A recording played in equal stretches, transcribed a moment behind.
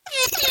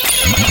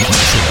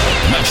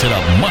Mix It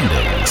Up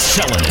Mondays,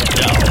 selling it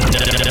down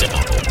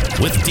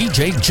with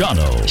DJ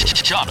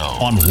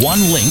Jono on One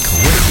Link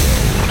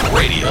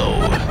Radio.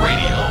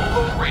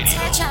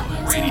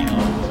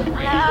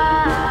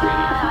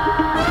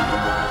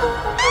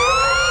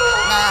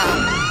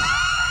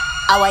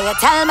 How you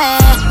tell me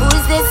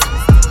who's this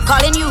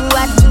calling you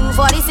at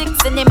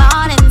 2:46 in the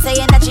morning,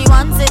 saying that she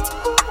wants it?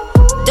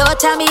 Don't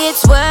tell me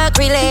it's work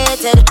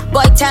related,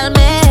 boy. Tell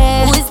me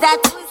who's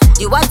that?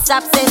 The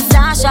WhatsApp says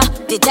Sasha.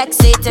 The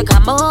text say to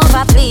come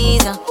over,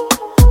 please.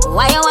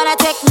 Why you wanna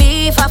take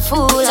me for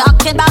fool?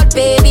 Talking about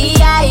baby,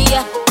 I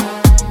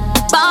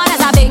born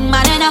as a big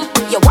man, you know.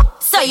 You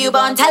what? So you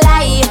born to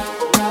lie.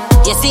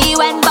 You see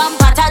when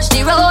bumper touch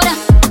the road,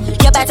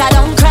 you better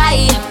don't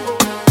cry.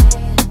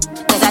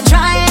 Cause I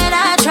try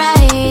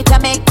to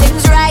make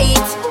things right,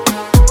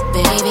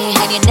 baby,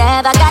 and you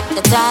never got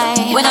the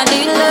time. When I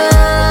need love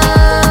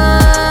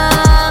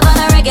on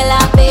a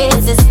regular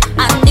basis,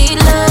 I need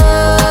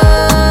love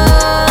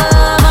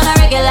on a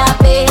regular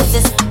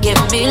basis.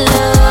 Give me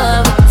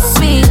love,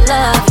 sweet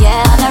love,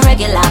 yeah, on a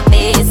regular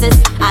basis.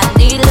 I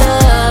need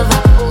love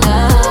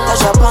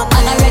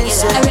on a regular.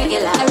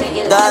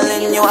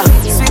 Darling, you are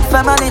sweet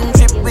feminine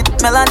drip with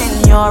melanin.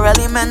 Your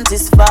element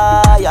is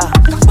fire.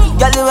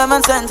 Girl, you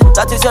heaven sent,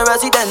 that is your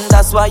resident.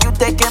 That's why you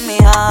taking me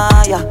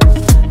higher.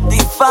 The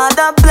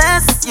Father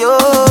bless you.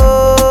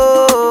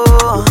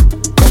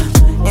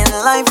 In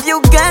life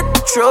you get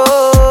through,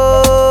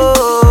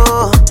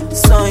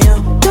 so you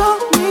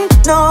don't need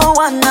no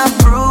one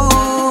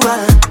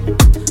approval.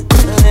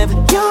 Live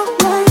your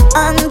life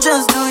and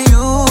just do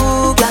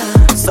you, girl.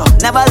 So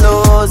never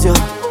lose you.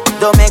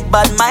 Don't make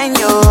bad mind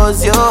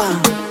use you.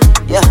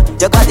 Yeah,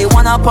 you got the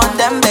one up on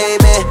them,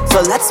 baby.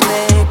 So let's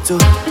make two.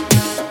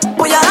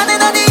 Put your hand in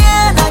the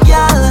air,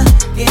 girl.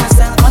 Give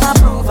yourself an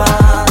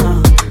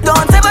approval.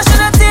 Don't ever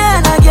shed a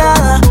tear,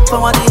 girl. For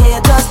what the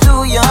haters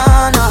do, you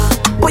know.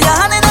 Put your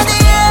hand in the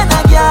air,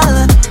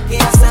 girl.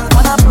 Give yourself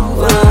an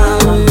approval.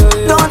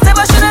 Don't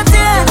ever shed a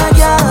tear,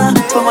 girl.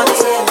 For what the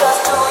haters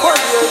do,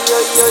 you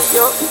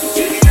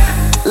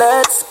know.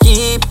 Let's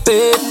keep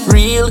it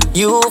real.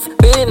 You've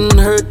been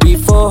hurt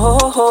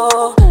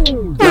before.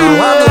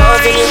 Now I'm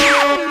loving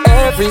it.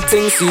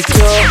 Everything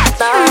secure.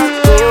 Now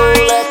go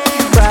let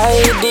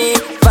pride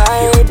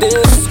divide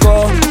this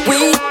score. We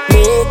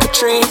make a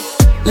tree.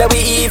 Let we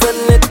even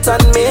it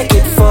and make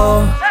it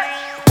fall.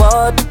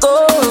 What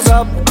goes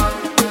up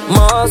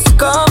must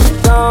come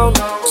down.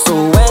 So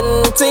when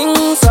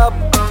things up,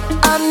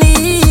 I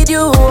need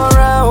you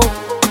around.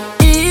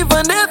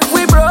 Even if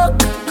we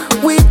broke,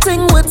 we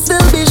think we'd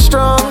still be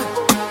strong.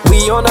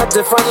 We on a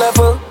different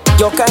level.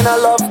 Your kind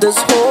of love just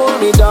hold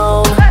me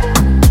down.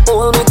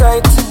 Hold me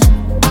tight,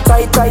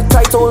 tight, tight,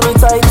 tight, hold me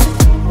tight.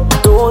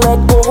 Don't let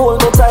go,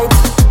 hold me tight.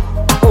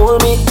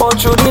 Hold me all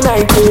through the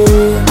night,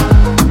 yeah.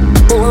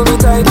 Hold me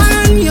tight,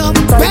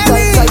 tight,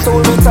 tight, tight,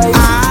 hold me tight.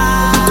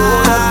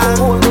 Don't let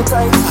go, hold me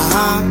tight.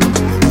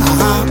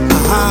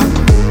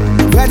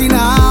 Ready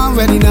now,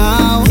 ready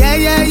now. Yeah,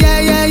 yeah, yeah,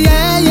 yeah,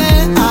 yeah, yeah.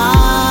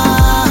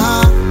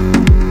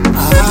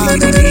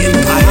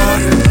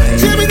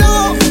 Hear me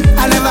now.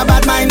 I never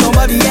bad mind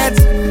nobody yet.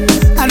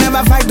 I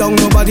never fight down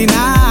nobody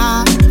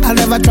now. I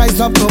never try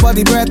stop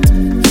nobody breath.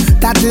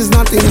 That is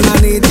not in my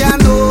nature,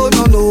 no,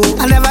 no, no.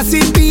 I never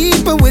see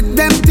people with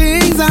them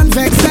things and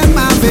vex them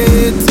of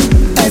it,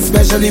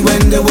 especially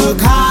when they work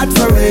hard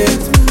for it.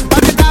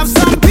 But it have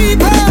some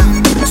people,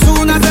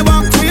 soon as they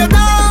walk through your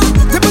door,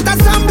 they put a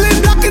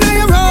stumbling block in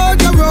your road,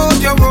 your road,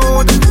 your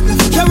road,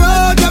 your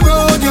road, your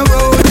road, your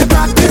road. They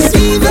practice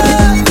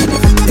evil,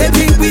 they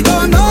think we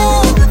don't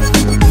know.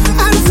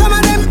 And some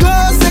of them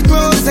close, they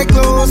close, they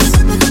close,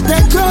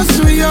 they close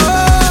to you.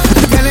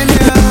 I'm telling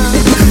you,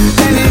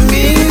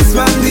 enemies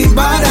from the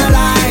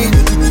borderline.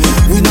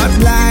 We not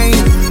blind,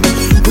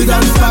 we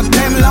don't fuck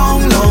them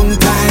long, long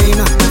time.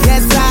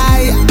 Yes,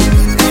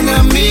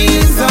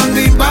 enemies on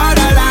the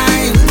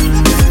borderline.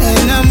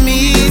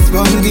 Enemies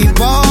from the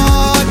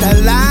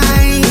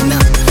borderline.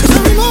 So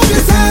remove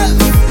yourself.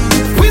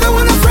 We don't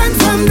want a friend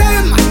from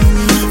them.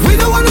 We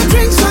don't want to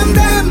drink from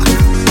them.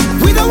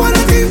 We don't want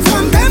to drink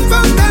from them,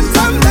 from them,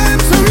 from them.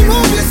 So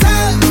remove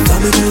yourself.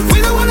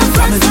 We don't want a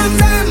friend from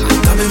them.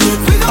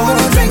 We don't want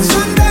to drink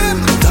from them.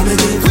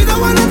 We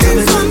don't want to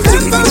drink from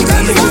them, from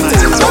them, from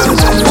them.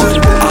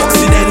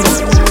 Accident,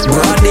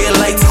 broad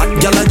daylight, hot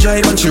gal a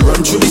drive and she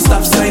run through the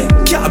stop sign.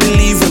 Can't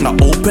believe when I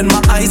open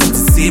my eyes,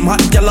 it's the same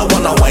hot gal I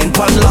wanna wine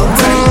for long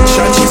time.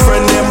 Shine she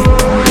friend them,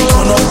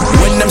 turn up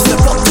when them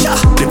step up, yeah,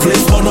 the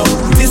place burn up.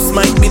 This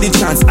might be the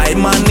chance I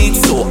man need,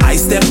 so I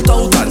stepped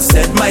out and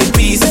said my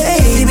piece.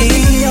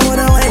 Baby, I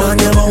wanna wine on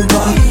your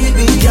bumper,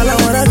 gal I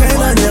wanna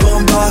grind on your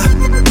bumper,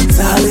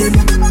 darling,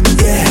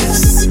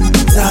 yes,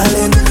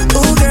 darling,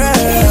 oh girl,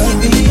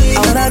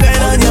 I wanna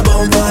grind on your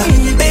bumper,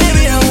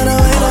 baby, I wanna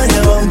wine on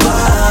your bumper,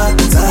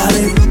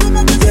 darling,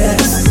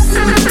 yes,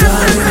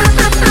 darling,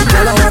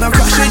 girl I wanna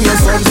crash in your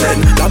something,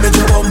 damage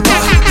your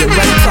bumper, you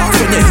right off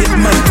when you hit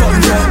my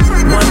conjure,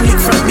 one lick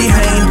from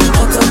behind,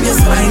 out of your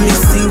spine,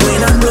 this thing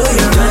when I blow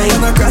your mind, I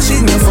wanna crash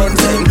in your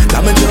front end,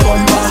 damage your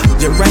bumper.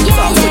 You right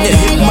off when you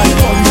hit my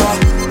bumper.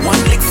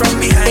 One lick from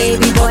behind.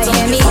 Baby boy,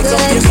 hear me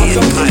good.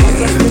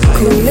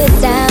 Cool it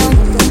down.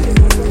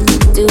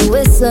 Do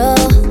it slow.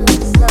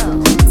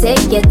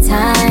 Take your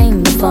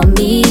time for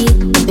me,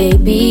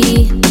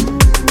 baby.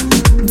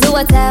 Do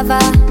whatever.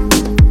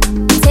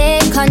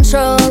 Take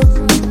control.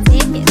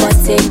 But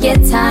take your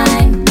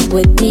time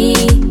with me,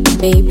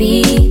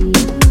 baby.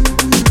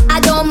 I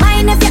don't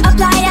mind if you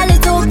apply a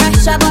little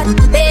pressure, but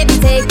baby,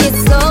 take it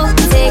slow,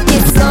 take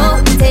it slow,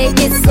 take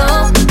it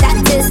slow.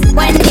 That is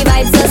when the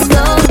vibes are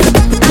slow.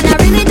 And I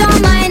really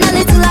don't mind a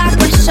little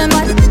aggression,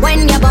 but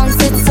when you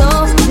bounce it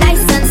so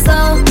nice and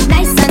slow,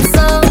 nice and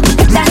slow,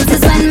 that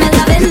is when my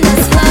loving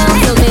is flow.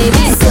 So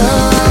baby,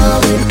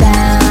 slow it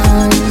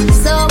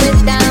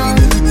down,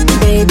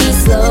 baby,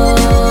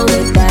 slow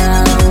it down,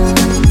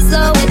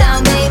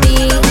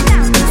 baby,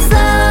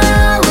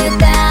 slow it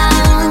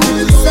down,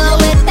 slow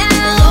it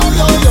down,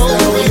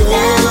 slow it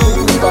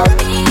down for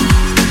me.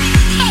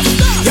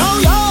 Yo,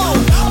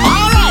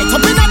 alright,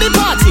 up in the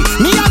party,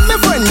 me and my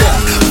friend there.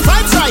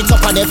 Vibes right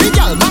up on every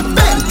girl back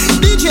then.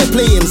 DJ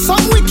playing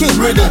some wicked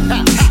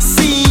rhythm.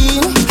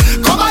 Scene,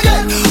 come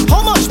again.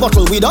 How much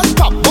bottle we done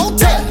pop? About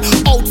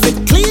 10.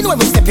 Outfit clean when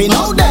we stepping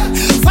out there.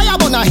 Fire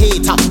burn a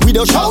hater, we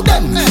don't show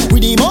them. We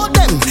demote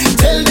them,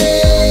 tell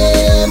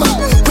them.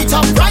 We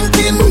top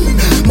ranking.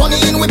 Money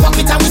in we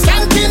pocket and we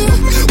skanking.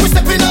 We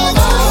stepping out,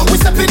 we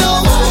stepping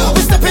out,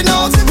 we stepping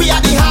out. We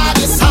are the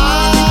hardest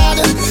hard.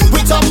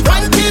 We top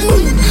ranking.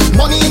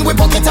 Money in we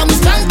pocket and we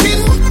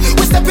skanking.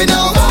 We stepping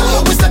out,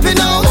 we stepping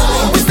out,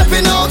 we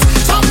stepping out.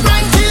 Top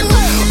ranking,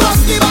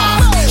 bust the bar,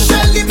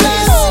 shell the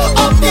place,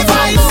 up the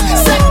vibes,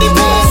 set the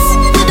pace.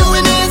 We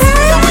doing it,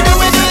 we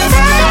doing it,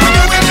 we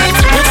doing it.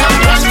 We top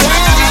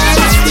ranking,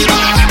 bust the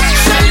bar,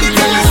 shell the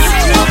place,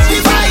 up the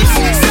vibes,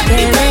 set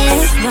the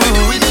pace. We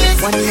doing it,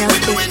 One else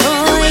we doing it.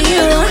 before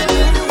you.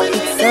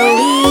 It's so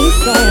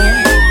easy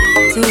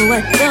to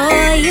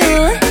adore you.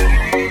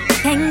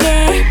 Can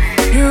get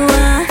you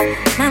off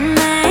my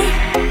mind,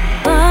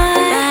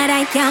 boy. But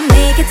I can't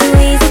make it too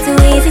easy, too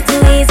easy,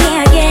 too easy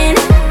again.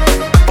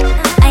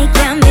 I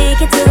can't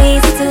make it too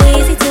easy, too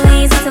easy, too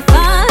easy to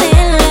fall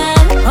in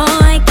love. Oh,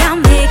 I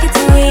can't make it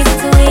too easy,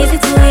 too easy,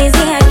 too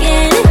easy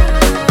again.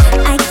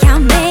 I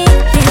can't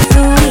make it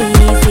too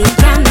easy,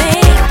 can't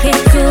make it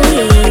too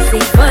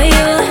easy for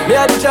you. Me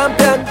are the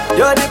champion,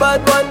 you're the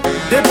bad one.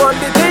 Dip on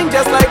the thing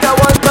just like a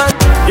one man.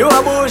 You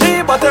are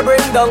bougie, but you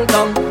bring down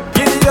tongue.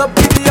 Giddy up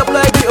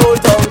like the old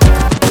tongue.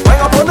 Wang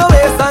up on the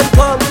waist and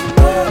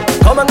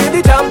come and give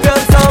the champion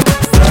some.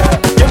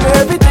 Give me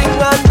everything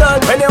and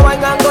done. When you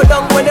wang and go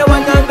down, when you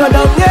wang and go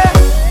down, yeah.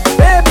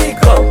 Baby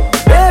come,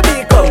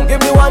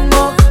 give me one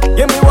more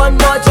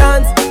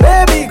chance.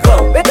 Baby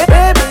come,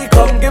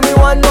 give me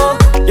one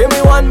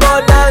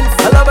more dance.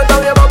 I love it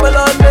how you bubble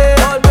on me.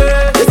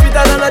 You're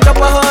sweeter than a drop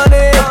of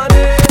honey.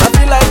 I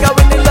feel like I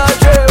win the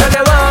lottery when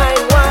you wine.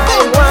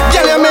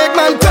 Girl, you make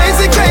man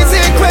crazy,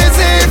 crazy,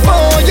 crazy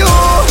for you.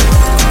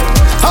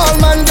 All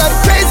man got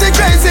crazy,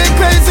 crazy,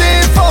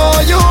 crazy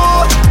for you.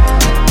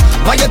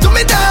 Why you do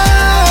me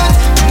that?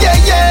 Yeah,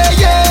 yeah,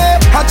 yeah.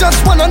 I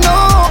just wanna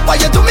know why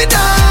you do me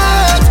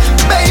that,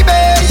 baby,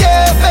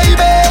 yeah,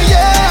 baby,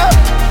 yeah.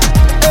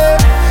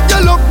 You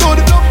look good,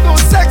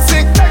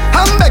 sexy.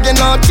 I'm begging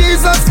Lord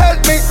Jesus,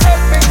 help me.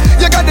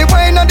 You got the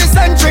wine of the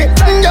century.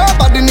 Your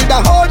body need a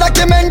whole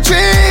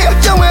documentary.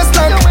 Your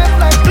waistline,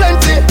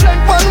 plenty.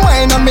 One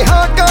wine and me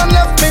heart gone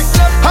left me.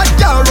 Hot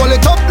girl, roll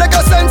it up like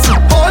a sense.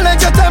 Oh, let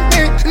you tempt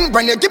me.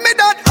 When you give me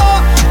that,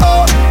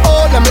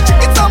 let me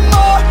check it some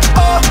more.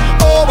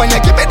 When you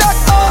give me that,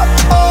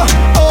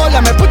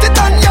 let me put it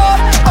on you.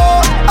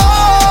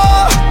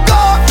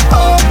 Go,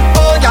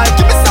 girl,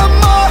 give me some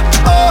more.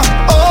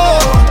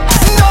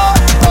 No,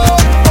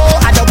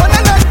 I don't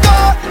wanna let go.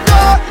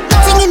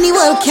 Singing the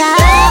World Cup.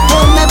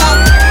 Hold me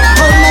back,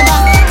 hold me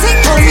back,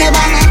 hold me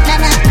back,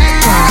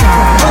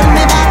 hold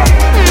me back,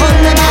 hold me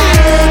back,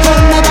 hold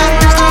me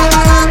back,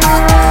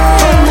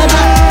 hold me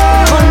back,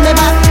 hold me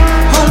back,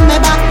 hold me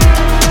back.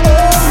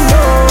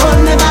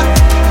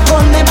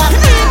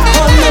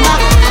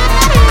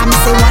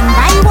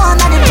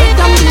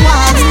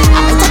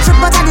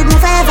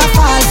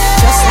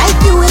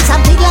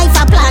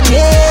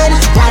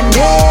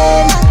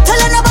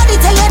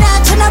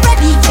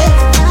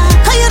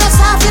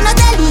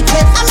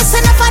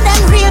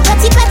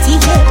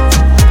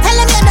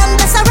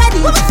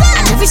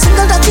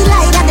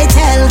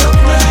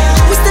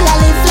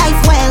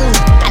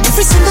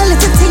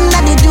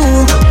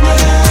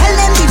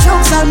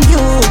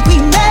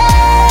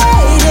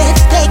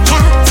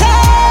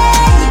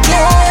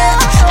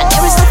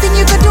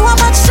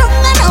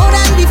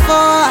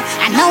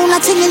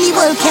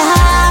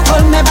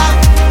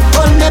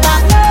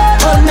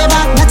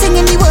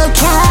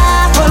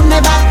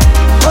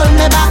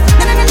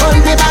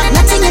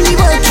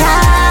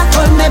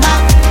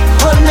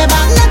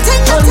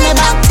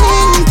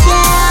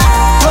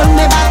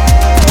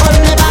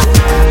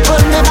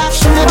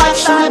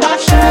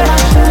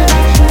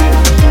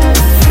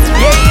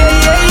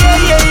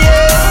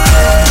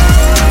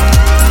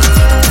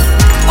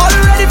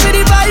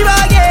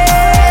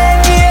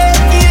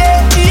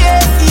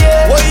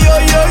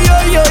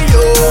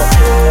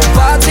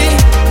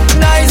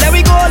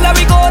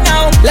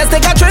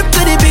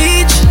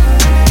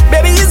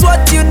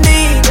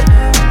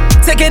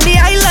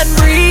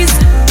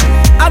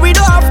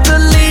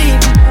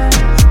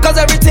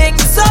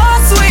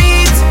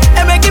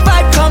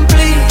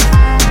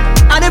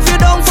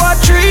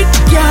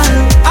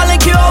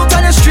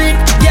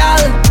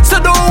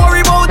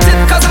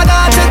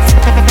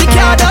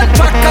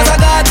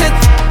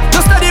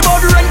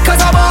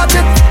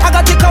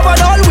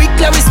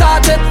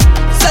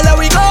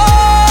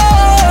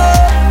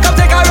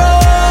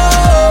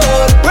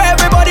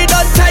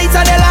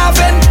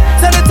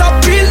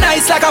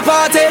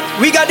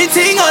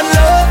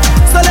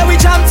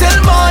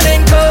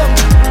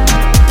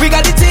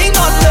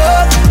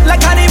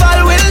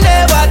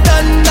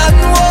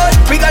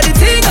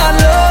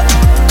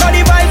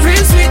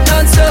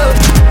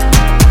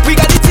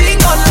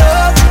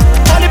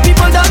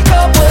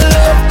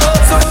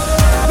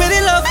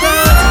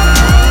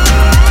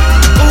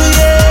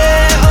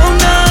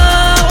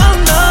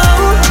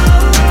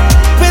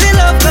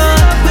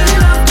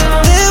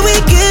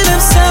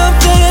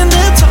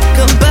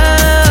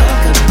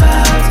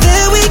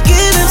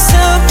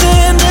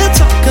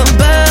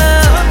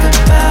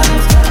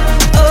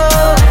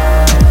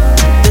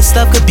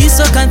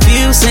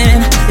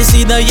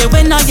 whether you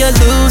win or you're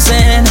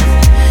losing,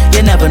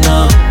 you never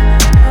know.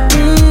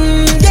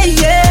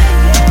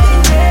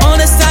 All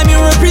this time you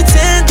were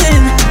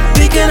pretending,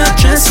 picking up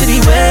dress to the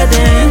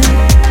wedding.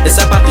 It's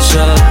a papi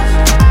show.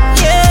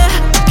 Yeah,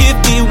 give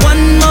me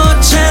one more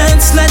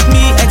chance, let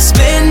me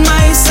explain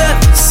myself.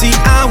 See,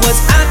 I was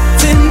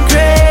acting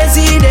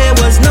crazy, there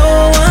was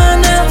no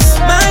one else.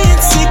 My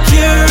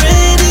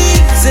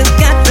insecurities, it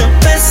got the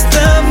best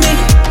of me,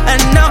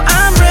 and now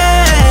I'm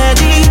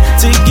ready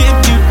to give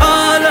you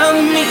all of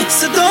me.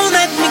 So don't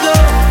let me go.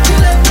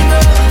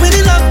 When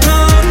the love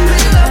comes,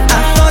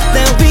 I thought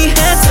that we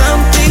had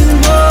something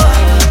more,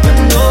 but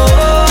no.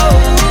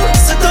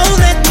 So don't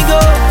let me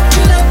go.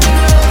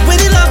 When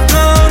the love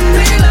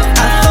comes,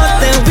 I thought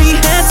that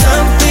we had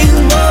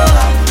something more.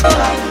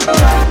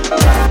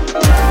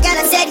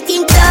 Gotta set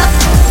things up.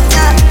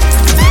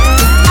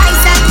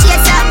 Ice and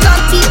chase up,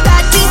 don't feel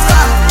bad, drink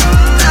up.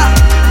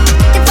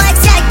 The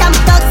vibes like them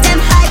thugs,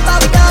 them hype, but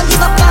we don't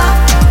give a fuck.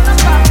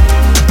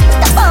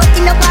 The boat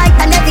in the white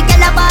and every girl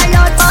a ball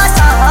out for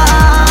some.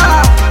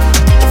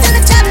 If you're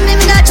not trouble me,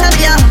 me not trouble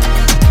you.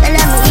 Then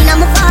let me in on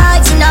my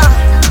vibes, you know.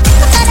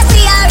 We gotta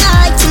be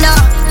alright, you know.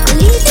 I'm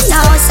leaving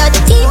now, so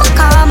the team will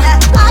come.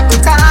 Party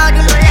crowd,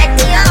 you know, let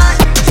me on.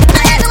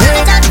 I don't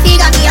wanna try to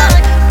figure me out.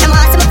 Them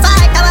want some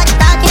fight, I what you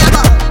talking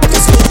about.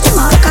 Just keep them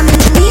all coming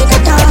to me, the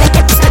dog.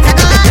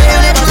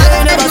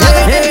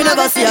 Me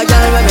never see a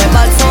girl with a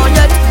bad song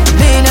yet.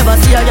 Me never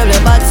see a girl with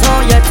a bad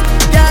song yet.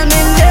 Girl, me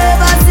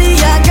never see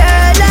a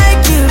girl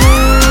like you.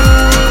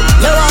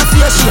 You want to see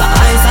she a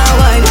ice and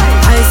wine,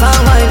 ice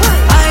and wine.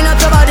 Wine up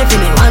your body for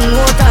me one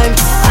more time.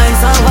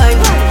 Ice and wine,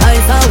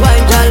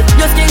 girl.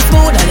 Your skin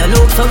smooth and you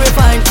look so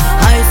refined.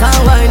 Ice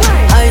and wine,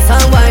 ice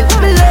and wine.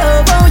 Me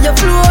love how you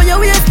flow your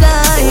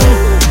waistline.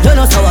 You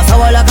know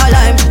sour like a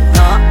lime.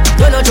 Nah,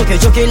 you know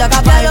juky like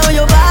a pie. Girl, how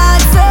you bad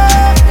so,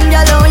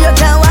 girl, how you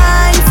can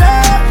wine so.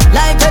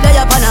 Like today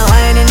up on a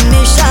whining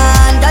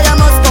mission. Girl, you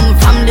must come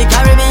from the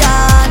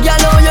Caribbean. Girl,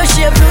 how you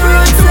shape the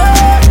roots so.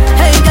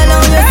 Hey, girl,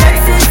 how you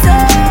sexy so.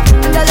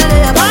 Girl,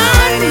 today up on a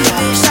whining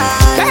mission.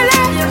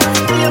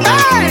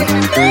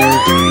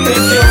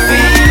 If you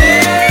feel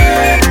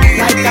it,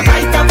 like a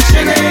bite of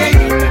chili,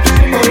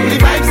 only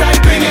vibes I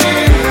bring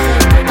in.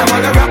 I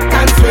wanna rock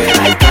and sway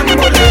like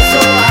Cambole, so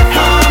I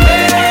come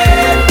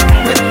in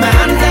with my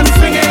hands them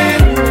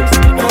swinging.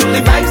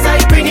 Only vibes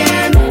I bring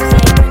in.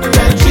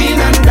 Tell Jean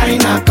and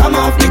Dinah, come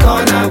off the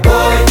corner,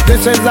 boy.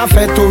 This is a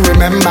fete to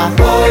remember,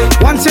 boy.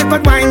 Once you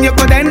could wine, you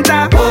could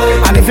enter,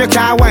 boy. And if you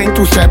can't wine,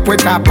 to step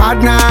with a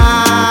partner,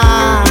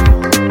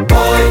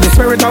 boy. The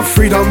spirit of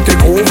freedom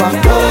take over,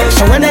 boy.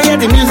 So when I hear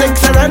the music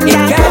surrender, it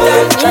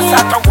gathers, just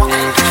have to walk.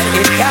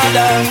 It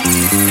gathers.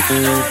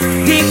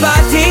 The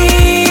party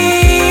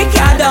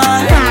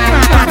gathers.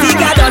 Party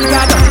gathers,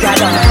 gathers,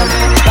 gathers.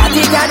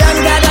 Party gathers,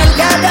 gathers,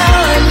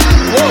 gathers.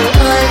 Whoa,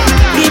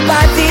 the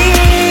party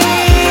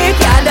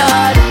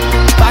gathers.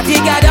 Party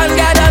gathers,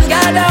 gathers,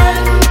 gathers.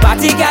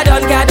 Party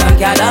gathers, gathers,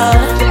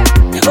 gathers.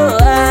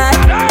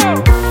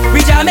 Oh, we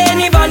jam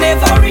even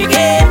before we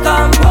get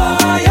come.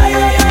 Oh, yeah,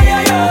 yeah, yeah,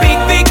 yeah,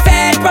 yeah. Big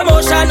fed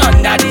promotion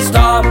under the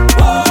storm.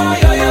 Oh,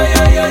 yeah, yeah,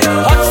 yeah, yeah,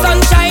 yeah. Hot sun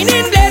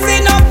shining,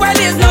 blazing up where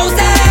there's no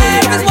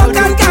sense. It's what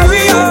can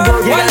carry on.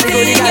 One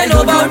thing you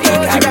know about me,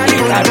 carry.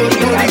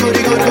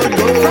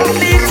 From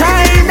the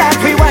time that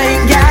we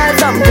wine, girl,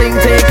 something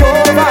take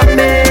over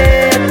me.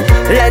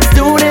 Let's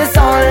do this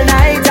all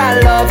night,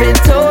 I love it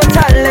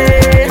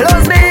totally.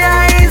 Close my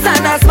eyes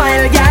and I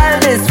smile, girl,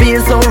 this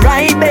feels so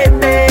right,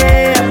 baby.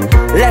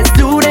 Let's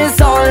do this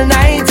all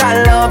night,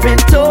 I love it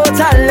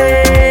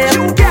totally.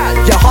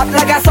 You're hot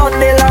like a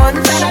Sunday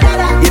lunch.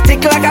 You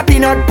tick like a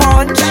peanut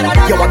punch.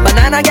 You want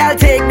banana, girl,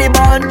 take the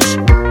bunch.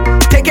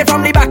 Take it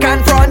from the back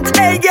and front.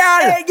 Hey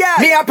girl,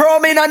 me a pro,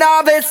 me no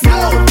novice.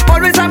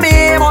 Always a me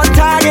aim on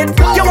target.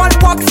 You want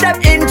walk step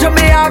into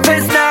me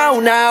office now.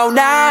 You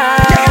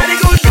got it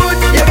good,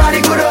 you got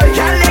it good, oh.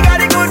 Girl, you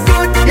got it good,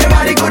 you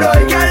got it good, oh.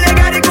 Girl, you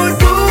got it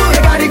good,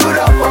 you got it good,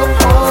 oh,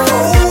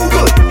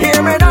 good.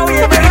 Hear me now,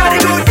 you got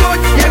it good,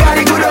 you got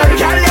it good, oh.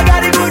 Girl, you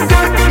got it good,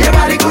 you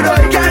got it good, oh.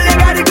 Girl, you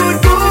got it good,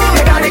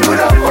 you got it good,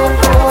 oh.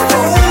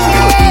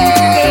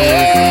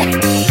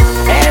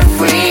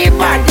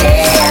 Everybody,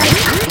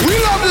 We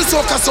love the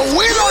soca, so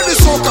we love the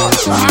soca.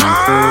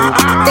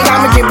 they got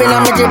me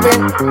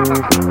dripping.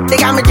 They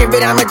got me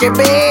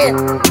dripping.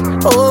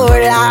 Oh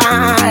Lord,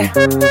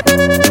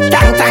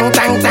 tang tang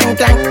tang tang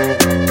tang,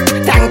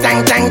 tang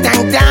tang tang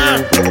tang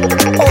tang.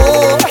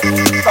 Oh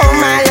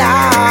my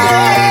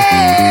Lord.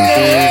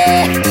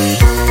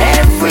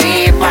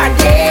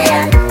 Everybody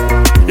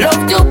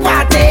love to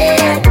party.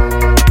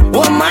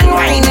 Woman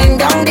whining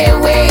down the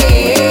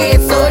way,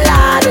 so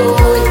loud.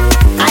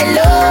 I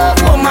love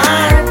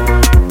woman.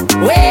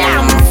 Where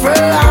I'm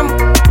from,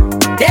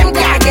 them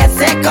can't get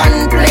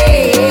second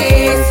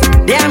place.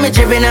 They are me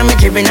dripping. I'm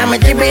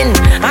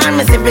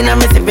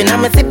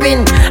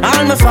sipping.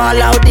 All me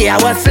fall out there, I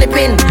was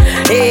slipping.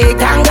 Hey,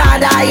 thank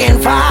God I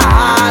ain't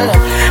fall.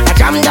 I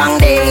jam down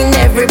there in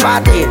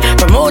everybody.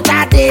 Promote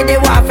that day, they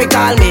want to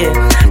call me.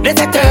 This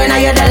a turn, I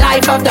hear the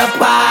life of the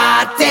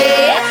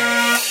party.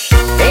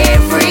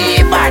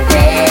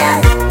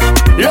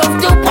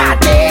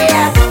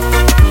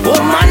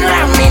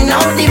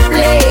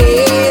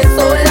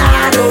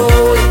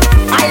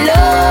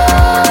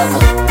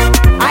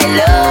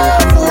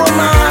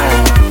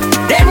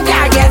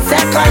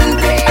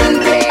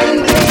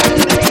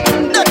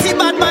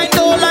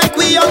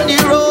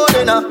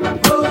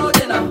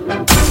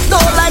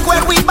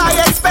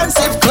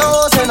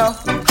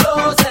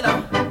 closing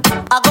up.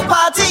 I go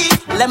party,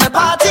 let me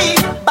party.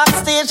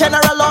 Backstage,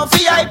 general or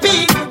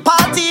VIP.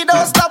 Party,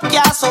 don't stop,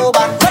 can't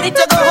sober. Ready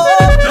to go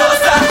home.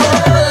 Close that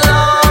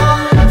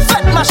hole.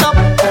 Fed mash up.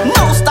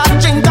 No start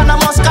drink and I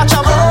must catch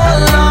up.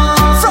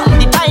 From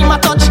the time I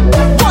touch,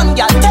 1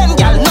 gal, 10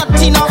 gal, not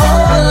enough.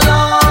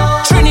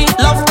 Trini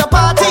love the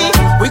party.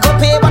 We go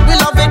pay but we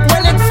love it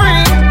when it's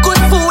free.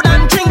 Good food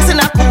and drinks in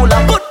a cooler.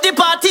 Put the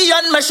party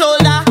on my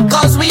shoulder.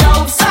 Cause we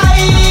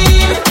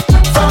outside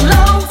from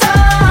long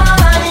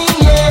time,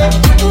 yeah.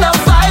 No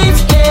vibes,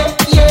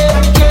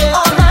 yeah.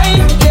 All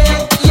night,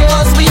 yeah.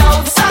 Cause we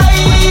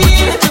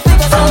outside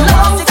from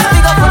long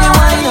time,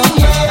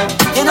 yeah.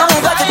 You know we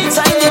got to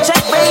sign the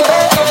check, baby,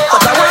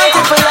 but I want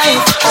it for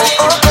life.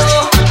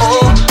 Oh.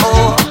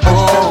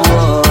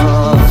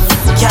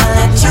 Can't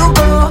let you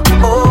go.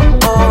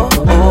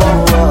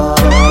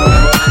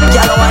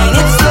 Girl, wine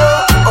it slow.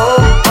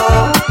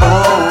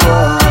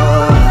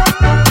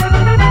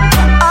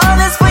 All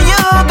this for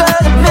you,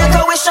 girl. Make a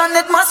wish and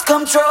it must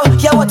come true.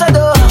 Yeah, what I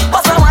do?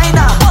 Bust a wine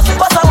now.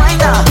 Bust a wine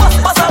now.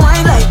 Bust a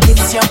wine like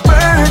it's your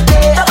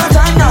birthday. Double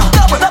time now.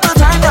 Double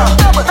time now.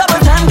 Double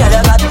time. Girl,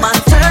 you got man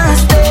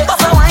Thursday.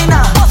 Bust a wine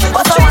now.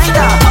 Bust a wine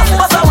now.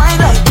 Bust a wine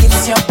like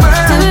it's your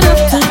birthday.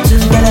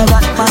 Girl, you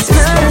got man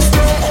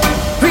Thursday.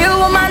 Real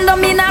woman don't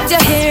mean have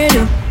your hair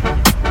do.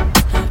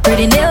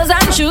 Pretty nails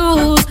and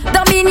shoes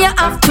don't mean you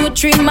have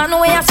 2-3 man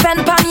where you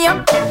spend pan you.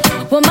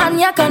 Woman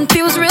you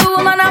confused, real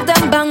woman have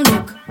them bang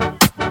book.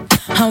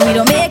 And we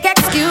don't make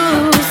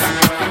excuse.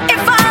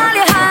 If all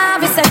you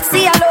have is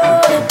sexy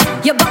alone,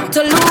 you're bound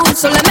to lose.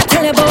 So let me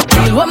tell you about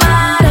real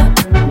woman.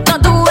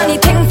 Don't do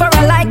anything for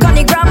a like on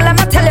the gram. Let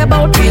me tell you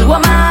about real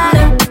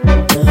woman.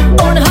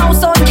 Own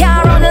house, own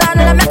car, own land.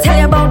 Let me tell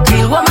you about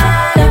real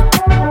woman.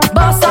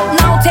 Boss up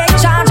now, take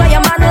charge of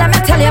your man. Let me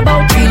tell you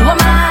about real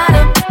woman.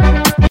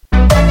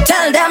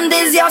 Tell them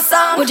this your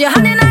song. Put your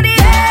hand in the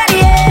air,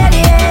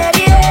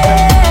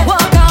 yeah.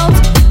 Walk out,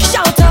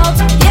 shout out,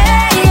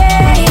 yeah.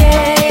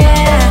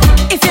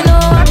 If you know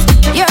what,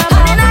 you're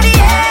hand in the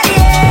air,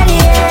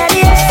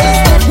 yeah.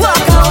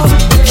 Walk out,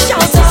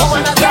 shout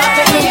out, yeah.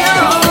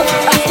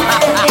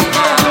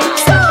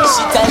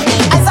 She tell me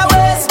as a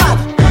waste man.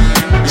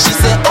 She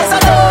say as a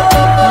know.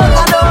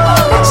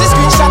 She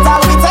screenshot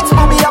all we text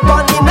for me up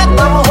on the net.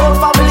 Now my whole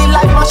family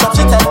life mash up.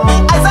 She tell me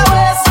as a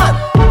waste man.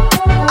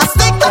 I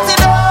stick to the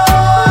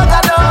dog, I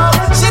know.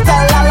 She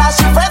tell Lala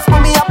she friends for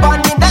me up on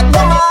the net,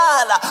 woman.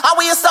 I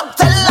will stop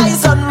tell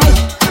lies on me.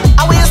 I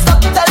will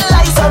stop tell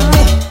lies on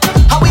me.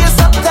 I will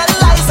stop tell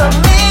lies on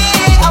me.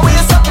 I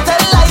will stop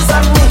tell lies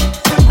on me.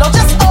 Now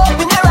just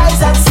open your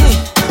eyes and see.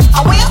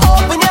 I will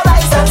open your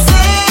eyes and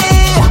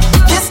see.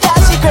 This girl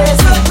she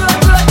crazy.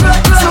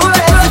 Too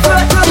crazy.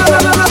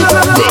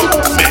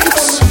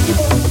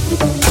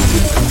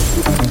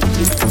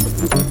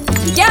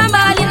 Can't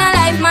ball in a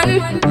life, man.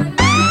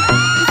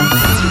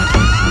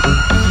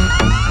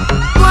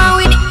 Go on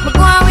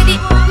with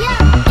it.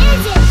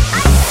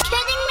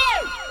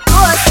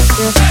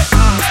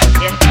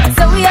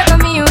 So we are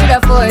coming here with a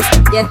force,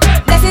 yeah.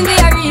 Blessings we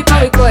are reaping,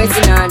 we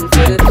coursing on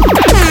full.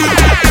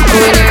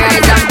 When you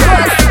rise and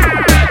boast,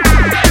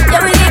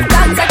 yeah, we give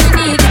thanks that we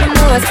need the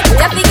most.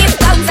 Yeah, we give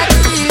thanks that we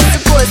really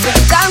supposed to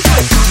be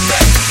thankful.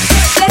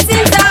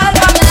 Blessings all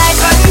from the life,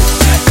 man.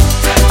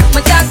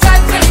 My talk God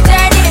for the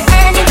journey, the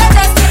earning, the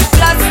dust, the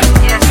plus.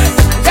 Yeah,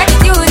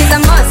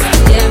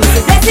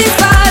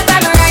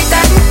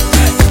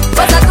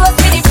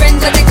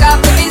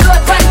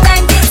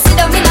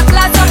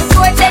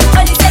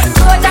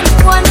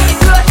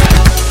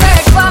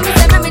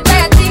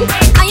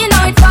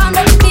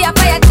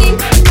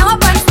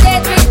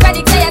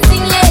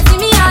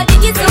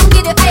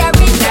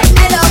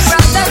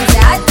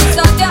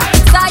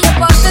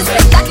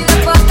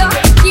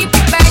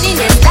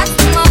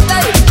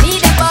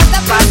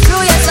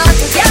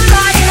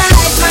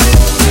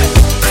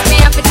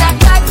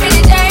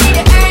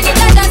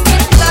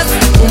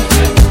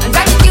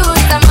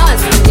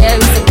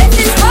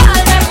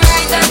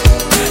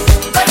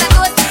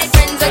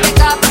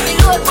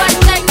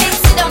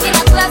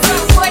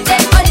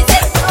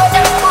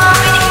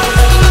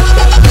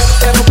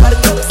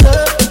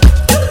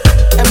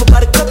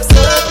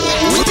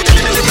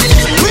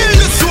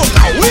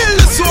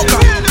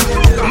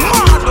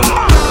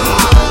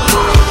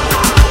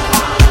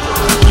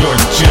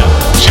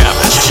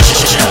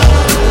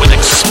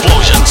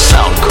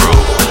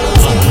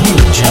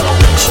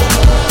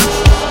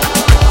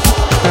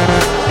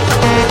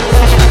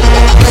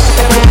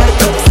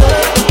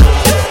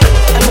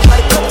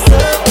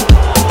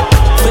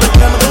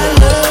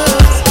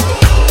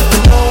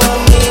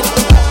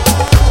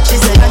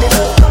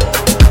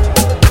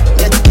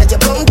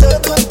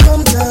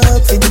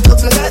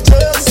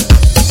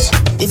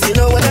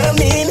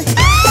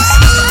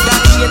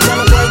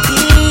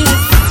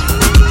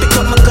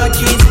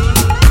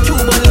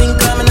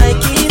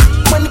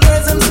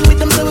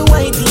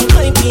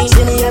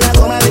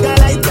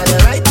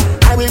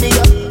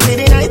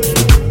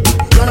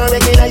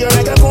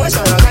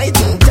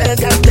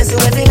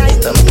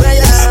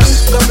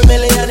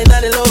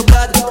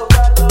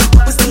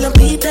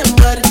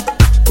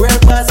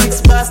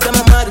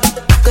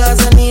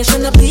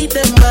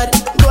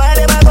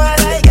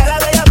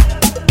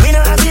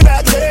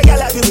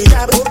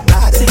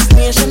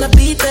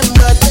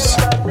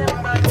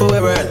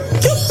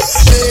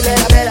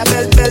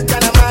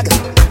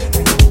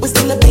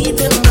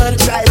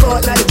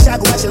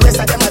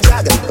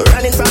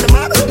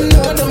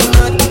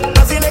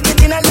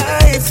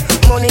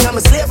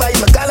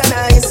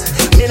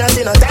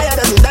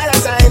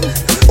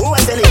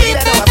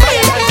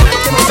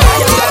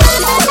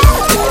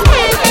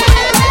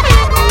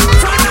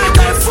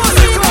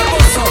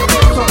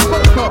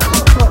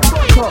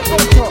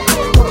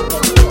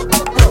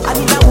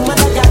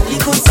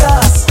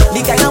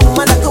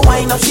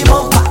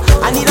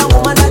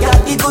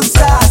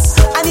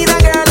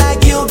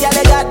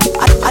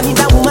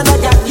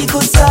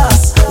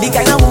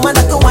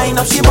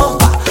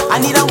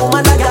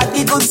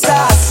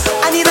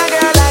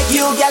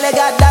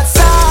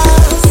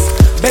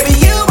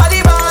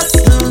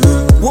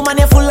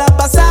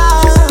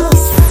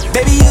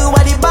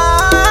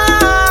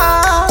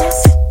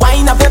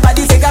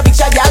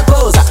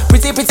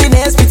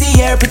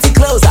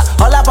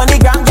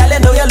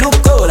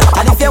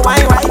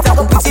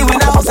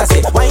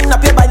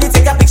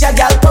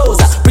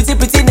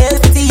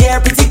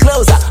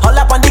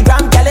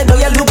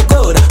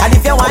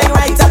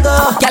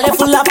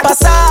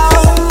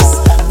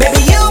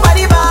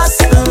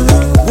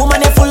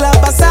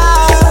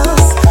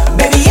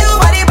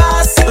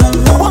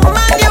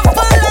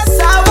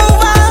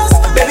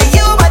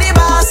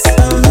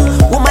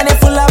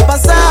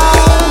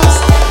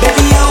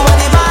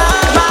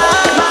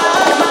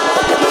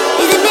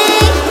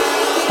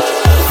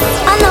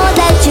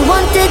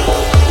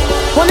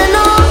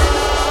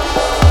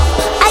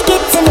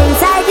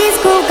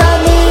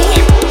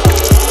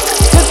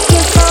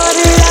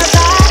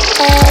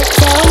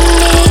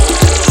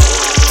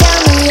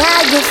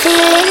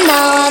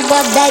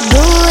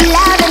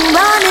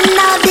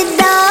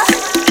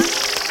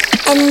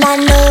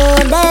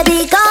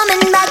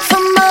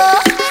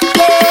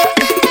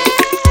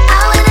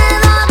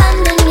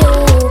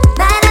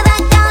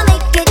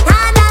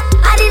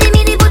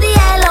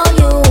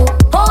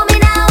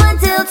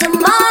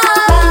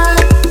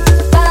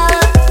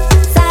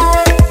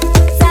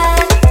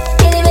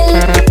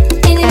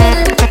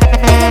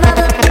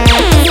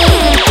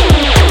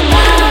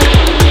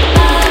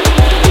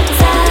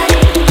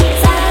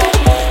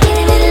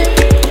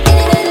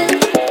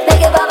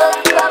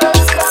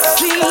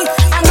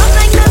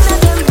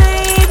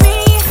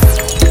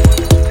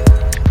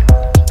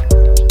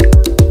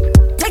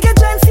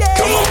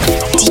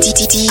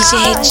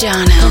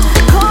 Jono.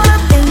 Caught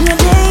up in your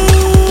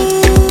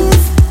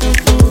days,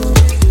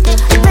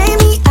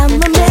 baby,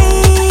 I'm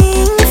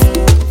amazed.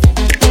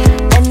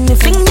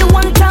 Anything you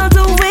want, I'll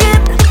do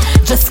it.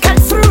 Just cut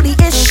through the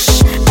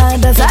ish.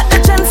 Others had the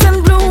chance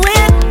and blew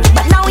it,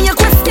 but now you're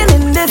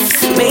questioning this.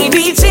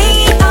 Maybe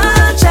take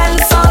a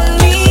chance on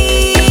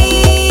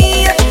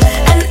me,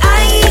 and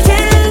I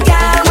can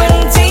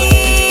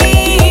guarantee.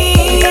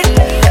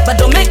 But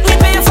don't make me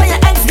pay for your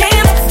ex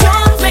games.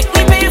 Don't make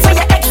me pay for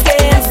your ex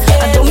games.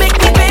 Don't make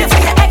me pay for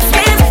your ex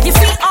games. You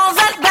see all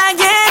that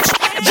baggage?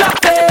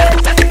 Drop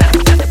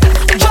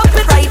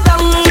it right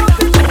down.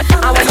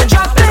 I want you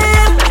drop it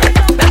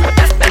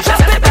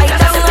right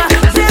down.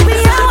 Baby,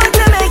 I want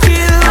to make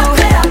you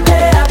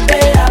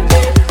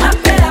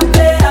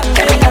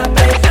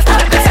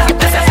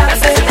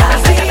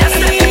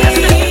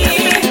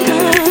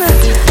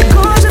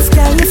gorgeous,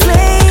 can you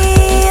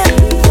slay?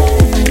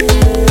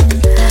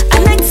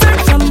 An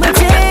excerpt from a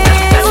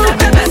tale,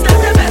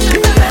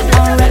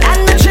 alright,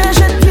 and a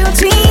treasured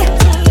beauty,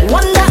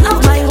 wonder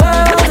of my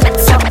world.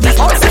 So the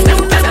awesome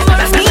new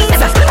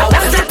memories, I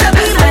want it to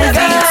be my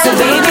girl. So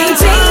baby,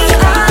 take a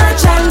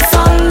chance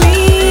on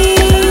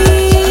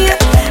me,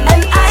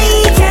 and I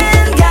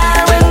can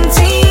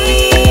guarantee.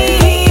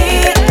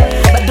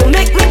 But don't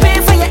make me pay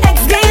for your ex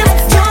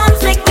games.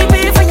 Don't make me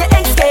pay for your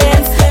ex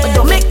games. But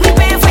don't make me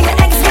pay for your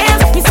ex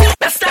games. You see,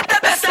 that's the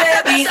best,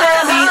 baby.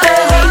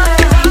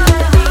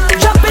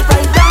 Drop it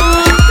right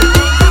down.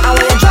 I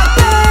wanna drop it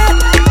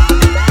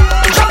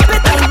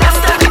right down.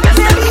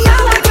 Baby, I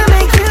want to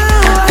make you.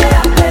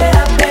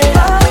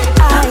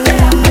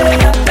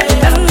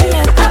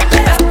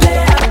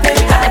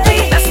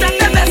 That's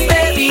the best,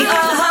 baby.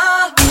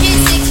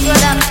 G6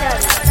 Production. That's the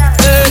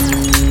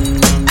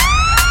best,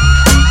 baby.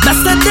 That's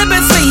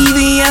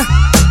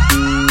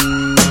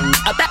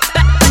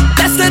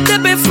the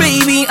best,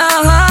 baby.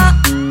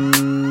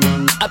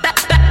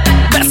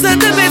 That's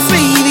the best,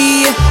 baby.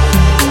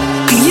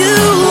 You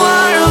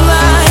are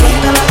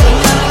mine.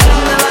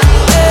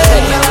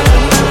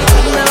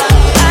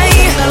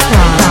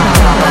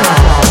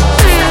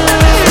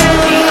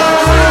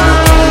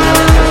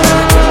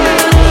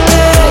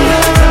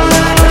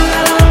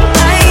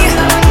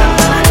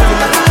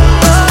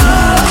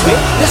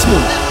 This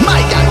moon,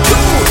 my girl,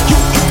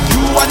 you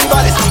are the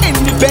baddest.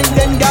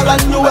 Independent girl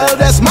and you well,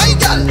 that's my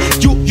girl.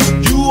 You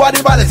are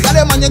the baddest. Got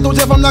a man you don't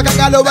say from like a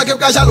girl over keep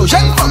casual.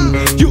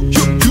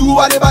 You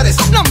are the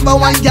baddest. Number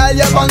one girl,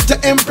 you want to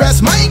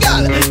impress my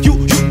girl.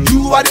 You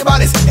are the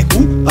baddest.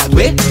 Bad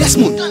way, this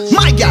moon,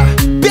 my girl.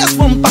 Best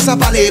from passa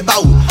pale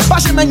bow.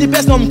 Passion man the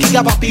best nom kick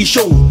up a pee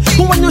show.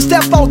 When you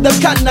step out, them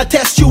cannot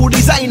test you.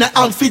 Designer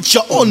outfit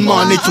your own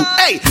money too.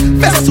 Hey,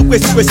 fessa super.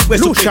 Pale,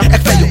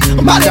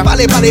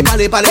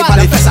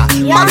 fessa.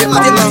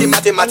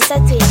 Mate.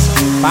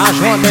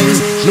 Page one day,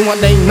 no one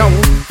day now.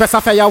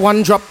 Fessa fire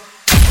one drop.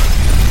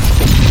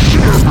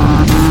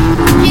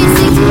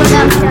 G6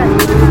 Production.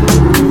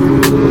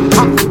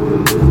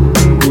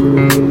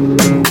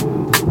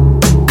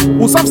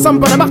 Who's up some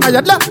for the back of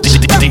your left?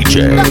 DJ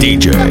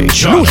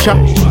Lucia,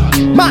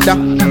 Mada,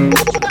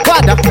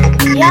 Wada.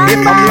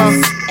 Young Boss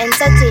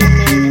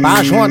Entertainment.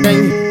 Page one day,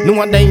 no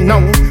one day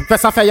now.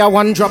 Fessa fire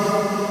one drop.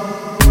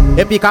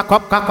 Epic a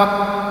cup.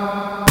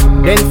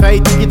 Then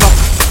fight it up.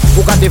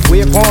 Who got the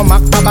way from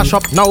Mac Baba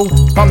shop now?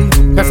 Come,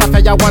 Fessa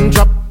fire one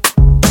drop.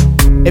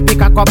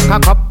 Epic a cup.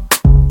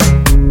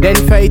 Then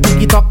fight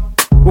it up.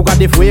 Who got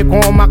the way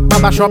from Mac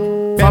Baba shop?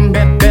 Femme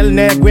belle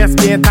nèg ouest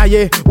bien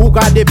taillé. Ou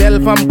gade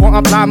belle femme qu'on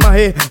en plat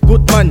mahé.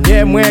 Tout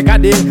manière moins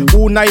gade.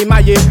 Ou na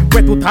imaillé.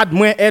 Pour tout had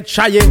moins être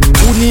chaillé.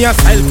 Ou ni un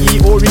style qui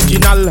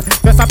original.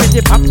 Fais ça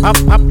péter pap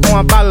qu'on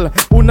en balle.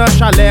 Ou nan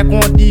chalet qu'on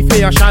dit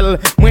fait un chal.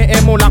 Moins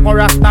aimons la qu'on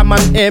rasta man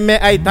aimé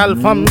aital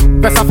femme.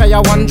 Fais ça fait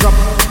ya one drop.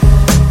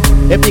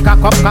 Et puis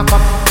kakop.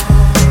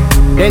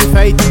 Then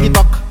fait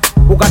TikTok.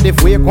 Ou gade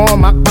fouye qu'on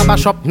Mac Baba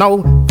shop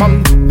now.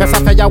 Femme fais ça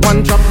fait ya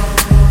one drop.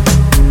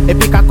 Et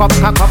puis kakop.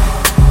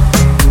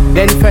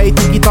 Then fait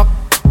TikTok.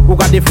 Ou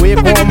gade fouye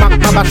qu'on Mac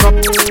Baba shop.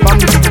 Femme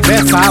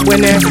fais ça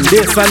bonne,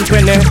 descend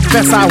prenne.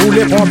 Fais ça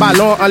rouler qu'on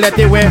ballon en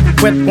l'été ouais.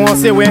 Fouette qu'on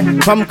c'est ouais.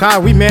 Femme ka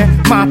oui mais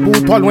ma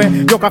pour trop loin.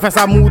 Yo ka fait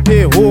ça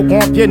monter haut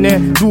qu'on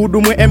pienne.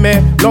 Doudou moi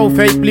aimer, l'eau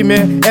fait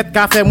plimer. Et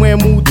ka fait moins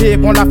monter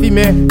qu'on la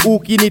filmer. Ou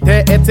qui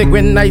n'était et c'est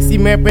gwen na ici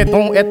mais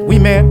péton et oui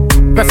mais.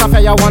 Fais ça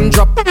fait ya one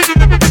drop.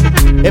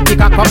 Et puis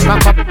kakop.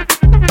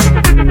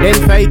 Then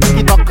fait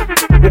TikTok.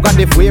 Ou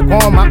gade fouye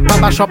qu'on Mac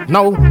Baba shop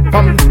now.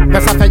 Femme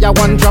fais ça fait ya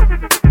one drop.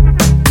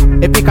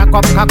 Et puis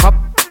kakop.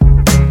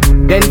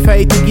 Then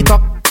fait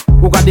TikTok.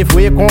 Ou gade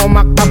fouye qu'on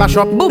Mac Baba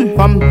shop. Boom.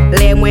 Femme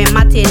les moins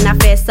matin na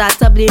fait ça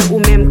table ou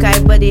même kay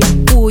body.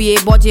 Fouye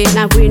budget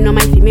na vri no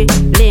my fime.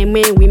 Les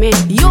moins oui mais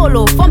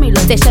yolo formula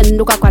session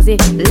nou ka kwaze.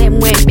 Les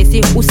moins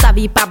besi ou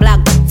sabi pa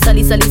blague.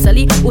 Sali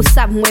ou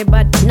sab moins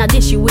bad. Na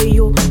dishi way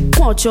yo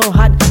want your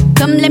hard.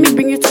 Come let me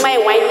bring you to my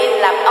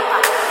whining lap.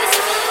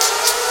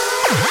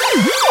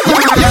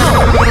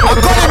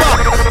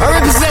 I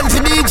represent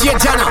for DJ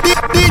Jono.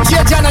 DJ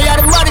Jono, you're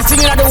the baddest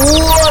thing in the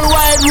whole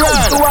wide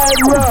world.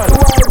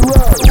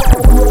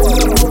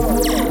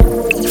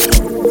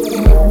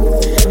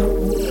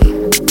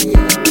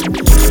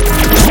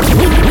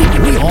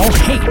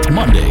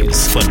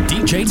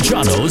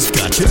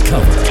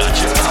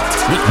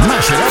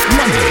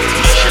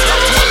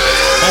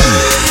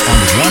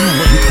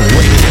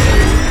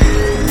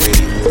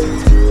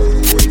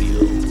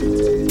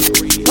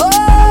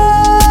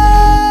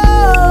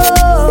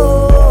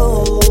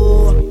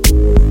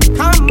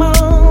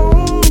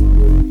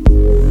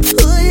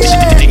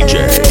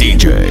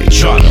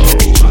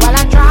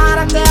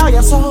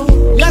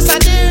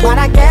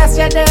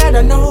 guess you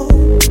didn't know.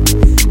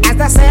 As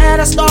they say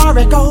the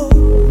story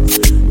goes,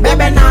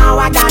 baby, now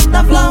I got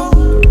the flow.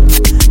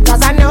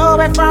 Cause I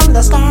knew it from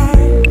the start.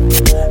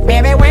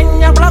 Baby,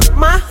 when you broke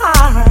my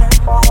heart,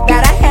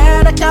 that I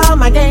had to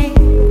come again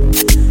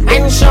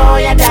and show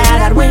you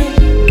that I'd win.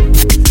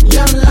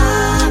 You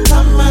lied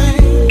to me.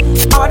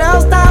 All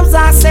those times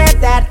I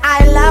said that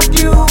I loved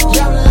you.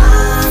 You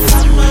lied to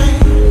me.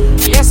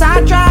 Yes,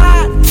 I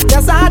tried.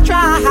 Yes, I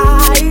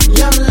tried.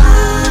 You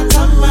lied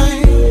to me.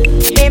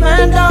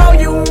 Even though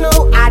you knew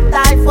I'd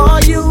die for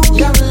you.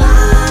 You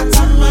lied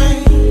to me.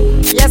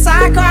 Yes,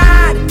 I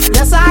cried.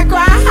 Yes, I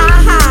cried.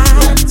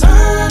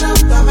 Return of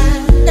the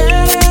man.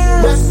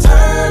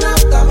 Return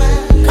of the man.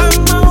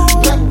 Come on.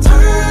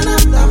 Return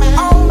of the man.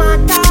 Oh my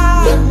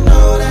God. You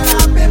know that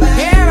I'll be back.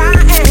 Here I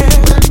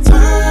am.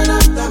 Return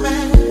of the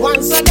man.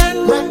 Once again.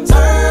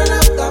 Return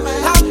of the man.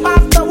 Top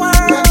of the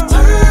world.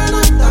 Return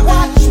of the man.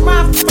 Watch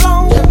my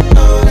flow. You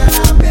know that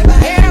I'll be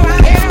back. Here I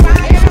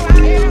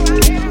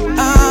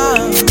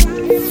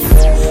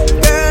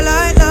Girl,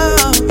 I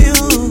love you.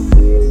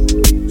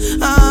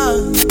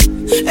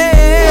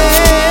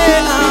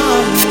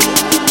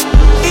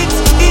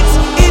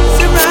 It's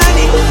a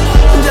running.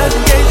 Just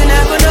in case you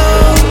never know.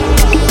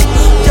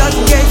 Just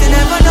in case you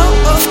never know.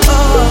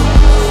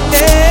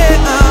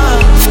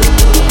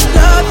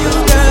 Love you,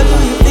 girl. Do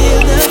you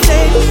feel the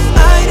same? I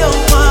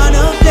don't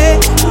wanna play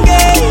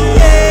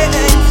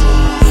games.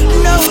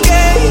 No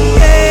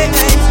games.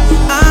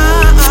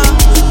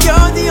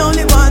 You're the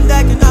only one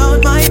that can out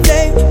my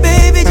flame.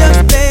 Baby,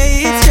 just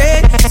play it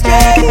straight.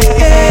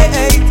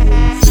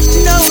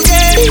 No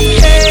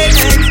games.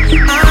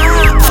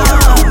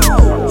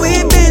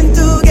 We've been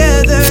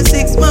together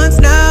 6 months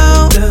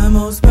now. The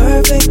most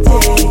perfect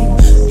day.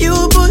 You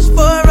pushed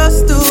for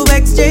us to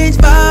exchange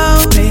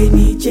vows. Made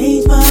me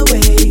change my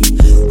way.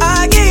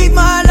 I gave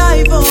my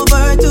life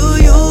over to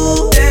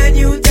you. Then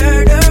you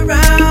turned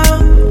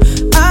around.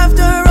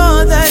 After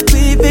all that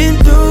we've been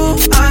through,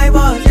 I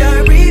was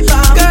your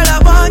rebound. Girl, I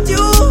want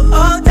you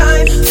all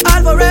time.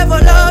 I'll forever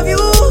love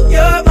you.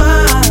 You're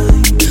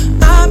mine.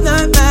 I'm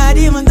not mad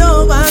even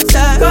though I'm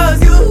sad.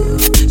 Cause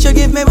you should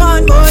give me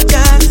one more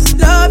chance.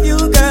 Love you,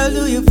 girl,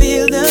 do you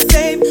feel the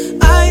same?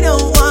 I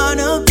don't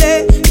wanna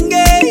play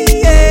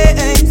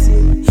games.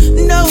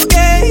 No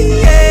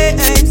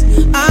games.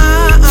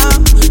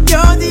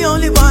 You're the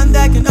only one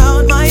that can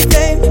out my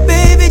flame.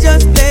 Baby,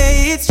 just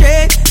play it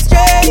straight.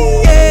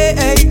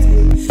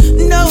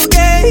 No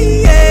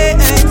games.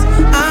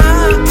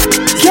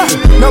 Yeah,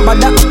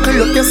 nobody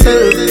huckle up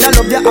yourself. I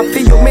love you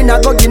happy, you me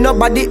not go give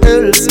nobody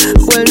else.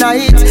 Whole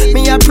night,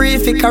 me a pray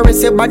fi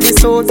caress your body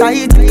so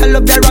tight. I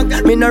love you wrong,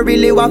 me not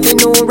really want to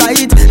know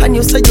right. And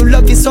you say you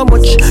love it so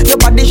much, your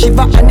body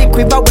shiver and it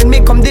quiver when me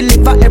come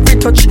deliver every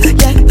touch.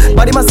 Yeah,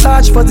 body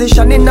massage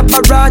position in a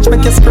barrage,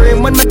 make you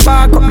scream when me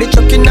park up the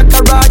truck in a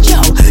garage.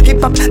 Yo,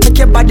 hip hop make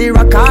your body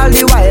rock all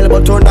the while,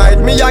 but tonight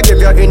me a give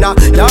you in a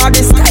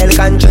yardy style.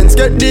 Conscience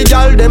get the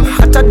girl them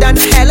hotter than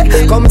hell.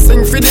 Come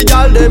sing for the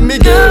girl them me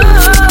girl.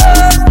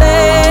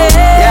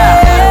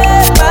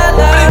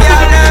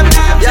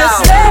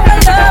 Just let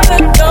my love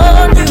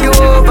on you. Take you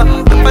over,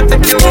 I'ma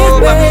take you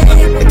over.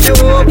 Take you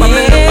over,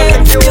 man, I'ma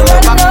take you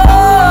over.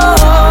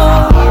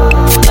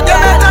 You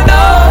gotta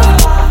know.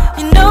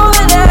 You know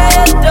that I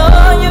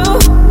adore you.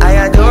 I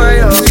adore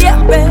you. Yeah,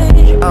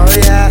 baby. Oh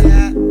yeah.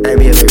 Hey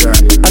baby girl,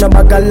 I know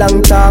bag a long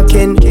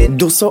talking.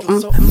 Do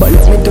something, but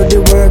let me do the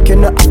work. You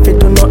know have to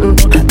do nothing.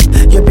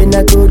 You been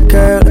a good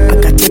girl, I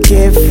got to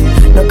give.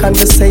 No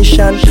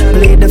conversation,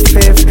 play the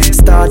fifth.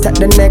 Start at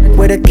the neck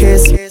with a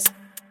kiss.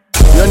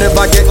 You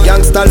never get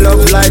gangsta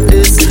love like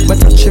this. But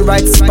touch the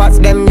right spot,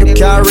 them you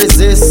can't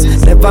resist.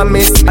 Never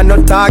miss, I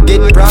no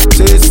target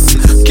practice.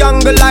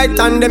 Candle light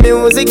and the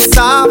music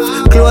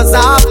soft. Close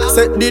off,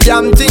 set the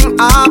damn thing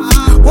off.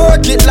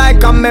 Work it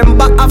like a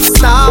member of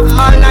staff.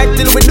 All night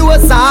till we do a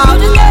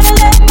song. You just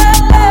gotta let my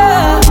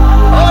love.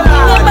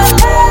 Let my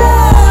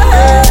love.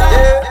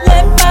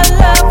 Let my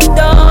love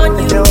adorn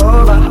you.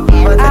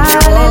 Let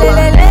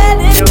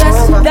it press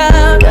you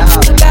down. You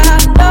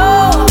gotta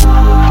know.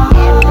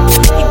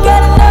 You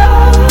gotta know.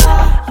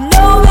 You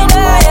know when I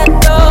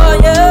adore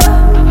you.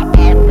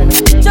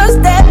 Just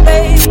that,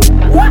 baby.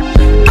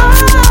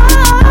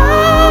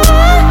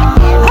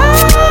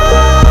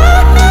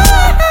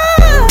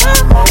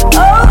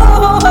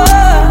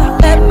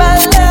 Let my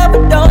love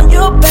adorn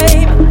you,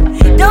 baby.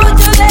 Don't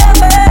you let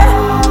me.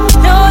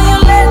 Don't you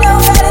let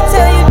nobody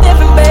tell you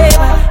different, baby.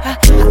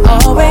 I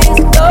always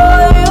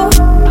adore you.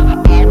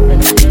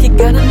 You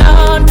gotta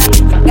know,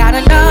 you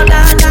gotta know,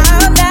 now.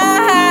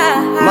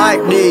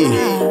 Mike D,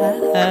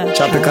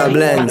 Tropical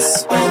Blends,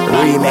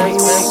 Remix.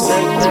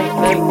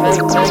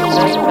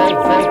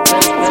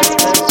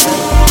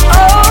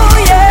 Oh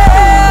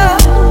yeah.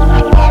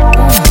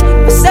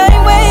 The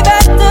same way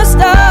that the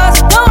stars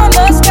adorn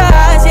the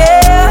skies,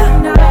 yeah.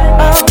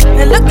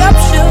 And look up,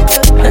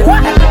 sugar.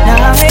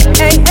 Now, hey,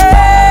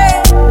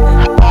 hey.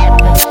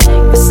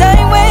 The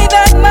same way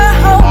that my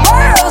whole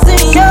world's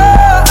in your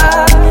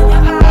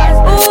eyes.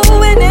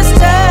 Ooh, and it's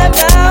time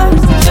now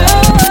to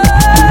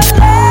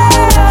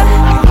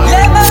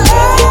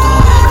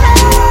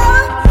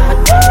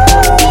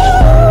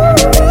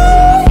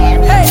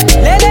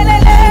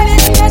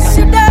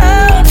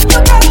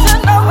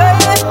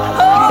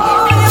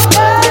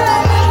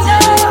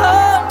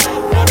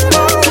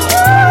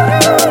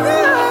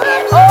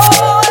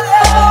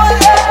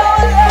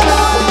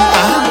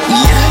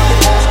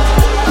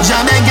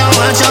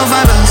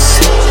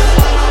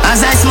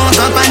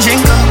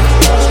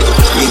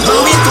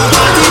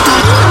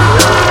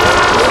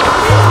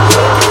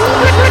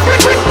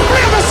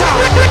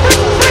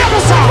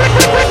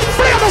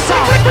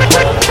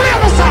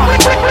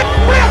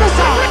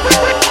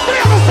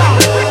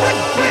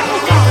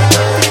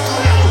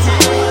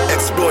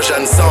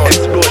Explosion sound.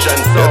 Explosion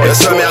sound.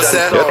 Yes, what me I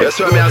said. Yes,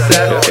 what me I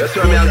said. Yes,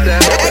 what me I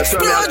said.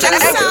 Explosion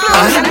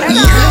sound.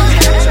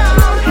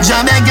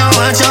 Jah beg you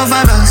watch over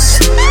us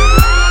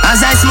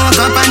as I smoke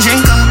up and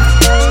drink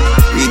up.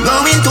 We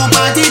going to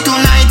party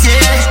tonight,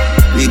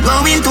 yeah. We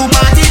going to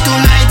party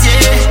tonight,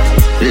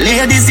 yeah.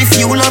 Ladies, if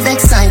you love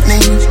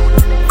excitement,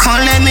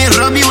 come let me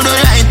rub you the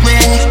right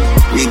way.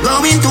 We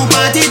going to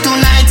party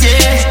tonight,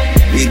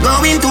 yeah. We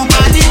going to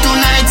party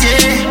tonight,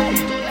 yeah.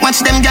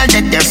 Watch them girls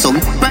that they're so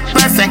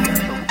perfect.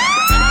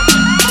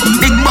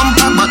 Big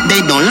bumper, but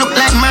they don't look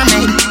like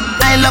mermaid.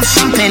 I love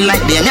champagne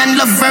like them and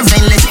love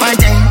vervain. Let's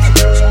party.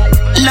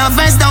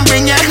 Lovers don't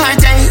bring your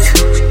heartache.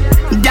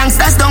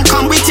 Gangsters don't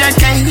come with your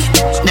cake.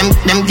 Them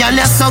girls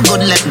are so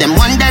good, let them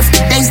wonder if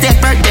today's their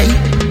birthday.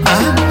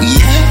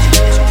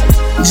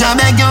 Yeah. Jah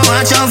beg you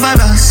watch over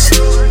us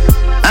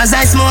as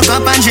I smoke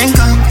up and drink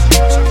up.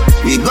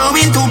 We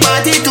going to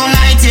party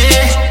tonight,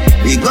 yeah.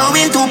 We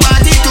going to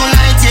party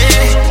tonight,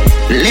 yeah.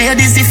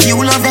 Ladies, if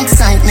you love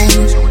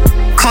excitement,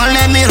 come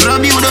let me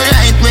rub you the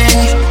right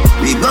way.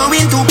 We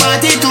going to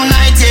party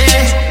tonight,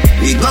 yeah.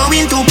 We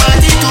going to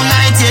party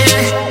tonight,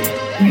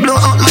 yeah. Blow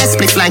out my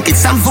split like it's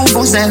some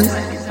vuvuzela.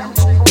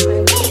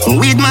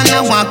 Weed man,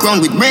 I walk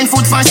around with brain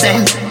food for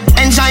sale.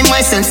 Enjoy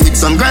myself with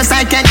some girls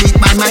I can't beat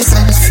by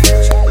myself.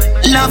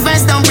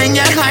 Lovers don't bring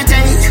your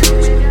heartache.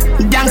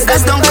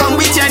 Gangsters don't come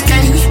with your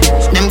cake.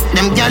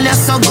 Them girls are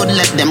so good,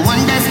 let them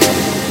wonder.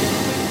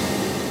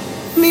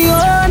 Me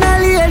own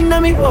alien, na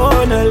me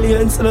own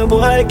alien. So no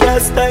boy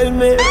can't style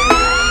me.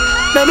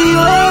 Na me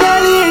own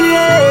alien,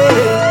 yeah.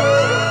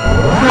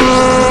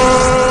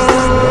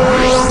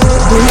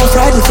 Me no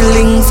fried with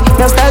feelings,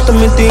 now start to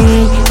me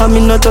thing. And me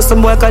not just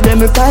some boy cause them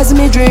prize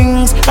me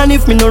drinks. And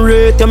if me no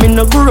rate you, me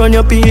no go on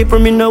your people.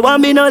 Me no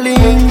want me no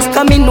links.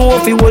 Cause me know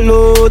if you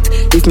will out.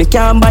 If me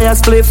can't buy a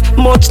spliff,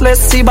 much less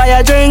see buy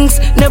a drinks.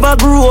 Never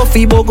grew up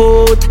fi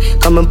bogot.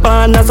 Come and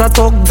pan as a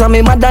thugs and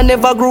me mother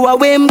never grew a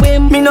whim.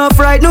 Me no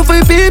fried no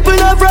fi people,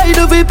 no fried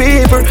no fi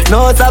people.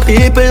 No some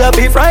people that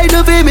be fried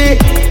no fi me.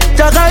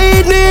 Just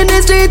hide me in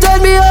the street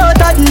when me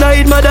out at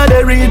night. Mother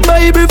they read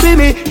Bible for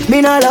me.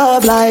 Me no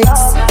love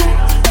likes.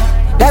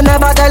 Them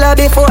never tell her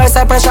before,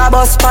 say pressure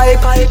bus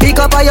pipe. Pick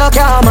up or you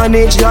can't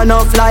manage your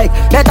enough like.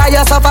 Better you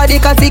suffer the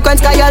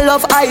consequence cause you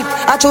love hype.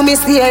 I true me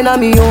staying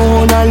on me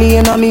own, a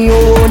lane on me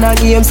own, a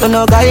game so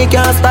no guy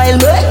can style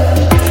me.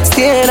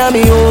 Staying on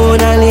me own,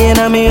 a lane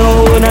on me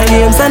own, a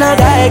game so no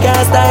guy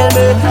can style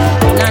me.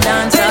 No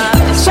dancer.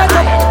 Shut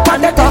up, and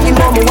they talking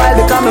about me while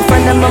become a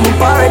friend, them on me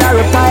party and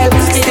reptile.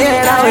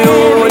 Staying on me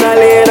own, a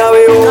lane on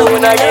me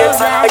own, a game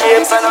so no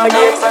game so no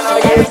game so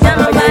no game. Every time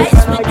I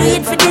rise, we do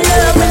it for the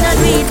love and I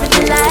do it for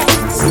the life.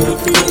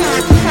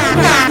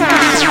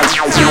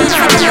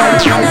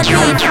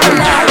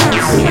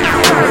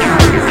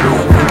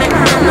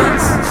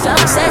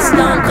 Success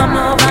don't come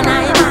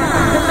overnight.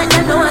 No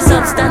matter no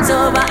substance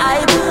over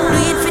hype. Do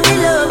it for the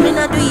love, and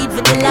I do it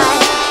for the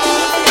life.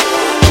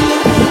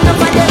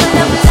 Nobody will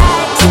love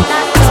life,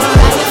 that's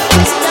alright.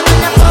 See them in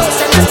the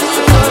post and I do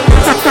it all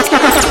night.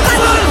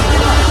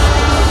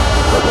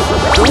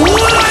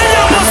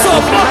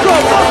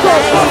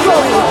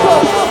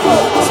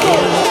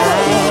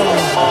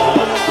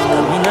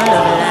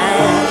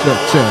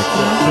 Check.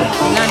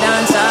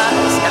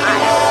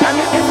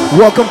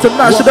 Welcome to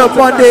Mash It Up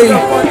Monday.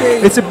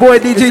 It's your boy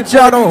DJ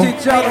Jono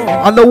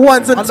on the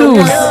ones and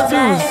twos.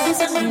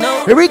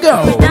 Here we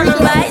go. We do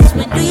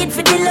it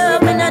for the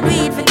love and I do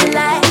it for the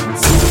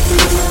lights.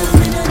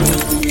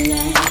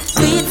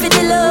 Do it for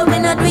the love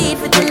and I do it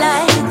for the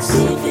lights.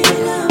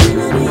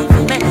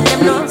 Make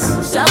them know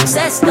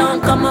success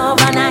don't come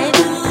overnight.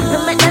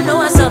 No matter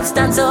no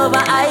substance over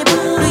hype.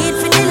 Do it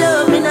for the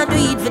love and I do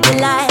it for the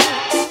lights.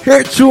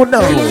 Here you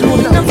know.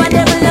 Nobody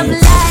will love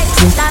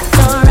likes, that's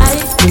alright.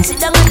 Sit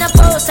down on the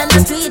post and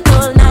I tweet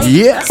all night.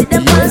 Yeah. See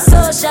them on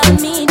social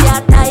media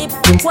type.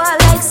 While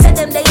like said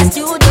them they a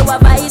studio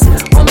advice.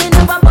 Oh me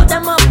never put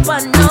them up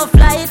on no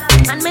flight.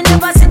 And me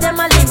never see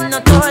them a live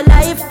no tour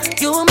life.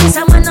 You miss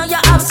someone now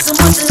you have so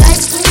much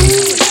life.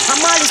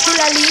 I'm always still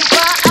a lead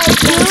for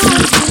IQ.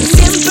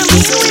 Simple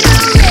me we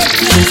not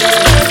ready.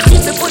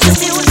 People put the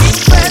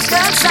music first,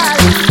 that's all.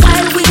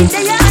 While we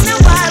they on the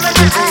war and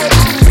the hype.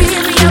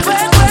 Really a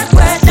work.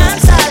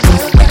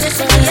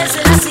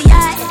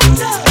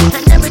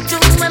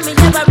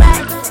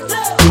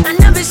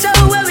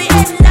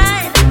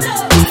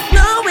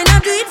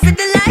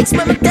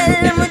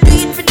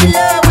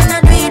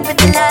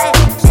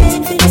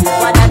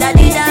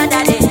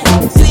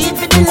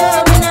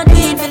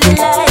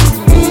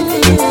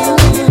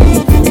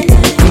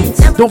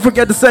 Don't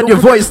forget to send your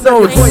voice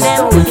notes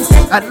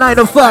at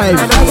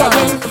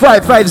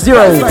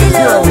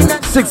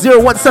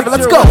 905-550-6017.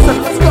 Let's go.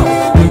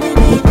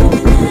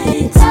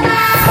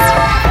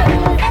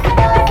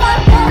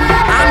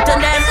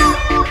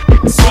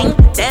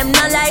 Them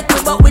not like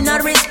we, but we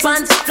not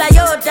response. Fly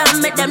out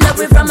and make them love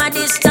we from a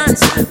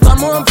distance. Come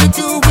home for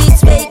 2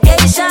 weeks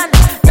vacation.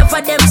 Enough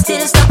of them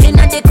still stuck in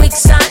the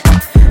quicksand.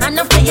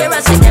 Enough to hear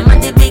us say them are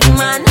the big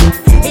man.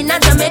 In a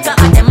Jamaica,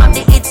 and them have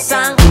the hit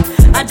song.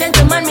 A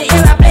gentleman, me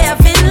hear a play a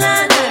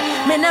Finland.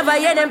 never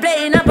hear them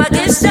playing up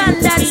against John.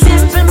 That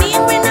simple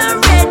mean we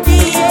not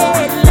ready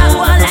yet. That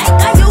one like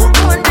a you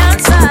own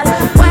dance all.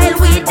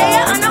 While we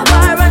there on a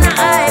war on a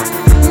hype.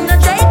 No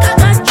Drake a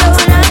control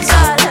and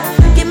all.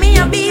 Give me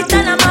a beat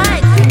and a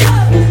mic.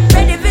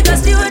 Ready for the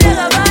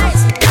studio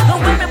vibes. But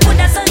when me put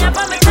that song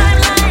up on my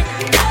timeline.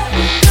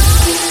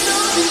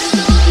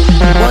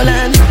 Hold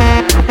on,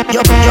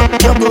 yo go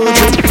to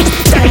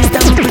Tight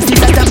and pretty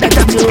that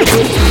a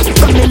beauty.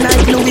 Coming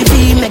like Louis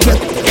V make you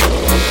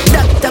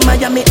Dr.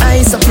 Miami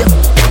eyes up you.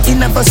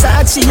 In a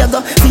Versace you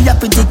go, feel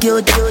pretty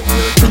cute.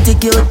 Pretty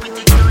cute,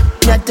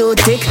 not too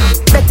thick.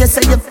 Better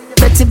say you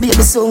pretty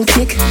baby so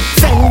kick.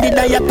 Fendi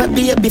diaper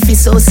baby feel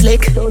so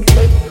slick.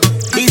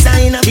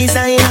 Designer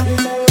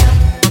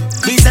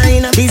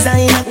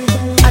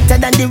hotter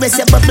than the rest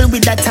you bubble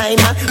with that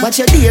timer. Watch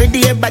your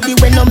dear body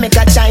when no make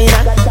a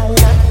China.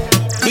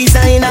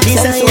 Designer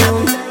hotter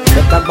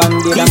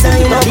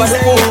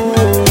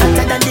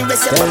than the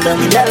rest you bubble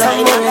with that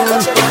timer.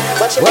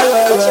 Watch your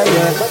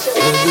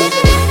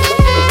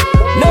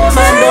No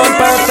man don't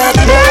perfect,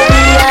 no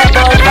we are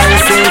about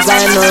vices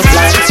and no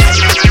flags.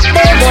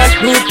 They want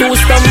me to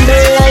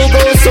stumble, I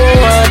go so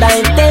hard,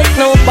 I take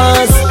no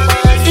pass.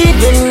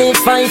 Even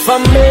if I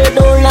fumble,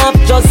 don't laugh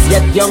just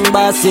yet, young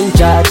boss in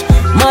charge.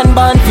 Man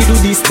born fi do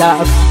this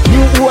stuff,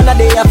 you wanna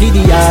day a fi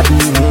the yard.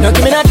 No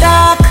give me no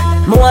talk,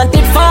 me want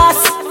it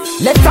fast.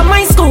 Left from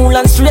my school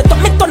and straight up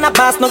me turn a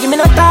boss. No give me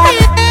no talk,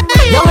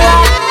 young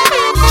lad.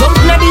 Jump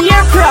in the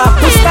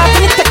aircraft, push start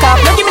and it take off.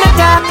 No give me no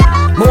talk,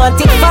 me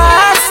want it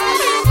fast.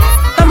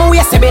 I'm a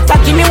way say better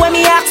give me when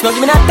me ask. No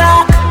give me no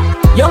talk,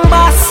 young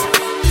boss.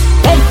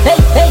 Hey.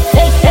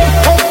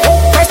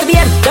 First to the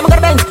end, them got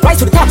a bend, rise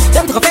to the top,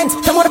 them took offense.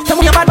 Tell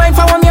me your bad mind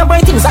for me and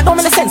brain things that don't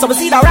make sense. So we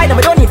see that right, and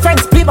we don't need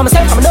friends. Believe by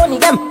myself, I don't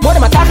need them. More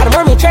than my talk, and the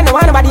more me trend, I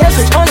want nobody else,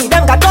 which only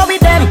them. Got go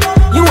with them,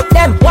 you with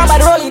them, one by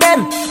the rolling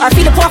them. I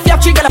feel the puff, you have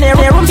trigger, and they're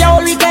room for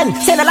all weekend.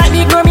 Say no like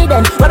me, ignore me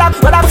then. What up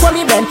for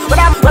me, Ben? What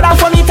up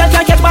for me, can't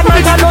catch bad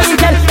man, can't know you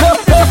can. No,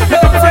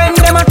 friend,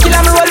 them a kill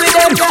and roll with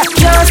them.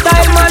 Can't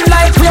style man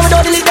like we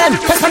don't delete them.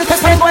 Press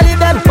go leave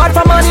them. Bad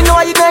for money, no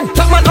I then.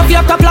 Talk man up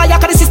your top lie,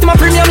 the system of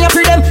premium, you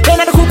free them.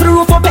 Then I the coop to the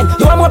roof open.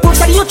 You want more proof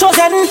that you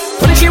chosen.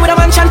 23 with a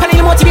mansion, penny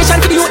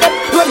motivation to the youth them.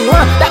 You want me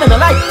want, that ain't no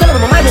lie. Tell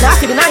them my mind, I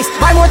have to be nice.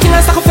 Buy more things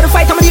and stack up for the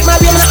fight. I'ma leave my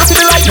way, I'm not have to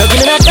be right. No give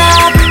me no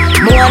talk,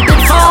 me want it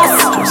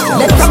fast.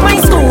 Left from my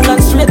school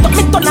and straight up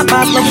me turn a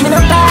pass. No give me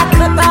no talk,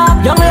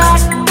 young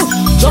lad.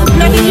 Jump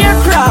in the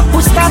aircraft,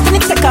 push start and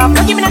it take off.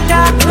 No give me no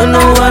talk, I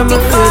know I'm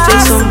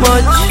afraid so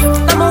much.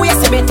 I'm a way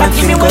say better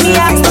give me when me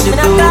ask. No give me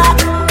no talk,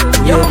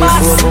 young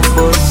boss.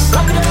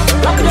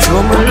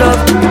 Show my love,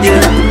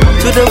 yeah.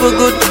 Today we're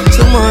good,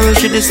 tomorrow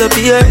she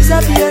disappear.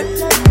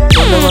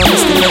 But now I'm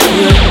still up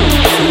here.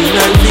 Feel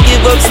like we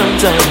give up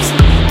sometimes.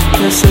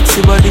 Your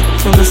sexy body,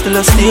 so I'm still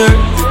a steer.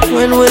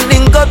 When we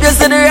link up, you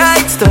say the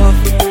right stuff.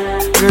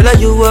 Girl,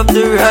 you have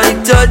the right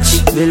touch.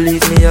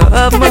 Believe me, I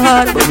have my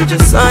heart, but we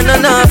just on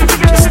and off.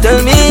 Just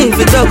tell me if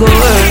it's a go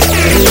work,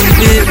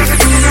 baby.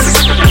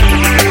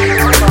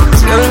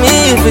 Tell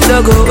me if it's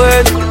a go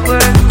work.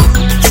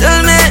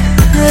 Tell me.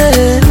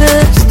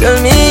 Just tell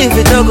me if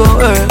it don't go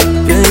work,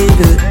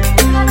 baby.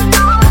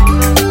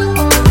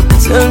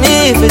 Tell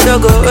me if it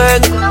don't go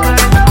work.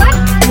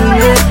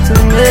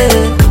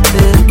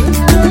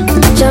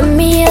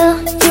 Jamil,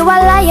 you a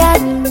liar.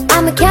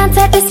 I can't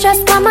take the stress,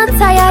 I'm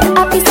tired.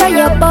 Happy say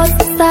your boss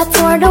start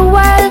toward the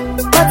world,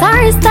 but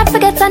I start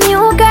forget a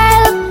new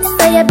girl.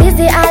 Say you're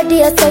busy all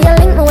day, so you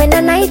link me when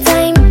the night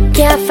time.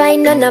 Can't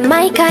find none of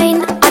my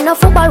kind. I know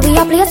football we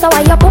a play, so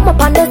why you come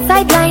up on the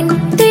sideline?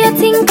 Do you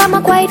think I'm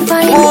a quite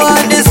fine?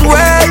 Want this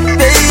world,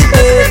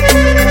 baby.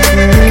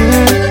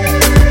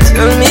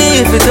 Tell me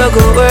if it don't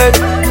go work.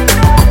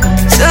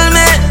 Tell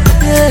me,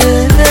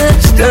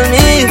 tell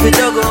me if it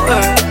don't go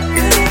work.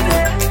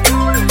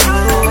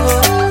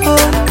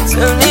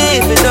 Tell me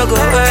if it don't go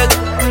work.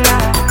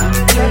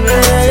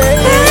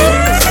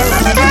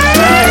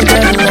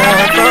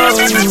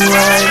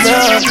 I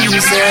love you,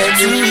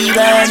 sexy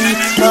body,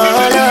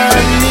 all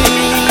on me.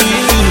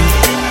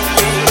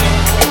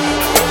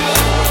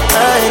 I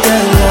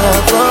got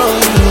love for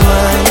you, I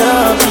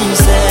love you,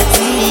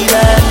 sexy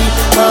body,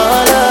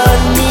 all on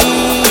me.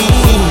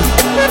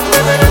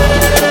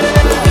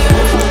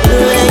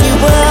 When you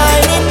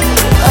whine it,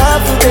 I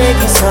will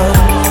take it some.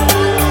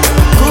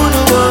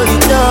 Couldn't hold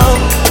it down.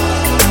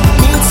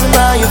 Need some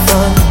of your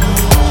fun.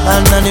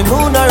 And on the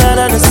moon or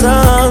under the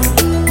sun.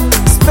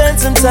 Spend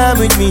some time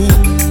with me.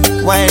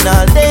 Wine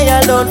all day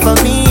alone for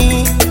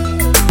me.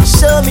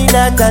 Show me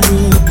that I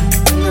need.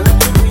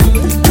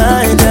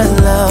 I got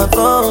love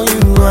for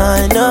you,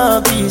 I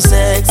know you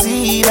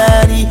sexy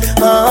body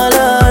all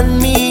on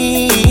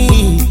me.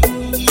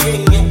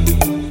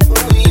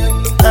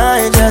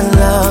 I got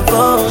love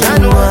for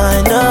you, I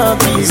know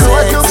you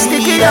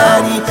sexy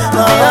body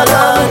all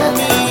on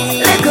me.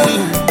 Let go,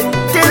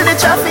 till the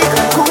traffic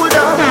cool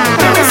down.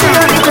 Let me see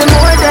a little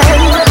more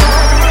than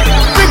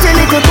pretty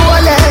little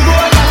golden.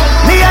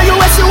 Me and you,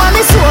 what you want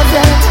me so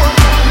bad.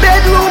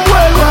 Bedroom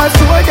world was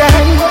more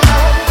than.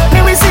 Me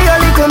we see a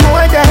little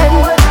more than.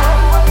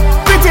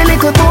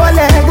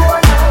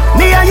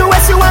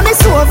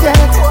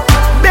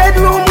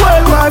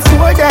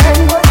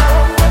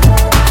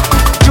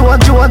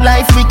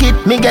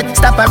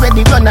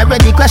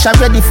 clash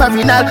already for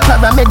renal.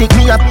 Paramedic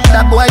me up,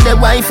 that boy the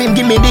wife him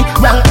give me the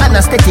wrong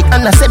anesthetic.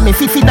 And I said me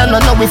fifi don't know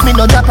if me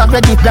no drop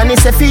already. Granny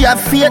say fi have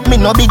faith, me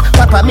no big.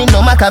 Papa me no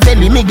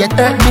Machiavelli, me get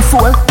hurt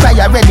before. Cry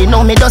already,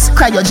 now me just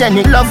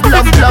cryogenic. Love, the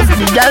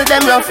girl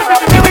them rough.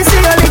 Me we see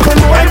a little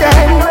more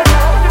than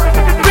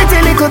pretty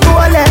little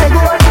toe leg.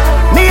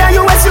 Me and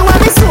you as you want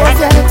me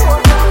Soviet.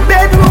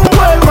 Bedroom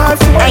World War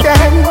IV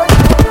then.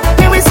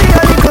 Me we see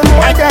a little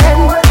more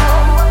than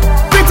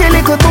pretty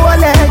little toe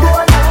leg.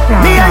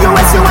 Me and you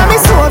as you want me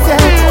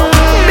Soviet.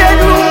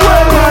 Bedroom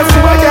World War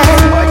IV then.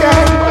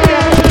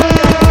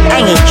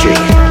 Hang it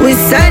tree. We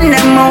send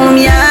them home,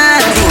 yeah.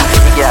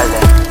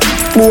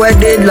 Boy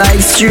dead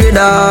like straight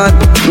dog.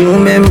 You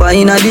remember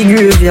in a the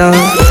graveyard.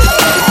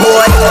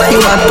 Boy, you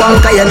a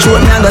punk, your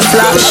throat me a go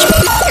slash.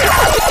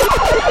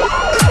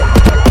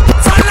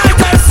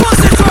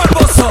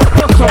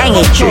 Hang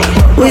it tree.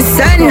 We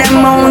send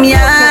them home,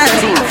 yeah.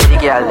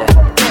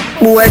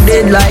 Boy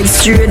dead like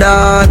straight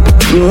dog.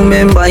 You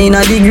remember in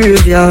a the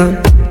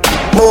graveyard.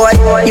 Boy,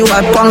 you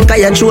a punk,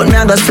 your throat me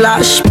a go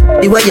slash.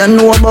 The way you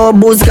know about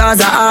booze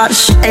cause a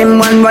ash.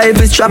 M1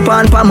 rifle strap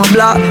on pa my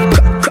block.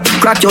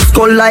 Crack your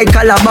skull like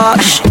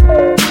calabash.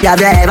 Have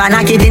you ever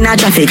knocked it in a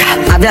traffic?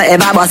 Have you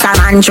ever bust a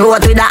man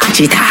throat with a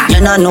hatchet? You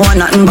don't know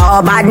nothing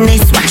about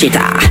badness, watch it.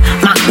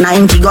 Mac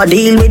 90 go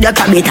deal with your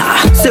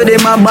cabita. Say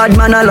them a bad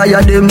man, I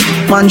liar them.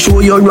 Man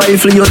show your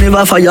rifle, you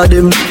never fire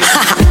them.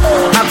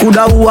 I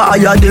coulda who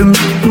hire them.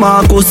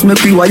 Marcus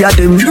make we wire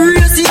them.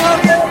 Crazy.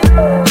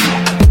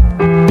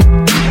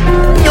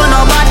 You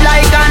know bad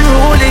like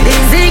unruly. The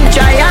zig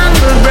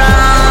triangle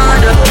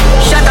brand.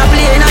 Shut up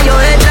plane on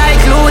your head like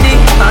Looney.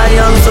 I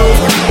am so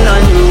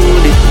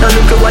unruly. Now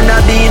look at what I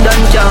did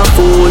and can't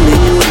fool me.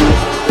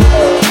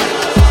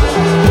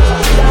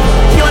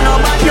 You know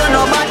bad. You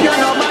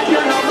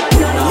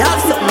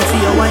have something for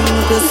your wine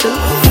up yourself.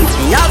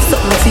 You have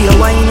something for your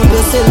wine up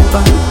yourself.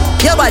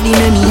 Your body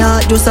make me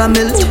heart just a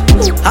melt.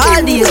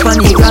 All the up on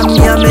the gram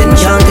me a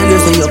mention. Tell you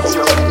say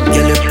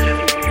you look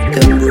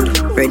damn good,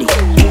 ready.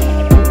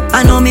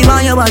 I know me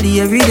want your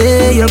body every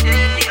day. Yup,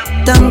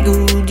 damn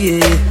good,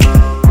 yeah.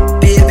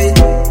 Baby,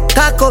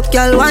 cock up,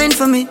 girl, wine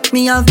for me.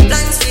 Me have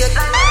plans for you.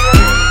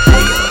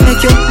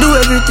 Make you do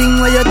everything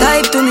when you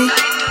type to me.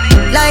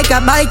 Like a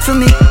bite for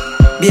me.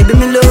 Baby,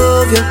 me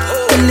love you.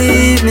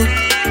 Believe me.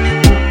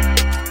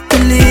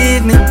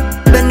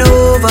 Bend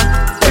over,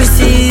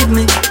 receive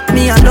me.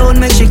 Me alone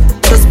make she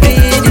so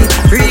speedy.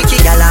 Freaky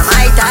girl, I'm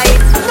my type.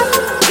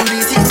 Do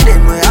the things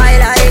them where I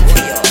like.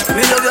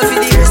 Me love you for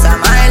the rest of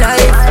my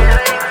life.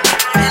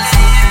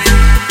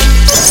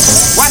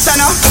 What's that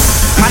now?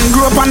 Man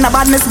grew up on the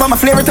badness, but my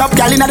flare it up.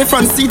 Girl in the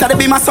front seat of the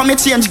beamer, so me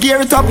change gear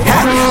it up. I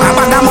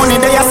bag that money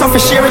there, so for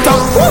share it up.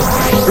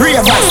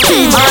 Ravers,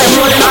 keys, I'm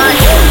rolling on.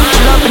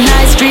 Pull up a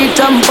nice street,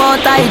 jump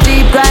out, tie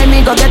deep, grind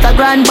me, go get a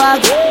grand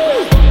bag.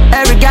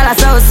 Every gal I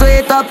say we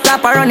sweet up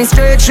top, I run it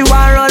straight. She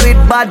want roll with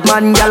bad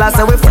man, gal I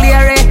say we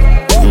flare it.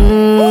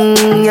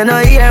 You know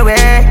hear we.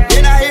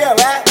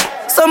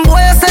 Some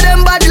boys say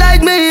them bad like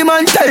me,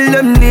 man, tell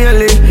them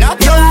nearly. Yo,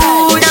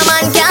 the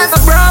man can't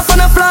bra on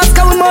a flask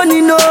of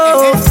money, no.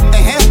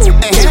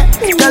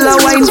 Tell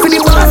her wine for the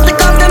boss, take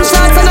off them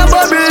shots and a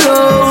bubble,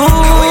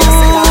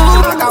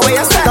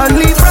 don't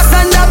leave rock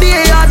and a be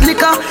a hard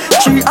liquor.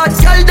 She hot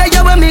girl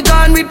there when me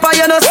gone with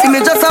fire, no see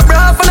me just a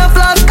bra on a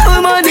flask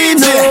of money,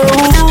 no.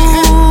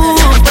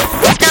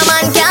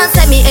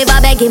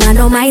 Him I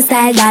know my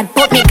style that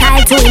put me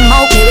kite to him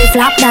out, me we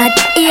flop that.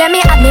 Hear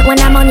me have me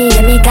when I'm money,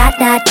 yeah me got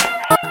that.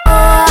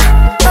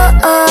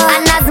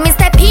 And as me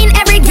step in,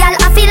 every gal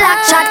I feel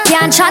like chat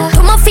can't chat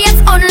to my face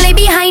only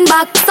behind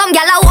back. Some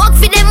gal I walk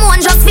for them one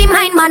just for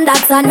mine, man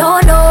that's a no.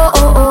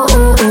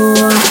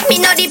 Me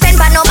no depend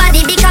on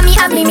nobody because me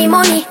have me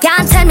money.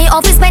 Can't tell me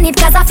off to spend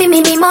it cause I feel me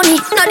money.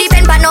 No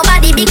depend on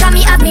nobody because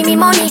me have me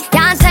money.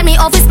 Can't tell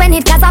me off to spend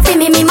it cause I feel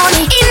me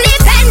money.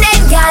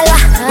 Independent gal,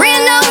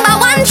 real number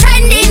one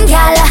trending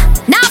gal.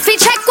 Now fi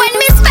check when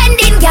me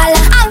spending gal.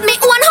 Have me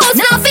own house,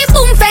 now fi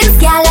boom fence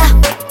gal.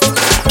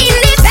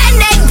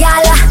 Independent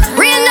gal,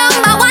 real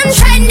number one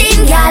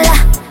trending gal.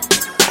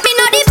 Me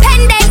no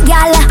dependent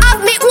gal.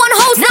 Have me own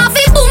house, now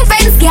fi boom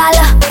fence gal.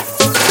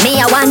 Me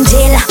a one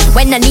jail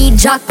when I need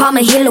jack pa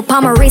my heel, up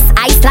on my wrist,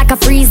 ice like a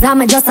freeze.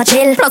 I'm just a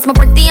chill. Plus my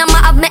pretty and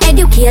I have my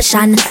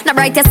education. Now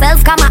bright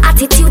yourself, cause my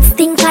attitude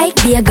stink like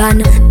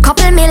vegan.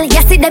 Couple mil,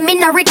 yes see them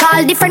in a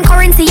recall. Different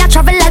currency, I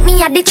travel like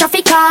me at the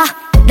traffic car.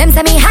 Them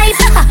say me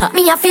hype,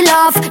 me a feel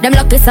off. Them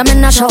lucky some me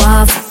not show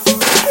off.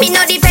 Me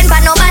no depend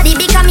on nobody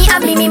because me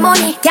have me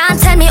money.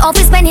 Can't tell me off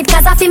to spend it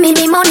cause I feel me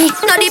money.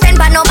 No depend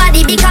on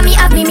nobody because me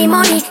have me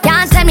money.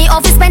 Can't tell me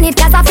off to spend it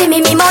cause I feel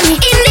me money.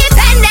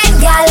 Independent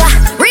gal,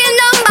 real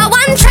number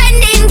one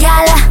trending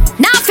gal.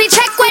 Now fi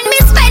check when me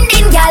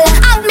spending gal.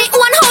 Have me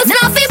own house,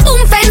 now fi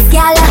boom fence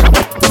gal.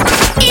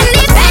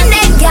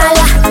 Independent gal,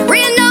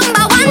 real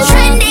number one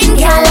trending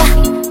gal.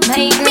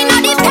 Me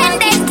no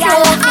dependent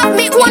gal. Have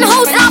me own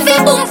house, now fi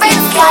boom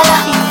fence gal.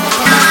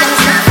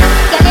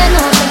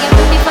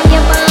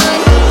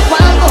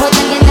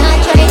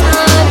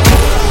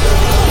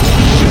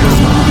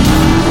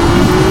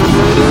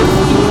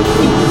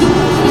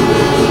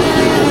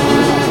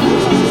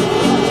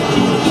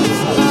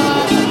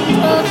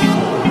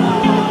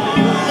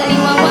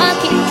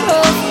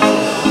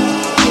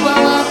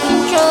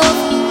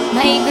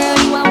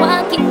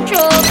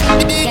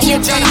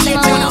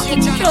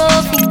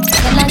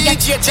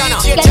 DJ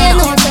Jano. Girl, you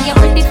know so you're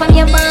pretty from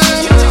your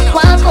band.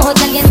 Walk out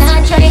and you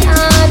not try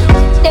hard.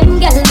 Them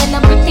girl then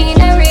I'm pretty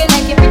in a real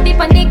life. You're pretty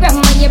from the gram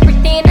and you're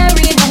pretty in a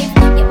real life.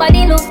 Your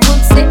body look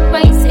good, step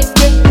by step.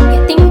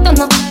 Your thing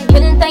turn up,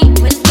 well tight,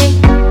 well tight.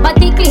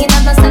 Body clean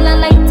as a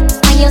cellulite,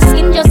 and your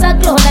skin just a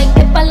glow like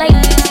pepper light.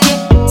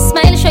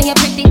 Smile show you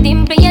pretty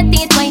dimple, your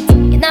teeth white.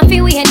 You not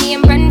feel weird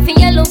name brand for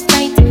your look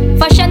right.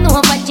 Fashion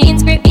over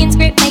jeans, grip in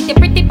script like you're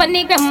pretty from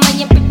the gram and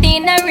you're pretty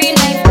in a real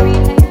life.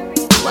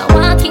 You a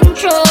walking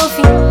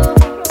trophy.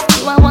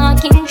 You a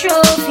walking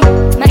trophy.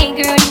 My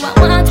girl, you a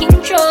walking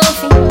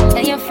trophy.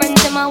 Now your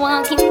friends them a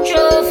walking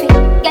trophy.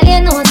 Girl,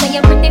 you know so you're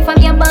pretty from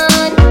your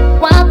band.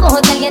 Walk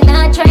out and you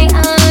not try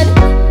hard.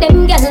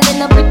 Them girls they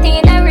not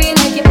pretty in a real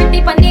life. You're pretty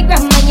from the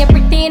gram and you're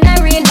pretty in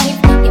a real life.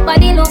 Your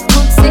body look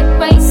good, step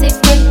by step.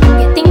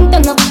 Your thing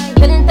turn up,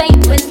 well tight,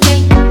 well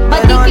tight.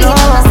 Body clean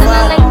as a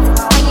cellulite.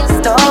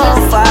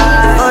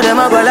 Oh, them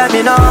a go like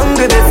me not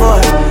hungry before.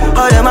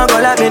 Oh, them a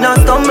go like me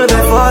not stumble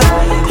before.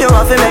 You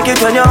have to make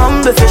it when you're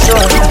humble for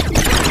sure.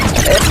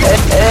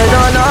 Hey,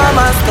 don't know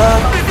my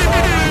stuff.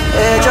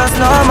 Hey, just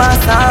know my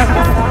song.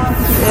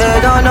 Hey,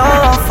 don't know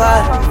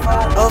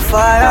how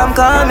far I'm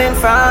coming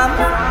from.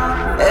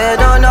 Hey,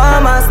 don't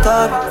know my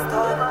stuff.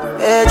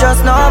 Hey,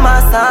 just know my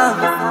song.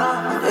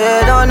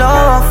 Hey, don't know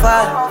how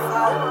far.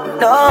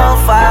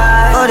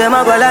 Oh, them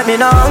a go like me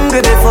not hungry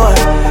before.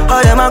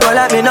 Oh, them a go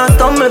like me not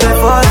stumble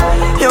before.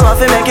 You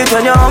have to make it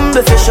when you're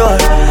humble for sure.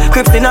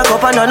 Crips in a cup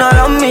and none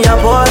around me a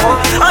pour.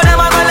 Oh, them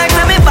a go like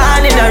me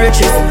born in the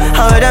riches.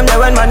 How them there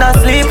when man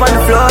asleep on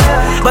the floor.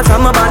 But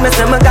from a band me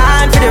say me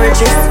gone for the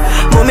riches.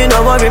 Mommy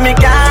no worry me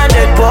can't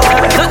get poor.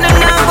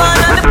 Nothing now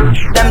gone on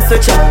them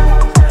switch up.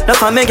 No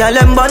for me girl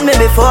them born me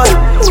before.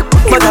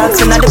 But I've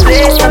seen at the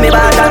place for me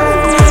bad.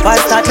 Why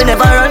start me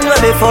never run way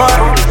before.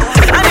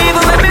 And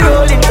even when me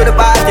roll into the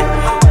party,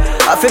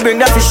 I feel bring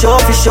that for sure.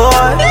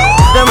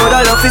 Them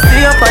woulda love to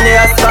see up on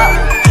the asphalt.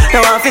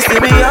 Now I feel still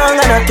be young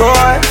and a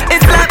tour.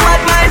 It's like bad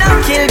mind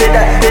and kill with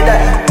that.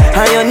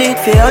 And you need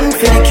for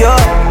the cure.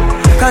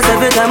 Cause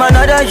every time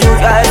another you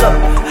rise up,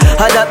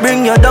 I that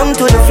bring you down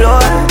to the floor.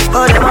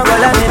 Oh, them a go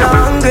like me not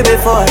hungry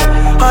before.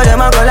 Oh,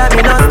 them a go like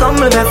me not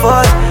stumble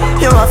before.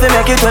 You have to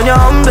make it when you're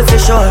humble for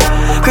sure.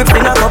 Crips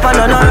in a cup and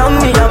none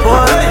around me a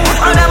pour.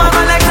 Oh, them a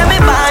go like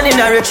me born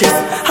in the riches.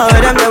 How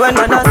them there when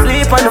man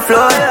asleep on the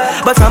floor.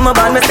 But from a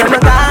band me say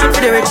me gone for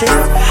the riches.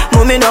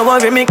 Mommy no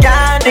worry me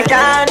can't.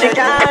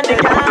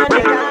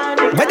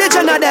 Where the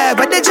Jenna there,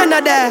 where the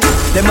Jenna there?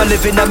 Them a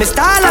living on me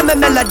style and me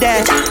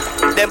melody.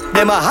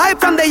 Them a hype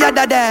from the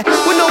yada there.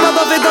 We know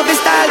about the govy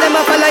style, them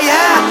a follow,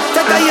 yeah.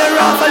 Take a year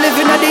off, a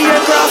living at the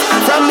aircraft.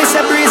 From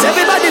Mr. Breeze,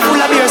 everybody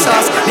full of beer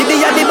sauce. The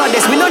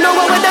baddest, we don't know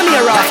what them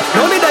here off.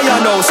 No me that you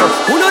know, so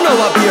who don't know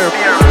what beer?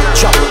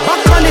 Chop,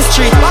 back on the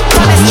street, back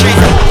on the street.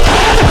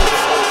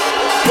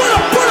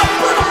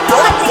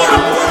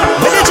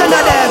 Where the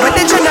Jenna there, where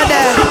the Jenna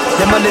there?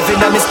 Them a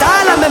living on me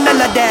style and me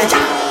melody.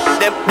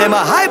 Them a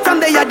hype from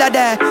the yada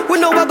there. We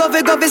know what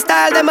govy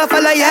style, them a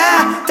follow,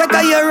 yeah. Take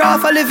a year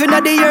off, a living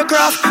at the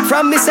aircraft.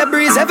 From Mr.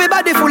 Breeze,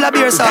 everybody full of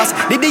beer sauce.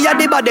 The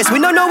baddest, we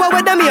don't know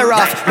what them here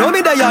off. No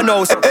me that you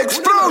know.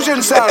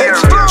 Explosion sound,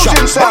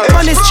 explosion sound. Back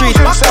on the street,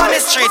 back on the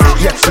street.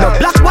 Yeah, no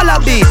black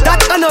wallaby,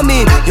 that I know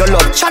mean. Your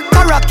love chat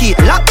karaoke,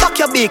 lock back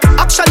your beak.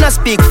 Action a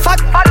speak, fat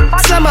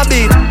slam a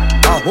beat.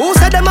 Who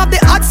said them have the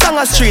hot song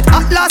a street?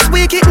 At last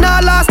week, it now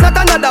last, not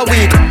another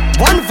week.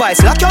 One voice,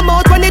 lock your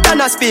mouth when it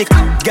done a speak.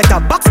 Get a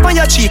box on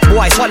your cheek,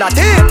 boy, swallow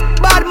tape.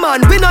 Bad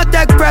man, we not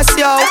take press,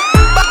 yo.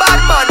 Bad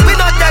man, we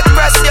not take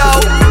press, yo.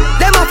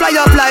 Them a fly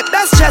up like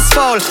best chest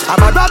fall.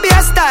 I'm a Robbie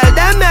style,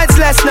 them heads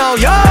less now,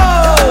 yo.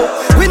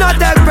 We not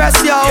take press,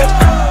 yo.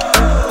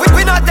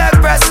 We not take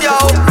press, yo.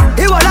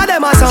 He one of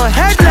them a son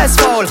headless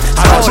fall.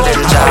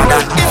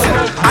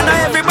 I know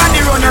everybody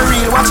run a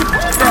reel, watch it.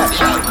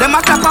 Them a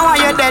clap and while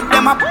you're dead,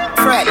 them a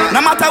fret. No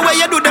matter where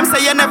you do, them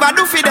say you never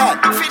do for that.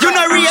 You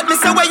know rate me,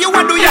 say where you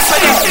want do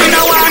yesterday. You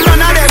know want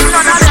none of them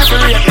to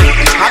rate me.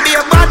 I be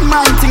a bad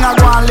man thing I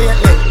go on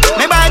lately.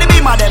 Me by the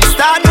beam of them,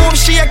 start move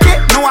shake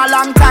it. No a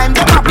long time,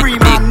 them a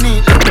pre-man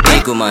need.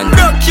 Big man.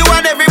 Look, you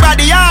and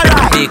everybody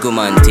alright. Big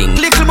man thing.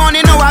 Little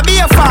money now I be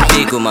a fight.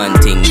 Big man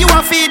thing. You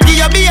a feed,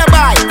 you be a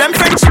buy. Them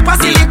friendship a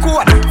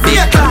silicone, be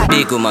a climb.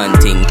 Big man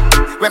thing.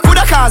 We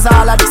coulda cause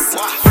all of this.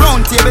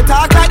 Round table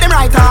talk like them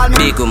right all me.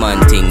 Big man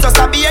thing. Just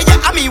a beer,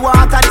 yeah, and me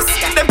water this.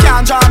 Them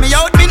can't draw me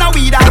out, me no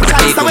weed out.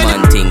 Big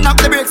man thing.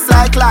 Knock the bricks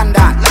like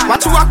London.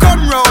 Watch you a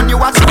come round, you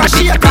watch you a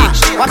shake on.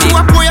 Watch you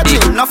a pour your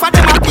chin, enough of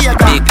them a take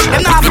on.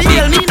 Them not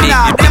feel me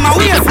now, them a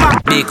waste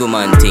man. Big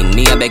man thing,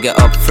 me a beg you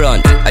up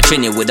front. I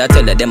train you with a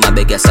tell them a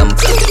beg you some.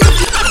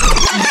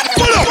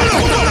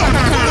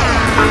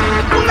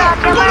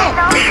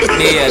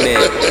 Baby.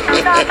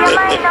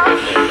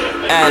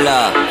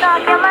 Ella.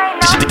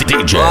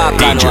 DJ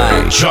Jano.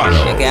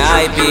 Okay,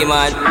 IP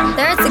man.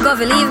 Dirty go,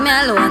 leave me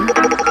alone.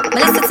 But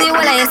listen to you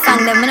while I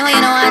sing them. I know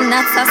you know I'm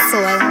not so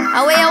soul.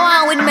 Away you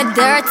want with me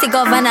dirty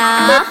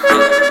governor.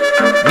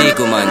 Big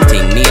man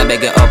thing, me a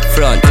beg you up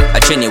front. I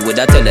train you with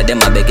a tell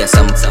them a beg you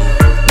some.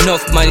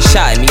 Enough man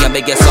shy, me a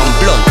beg you some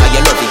blunt. Cause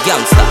you love the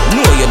gangster,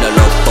 no you no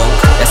love punk.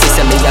 The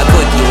sister me a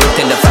good, you will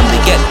tell the family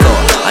get go.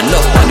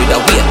 Enough man with a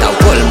wait a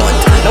whole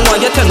month. No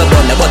one you tell me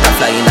about the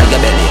butterfly in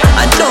your belly.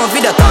 And don't be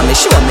the time me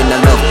show me no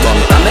love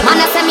bump. Man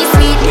a say me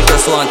sweet, me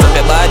just want up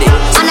your body.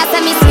 Man a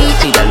say me sweet,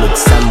 need a look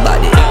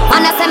somebody.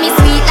 Man a say me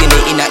sweet, give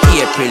me in a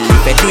April.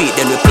 If I do it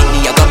then we pick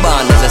me a go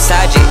born as a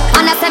sergeant.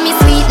 Man a say me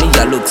sweet, me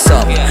a look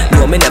some.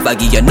 No me never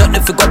give you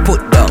nothing for go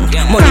put down.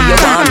 Money you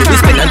want me we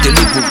spend until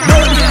we put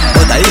down.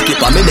 But I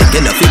keep on me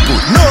making a fit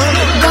put no.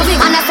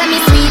 Man a say me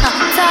sweet,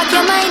 talk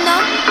your mind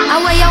now. And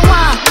where you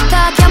want,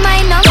 talk your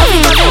mind now. Go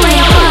where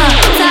you want,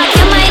 talk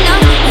your mind now.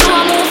 You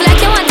a move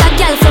like you want a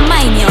girl for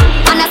mine you.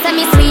 Man a say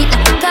me sweet,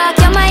 talk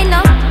your mind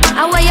now.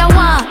 And where you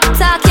want,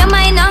 talk your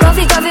mind now. Go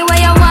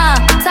where you want,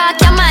 talk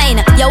your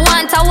mind. You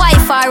want a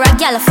wife or a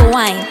girl for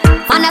wine.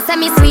 Man a say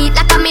me sweet,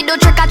 like a me do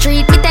trick or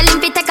treat. Me tell him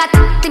fi take a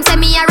him say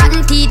me a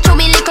rotten teeth. Chew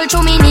me little,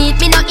 chew me neat.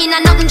 Me no in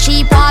a nothing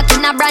cheap. Walk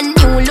in a brand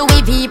new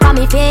Louis V for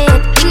me feet.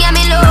 Thing ya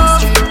me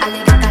love,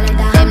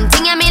 them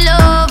thing ya me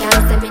love.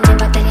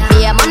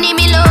 Be a money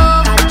me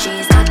love,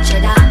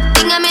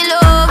 thing ya me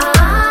love.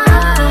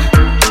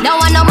 Don't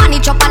want no money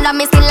chop under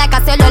me skin like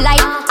a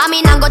cellulite. I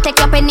mean I go take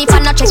your penny for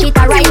not check it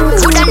alright.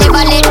 Woulda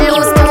never let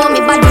loose to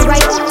me body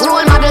right.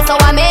 Role model so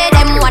I made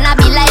them wanna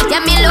be like ya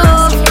me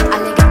love.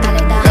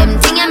 Them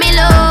thing ya me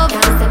love.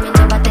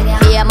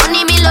 Be a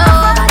money me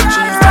love. Thing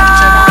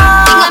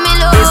ya me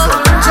love.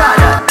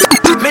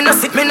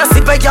 Me no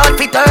sit where y'all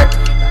fit hurt.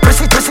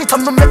 Press it,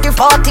 I'ma make it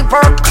 40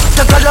 perk.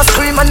 The girl a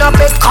scream and I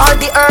beg call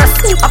the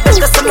earth. I beg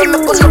the sun me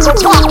go look up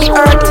walk the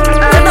earth.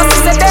 Then I see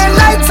say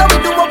daylight, so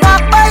we do a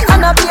walk by.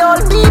 And I be all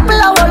people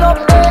I will up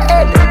their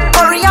head.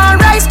 Curry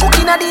and rice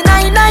cooking at the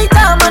night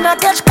time. And I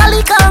catch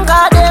Cali can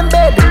guard them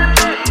bed.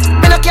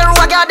 Me no care who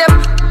I got them.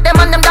 Them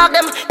and them dog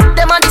them.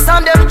 Them and this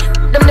on them.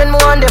 Them then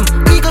more on them.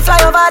 Eagle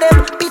fly over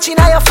them. Pitch in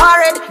your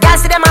forehead. Girl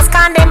see them and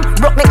scan them.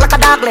 Broke neck like a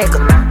dog leg.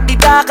 The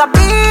dog a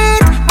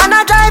beat. Man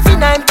a drive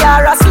in and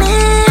car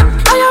asleep.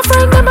 And your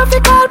friend them a fi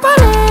call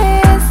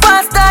police.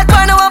 Fast that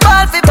when I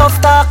ball fi tough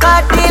talk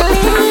at the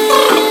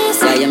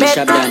least. Yeah, I'm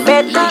shop done.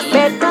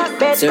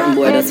 Certain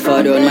boy that's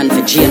for the old man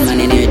for jail man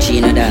energy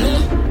in a dog.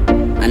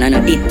 And I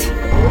know it.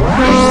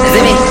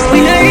 See me?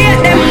 We no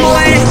rate them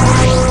boy.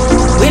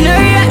 We no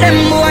rate them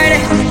boy.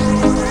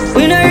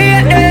 We no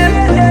rate them.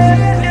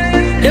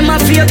 Them a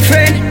fake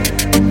friend.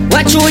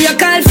 Watch who you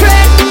call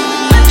friend.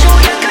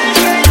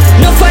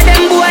 No for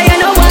them boy you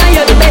know why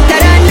you do better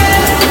than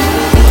them.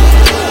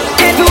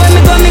 Everywhere me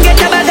go me get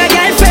a bag of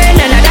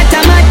girlfriend. And that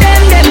time of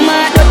them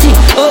mad dirty.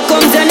 Oh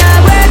comes you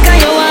not work and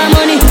you want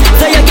money.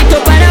 So you get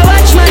up and a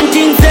watch man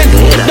things them.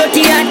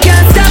 Dirty heart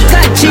can't stop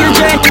got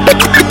children.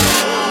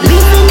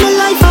 Living the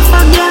life of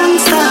a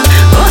gangster.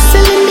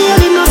 Hustling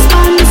daily no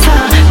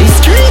sponsor. The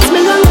streets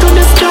belong to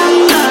the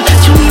stronger.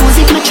 Through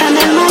music my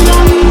channel my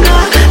younger.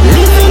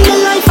 Living the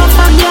life of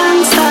a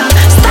gangster.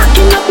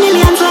 Stacking up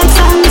millions like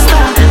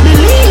sangster.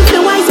 Believe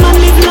the wise man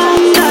live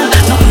longer.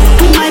 No,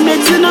 with my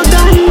meds you no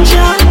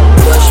ganja.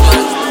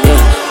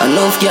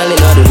 Enough girl in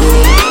the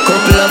room.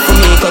 Couple up for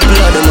me, couple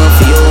of them up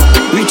for you.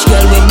 Rich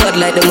girl with bad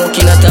like them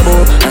walking at a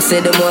bow. I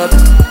said them up.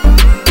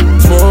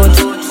 But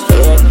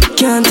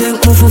can't take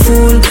me for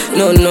fool.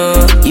 No,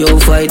 yo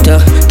fighter.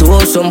 To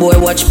how some boy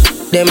watch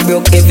them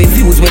broke every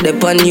views with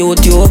them on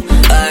YouTube.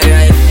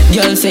 Alright.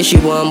 Girl say she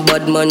want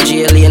bad man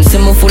jail. And say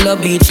me full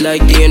of beach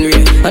like the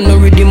Henry. I know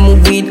ready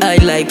move weed, I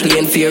like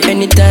plain fear.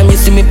 Anytime you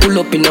see me pull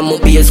up in a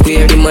mobile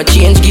square, them a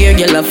change gear,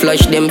 girl a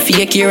flash them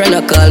fake here. And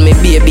I call me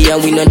baby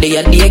and we know they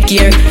a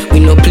daycare. We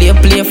no play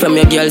from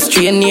your girl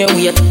straight near.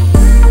 We a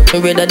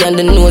redder than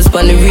the nose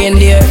pan the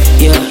reindeer.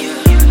 Yeah.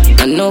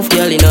 Enough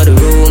girl in the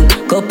room.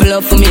 Couple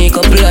up for me,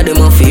 couple of them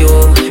up for you.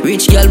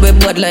 Rich girl with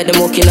bad like them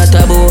walking at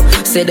a bow.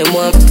 Say them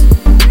want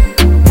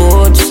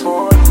boats.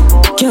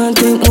 Can't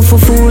take me for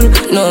fool.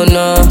 No,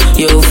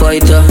 yo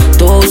fighter.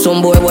 To how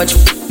some boy watch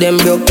them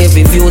broke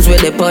every views where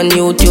they on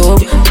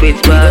YouTube.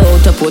 With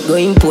out a port, go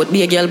import,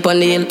 be a girl pan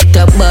the hill.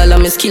 Top ball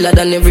and me skiller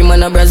than every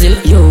man a Brazil.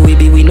 Yo,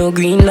 we no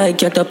green like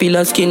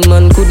caterpillar skin.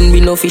 Man couldn't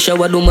be no fish, I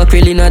would do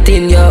mackerel in a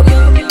tin, yo.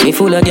 Me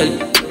full of girl.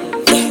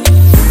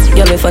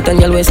 Girl me fat and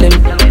girl we slim.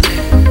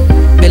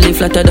 Belly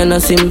flatter than a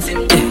sim.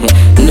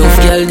 Enough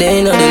girl they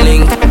in the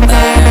link.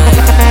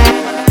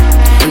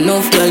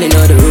 Enough girl in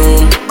the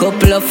room.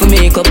 Couple up for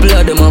me, couple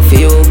of them up for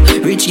you.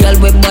 Rich girl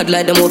with bad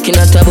like them walking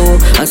at a bow.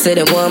 I say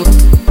them want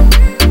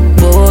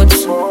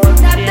boats.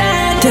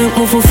 Take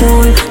me for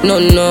fool. No,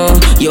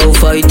 yo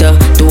fighter.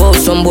 To how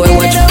some boy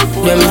watch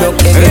them broke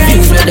every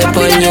views with them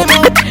on you.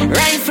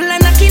 Rifle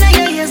and knocking on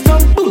your ears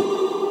down. Boom.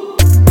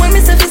 When me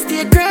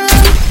sophisticated girl.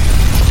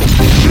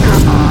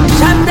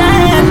 Shot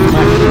them,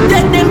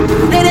 dead them,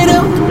 dead it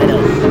out.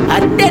 I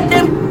dead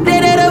them,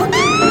 dead it out.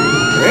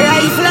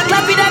 Rifle a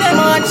clap it at them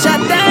out.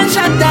 Shot them,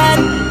 shot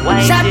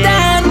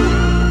them,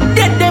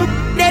 dead them,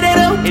 dead it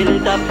out.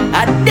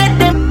 I dead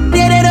them,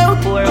 dead it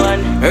out.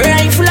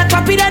 Rifle a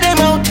clap it at them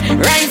out.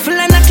 Rifle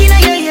a knocking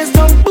on your ears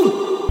down. Boom,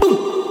 boom,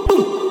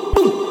 boom,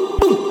 boom,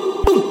 boom,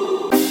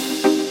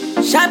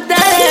 boom. Shot them,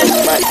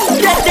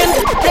 dead them,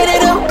 dead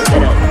it out.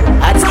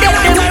 I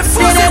dead them.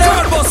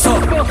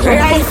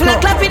 Rifle a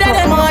clap it at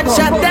them out.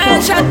 Shot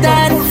down, shot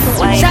down,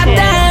 shot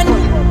down.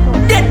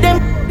 Dead them,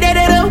 dead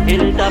it out.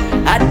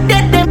 I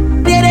dead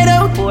them, dead it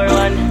out.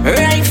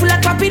 Rifle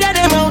a clap it at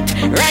them out.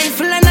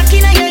 Rifle a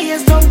knocking on your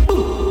ears down.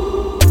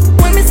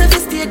 When me say to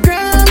stay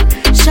ground,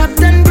 shot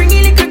down, bring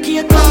in the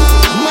cricket come.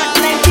 Mad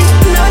like it,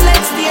 no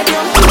like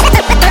stadium.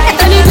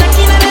 And it's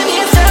knocking on them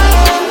ears down.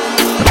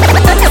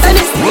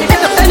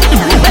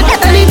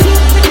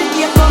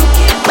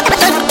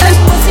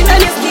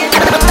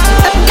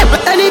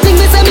 Anything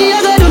they say me,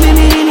 I gotta do me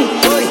mean it.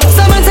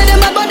 Someone say them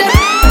about them.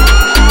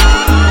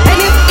 And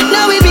if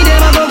now we be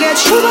them, I go get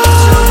sugar.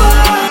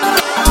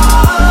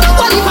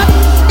 What if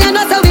I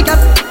not a wake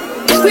up?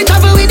 We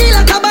travel with it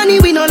like a bunny,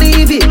 we no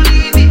leave it.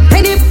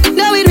 And if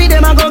now we be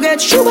them, I go get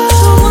sugar.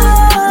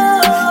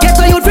 Get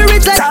to youth for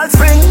rich like Salt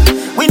Spring.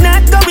 We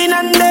not going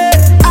under.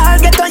 I'll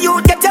get to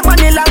youth, get your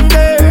money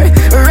longer.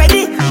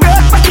 Ready?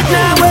 Work, but it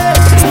now work.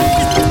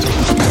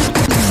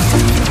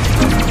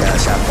 Yeah,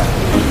 shopper.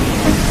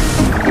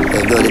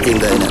 Hey, do the thing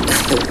going on.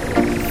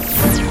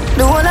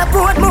 The whole of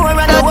Portmore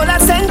and the whole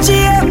of St.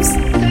 James.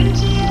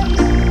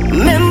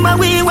 Remember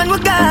we when we're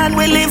gone,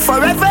 we live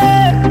forever.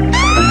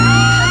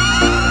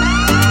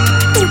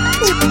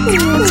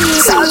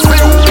 Salt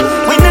Spring,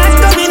 we not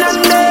going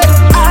under.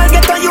 I'll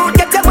get to you,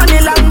 get your money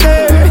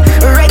longer.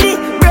 Ready,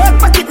 break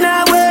pocket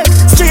now work.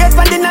 Straight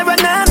from the narrow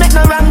now, make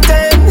no wrong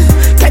turn.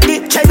 Get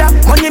the cheddar,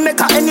 money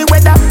maker any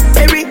weather.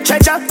 Perry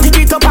treasure, dig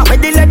it up and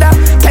with the leather.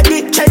 Get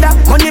the cheddar,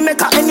 money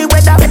maker any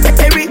weather.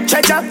 Perry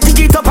treasure, dig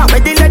it up and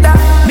with the leather.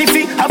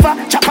 Miffy have a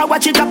chopper,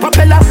 watch it a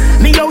propeller.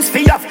 Me house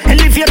fee off,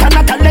 elevator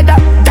not a leather.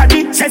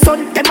 Daddy say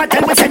son, them a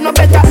tell me say no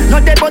better. No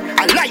they but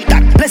I like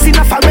that, blessing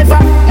a forever.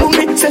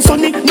 Mommy say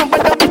sonny, no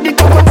better with the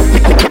cover.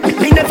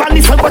 Me never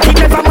listen but it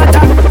never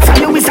matter. From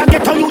you is a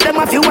ghetto, you them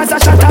a few as a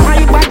shatter.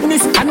 My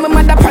badness and my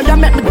mother prayer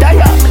make me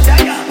die.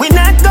 We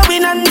not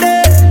going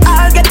under.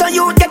 I'll get to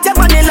you, get your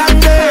money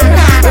longer.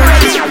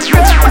 Ready,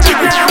 watch it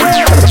now.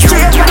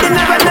 Straight from the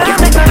narrow now,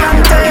 make no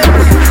wrong turn.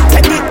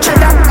 Get the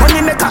cheddar,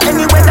 money maker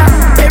any weather.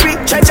 Perry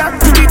treasure,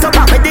 dig it up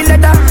and with the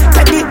leather.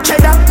 Get the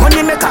cheddar,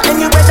 money maker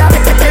any weather.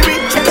 Perry,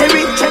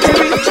 Perry,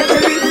 Perry,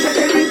 Perry.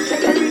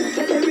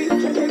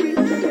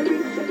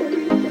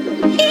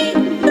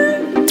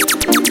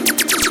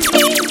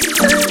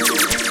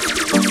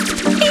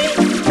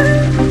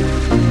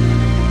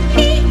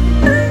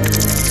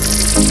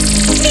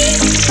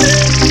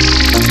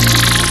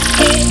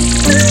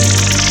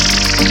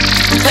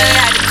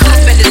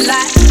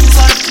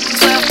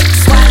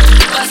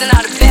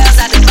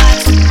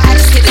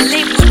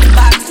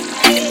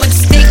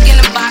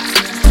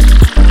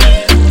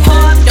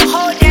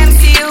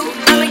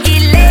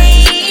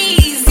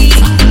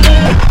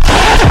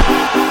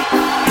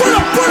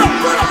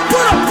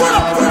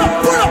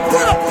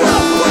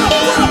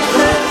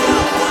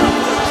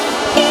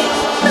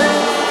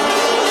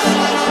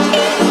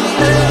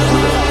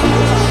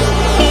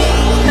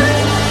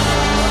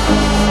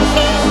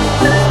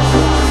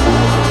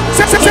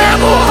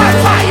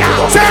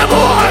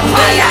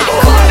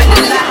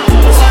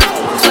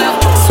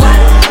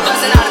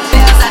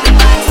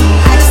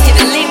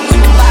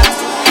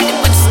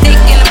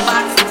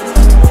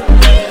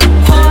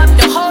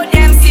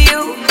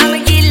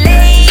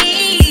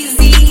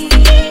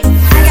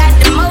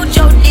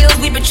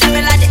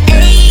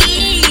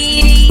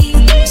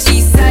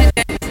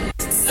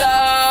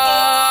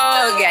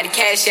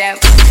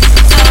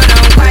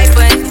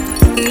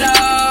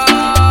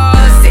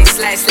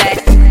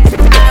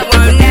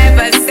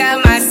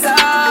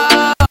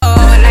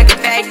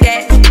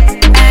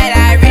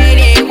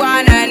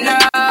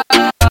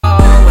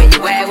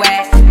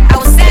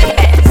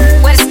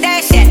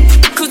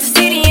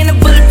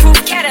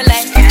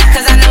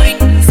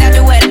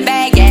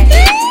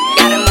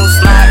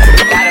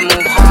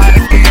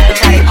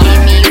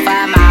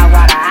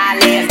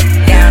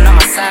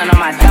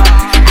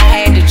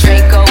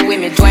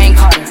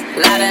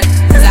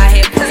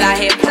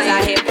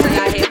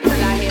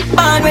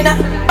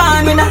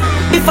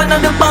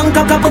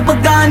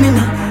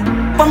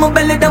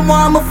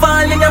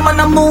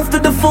 Move to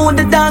the food,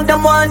 the dog,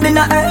 them want in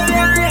the air.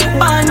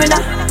 Pan with a,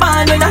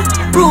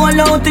 roll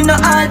out in the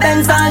all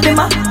dance all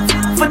them a.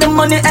 For the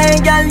money, hey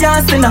girl, you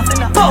sinner.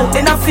 Pow,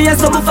 in a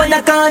face, so before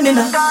you can in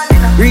a.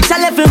 Reach a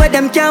level where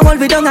them can't hold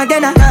we down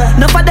again.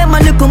 No for them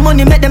a little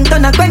money, make them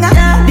turn a quenga.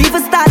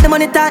 Even start the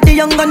money, talk the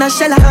young gun a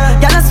sheller.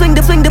 Y'all swing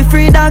the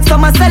free dogs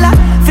from a cellar.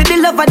 For the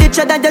love of the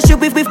cheddar, just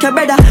shoot with your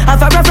brother. Have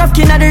a rough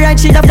king at the right,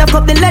 she have the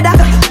cup the leather.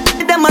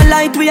 Them a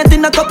lightweight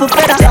in a couple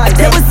feather.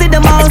 They will see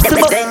them all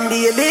super.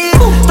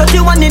 Touch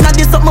you one in a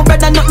this up my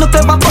brother, not no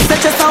clever. Put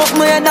the chest out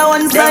my head on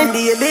one side.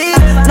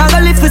 Now go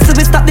live with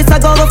we stop this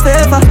I go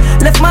favor.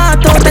 Left my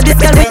heart out of this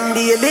girl.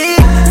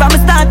 From the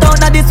start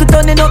out of this we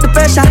turning up the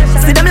pressure.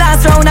 See them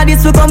last round of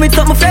this we come with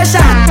something fresher.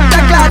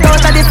 That cloud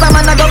out of this time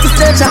and I go to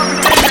stretcher.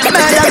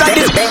 Murder got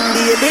this.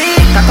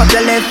 Cock up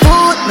your left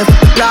foot, no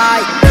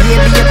fly.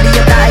 Baby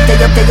you tight, stay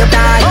up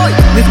tight.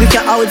 With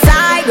your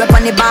outside, rap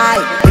on the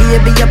bike.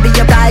 Baby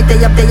you tight,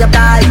 stay up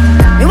tight.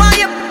 Me want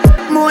you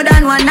more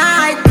than one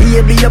night. Baby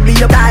Baby, you be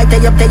up tight,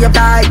 tie up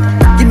tight.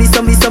 Give me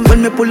some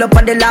when me pull up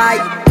on the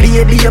light.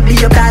 Baby, you be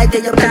up tight,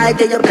 tie up tight,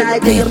 tie up tight,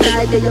 tie up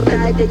tight, tie up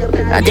tight, tie up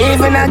tight. And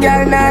even a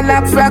girl nah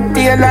knock frack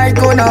tail like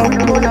you know.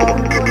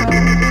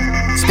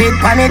 Spit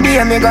pon the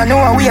day, me gon'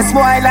 know a waste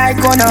boy like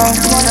you know.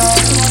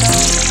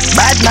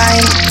 Bad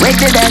mind,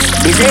 wickedness,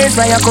 disease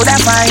where you coulda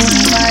find.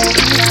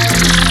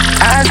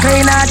 All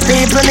green heart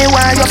people, me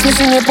want you to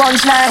sing your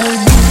punchline.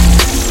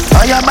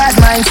 Oh, your bad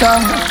mind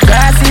song.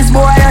 Glasses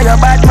boy, oh,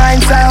 your bad mind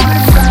song.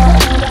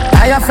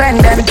 Are your friend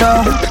them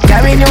too?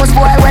 Carry news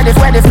boy, where the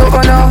flow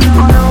go now?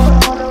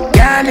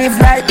 Can't live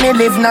like me,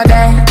 live no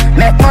day.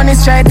 Make money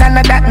straight and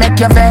that make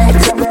you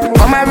vex.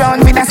 Come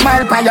around with a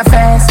smile on your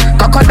face.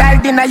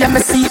 Crocodile dinner, you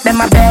me see them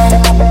a bed.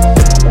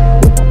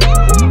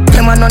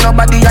 Them a know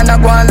nobody and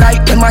a go on like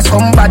them a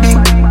somebody.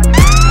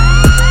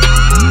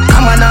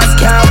 Come on,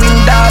 ask can't win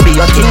derby,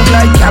 you think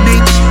like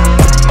cabbage.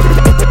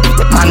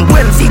 Man,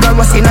 well figure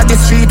was in the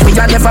street, we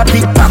a never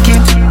pickpocket.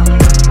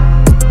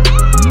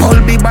 All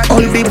be bad,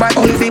 all be bad,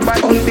 all be bad,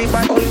 all be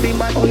bad, all be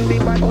bad, all be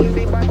bad, all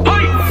be bad.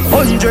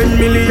 $100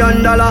 million,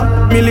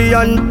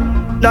 million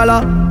dollar,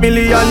 $100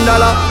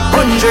 million.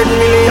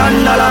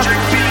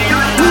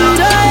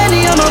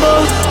 Any I'm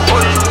about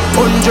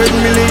 $100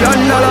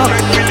 million.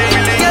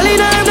 Girl in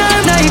her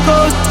night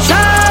out,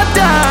 sharp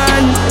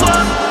down.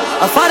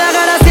 A father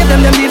gotta save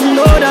them even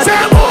know that.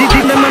 The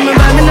thing them on me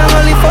buy me now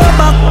only 4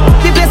 back.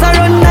 The place I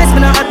run nice,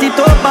 me now hot it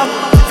up back.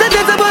 Say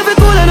there's a boy fi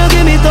cool and no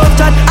give me tough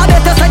chat. I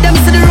better side them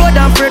see the road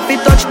and afraid fi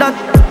touch that.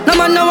 No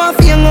man now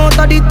want fi hang out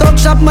of the talk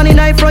shop. Man in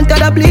the front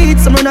of the bleed,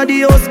 some run of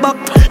the house back.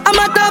 I'm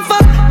a tough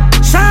up,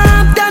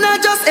 sharp down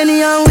or just any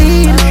and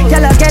weed.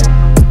 Y'all a get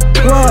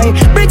boy,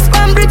 bricks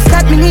from bricks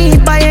that me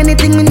need. Buy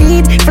anything me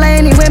need,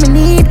 fly anywhere me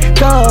need.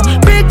 Go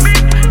bricks,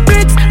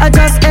 I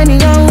just any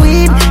and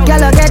weed. Y'all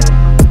a get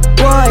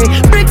boy,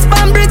 bricks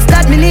from bricks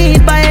that me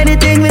need. Buy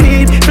anything me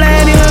need, fly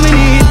anywhere me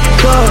need.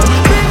 Go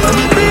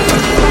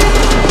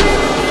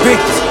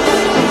bricks,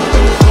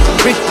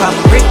 brick pam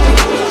brick,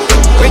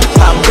 brick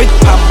pam brick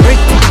pam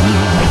brick.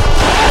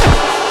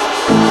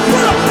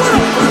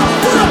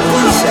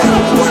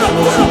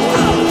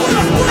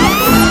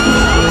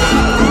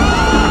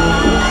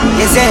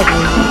 Yes, sir.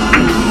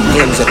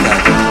 Games of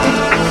that.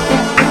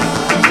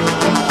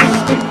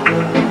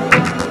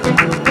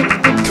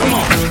 Come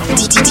on.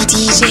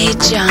 DJ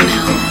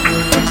Jono.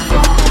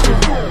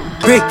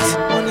 Brick,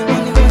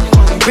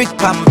 brick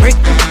pam brick,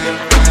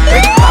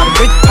 brick pam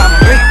brick pam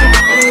brick,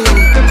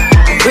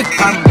 brick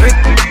pam brick,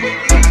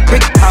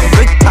 brick pam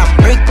brick pam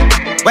brick.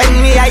 When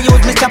me I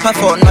use me chopper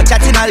phone, no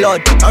chatting a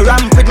lot. No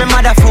ramp with me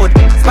mother food,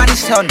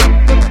 Spanish town,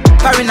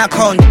 foreign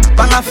account,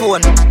 bang a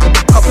phone,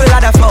 couple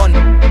other phone.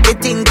 The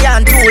thing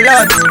can't too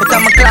loud, but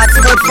I'm a class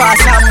move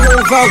fast and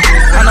move out.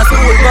 On a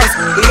school bus,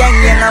 the young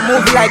I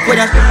move like when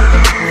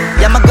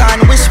I'm a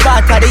gun, which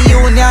part of the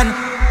union?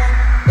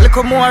 Look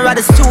more at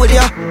the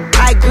studio.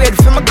 I grade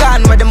from a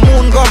gun where the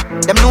moon go.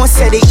 Them no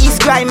say the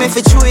East crime if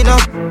it's true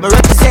enough. Me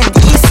represent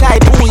the East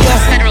side, boo, yeah.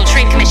 Federal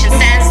Trade Commission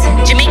says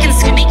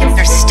Jamaicans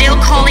are still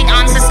calling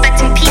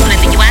unsuspecting people in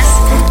the US,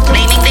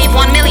 claiming they've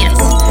won millions.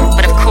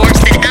 But of course,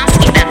 then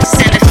asking them to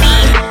send a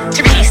fee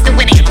to release the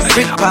winnings.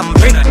 Brick pam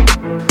brick,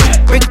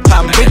 brick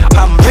pam brick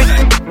pam brick,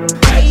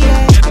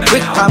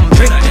 brick pam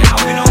brick,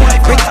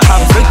 brick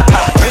pam brick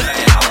pam brick,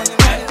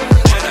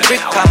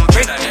 brick pam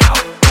brick,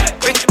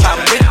 brick pam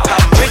brick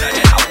pam brick.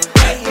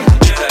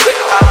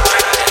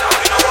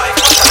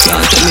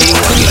 Can't tell me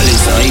what girl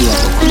is how you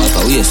have to come up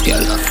a waist,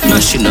 girl.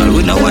 National,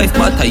 we no wife,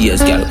 but a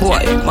years, girl.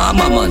 Boy,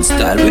 mama man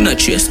style, we no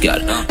chase, girl.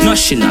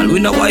 National, we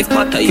no wife,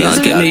 but a years, girl.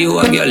 Can't tell me you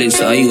a girl is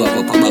how you have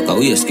to come up a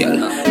waist, girl.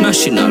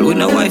 National, we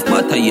no wife,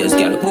 but a years,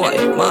 girl. Boy,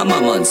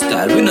 mama man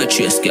style, we no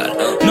chase, girl.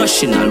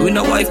 National, we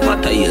no wife,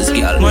 but a years,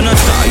 girl. Man a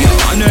star, you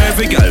and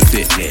every girl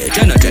fit me.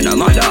 Jenna,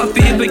 mother,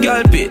 people,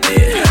 girl fit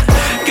me.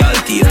 Girl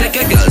thief,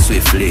 take a girl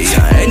swiftly.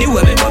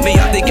 Anyway, me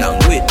have the gang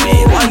with me.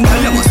 One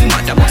girl, you must be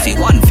mad, I must see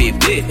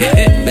 150.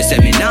 Me say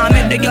me nah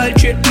make the girl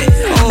trip me.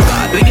 Oh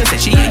God, when you say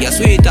she ain't your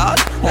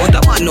sweetheart, out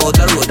of one out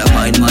the road, a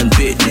mind man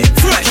beat me.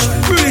 Fresh,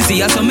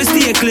 breezy, as some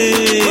mistake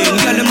clean.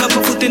 Girl, them love a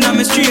foot in on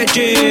me straight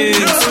jeans.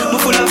 Me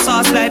full of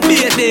sauce like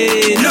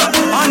bathing.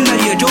 Under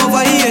age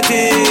over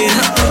 18.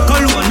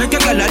 Cologne make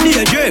a girl a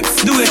daydream.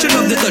 The way she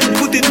love the touch,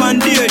 put it on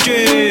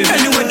daydream.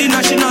 Anyway, the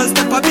national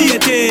step a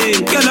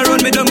beating. Girl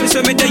around me down, me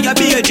say me tell ya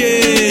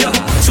BJ.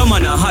 Some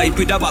man a hype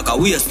with a back a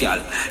waist,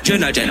 girl.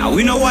 Jenna,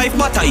 we no wife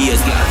but a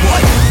years, girl.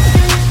 Boy.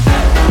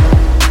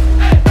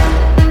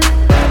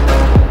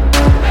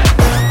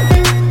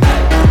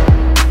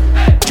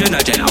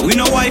 Jenna, we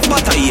no wife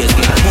but a years,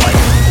 girl, boy.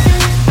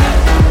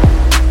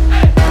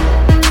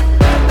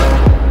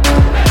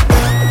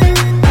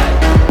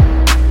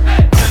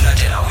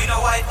 Jenna, we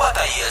no wife but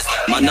a years,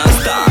 girl. Man a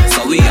star,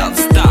 so we have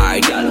star,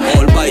 girl.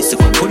 All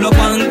bicycle pull up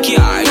and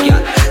car,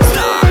 girl.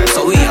 Star,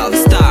 so we have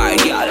star,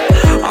 girl.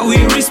 And we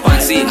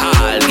responsive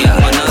all, girl.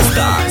 Man a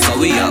star, so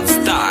we have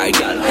star,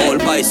 girl. All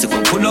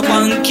bicycle pull up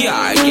and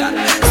car, girl.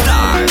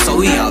 Star, so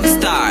we have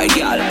star,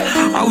 girl.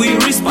 And we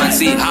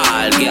responsive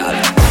all, girl.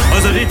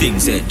 Also the thing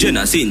said,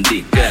 Jenna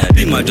Cindy.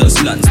 Him a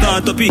just land,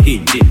 start up your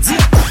engines.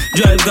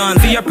 Drive gone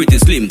for your pretty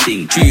slim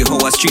thing. 3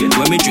 hours straight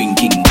when me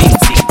drinking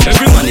Dinsing.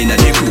 Every man in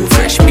the crew,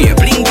 fresh beer,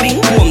 bling bling.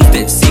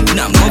 Homestead,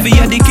 Signam, Movie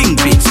at the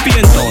Kingpin.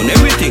 Spain town,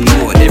 everything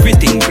good,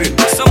 everything grip.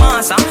 So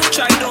massa,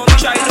 try down,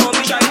 try down,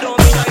 try down,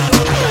 try down.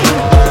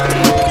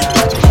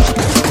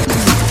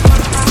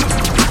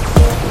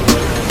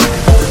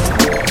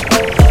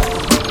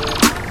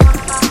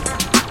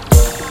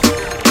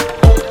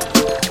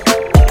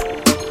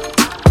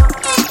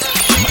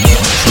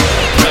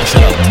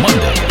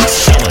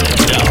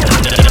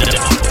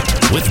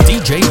 With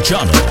DJ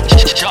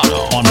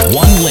Jono on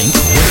One Link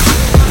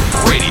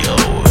Radio.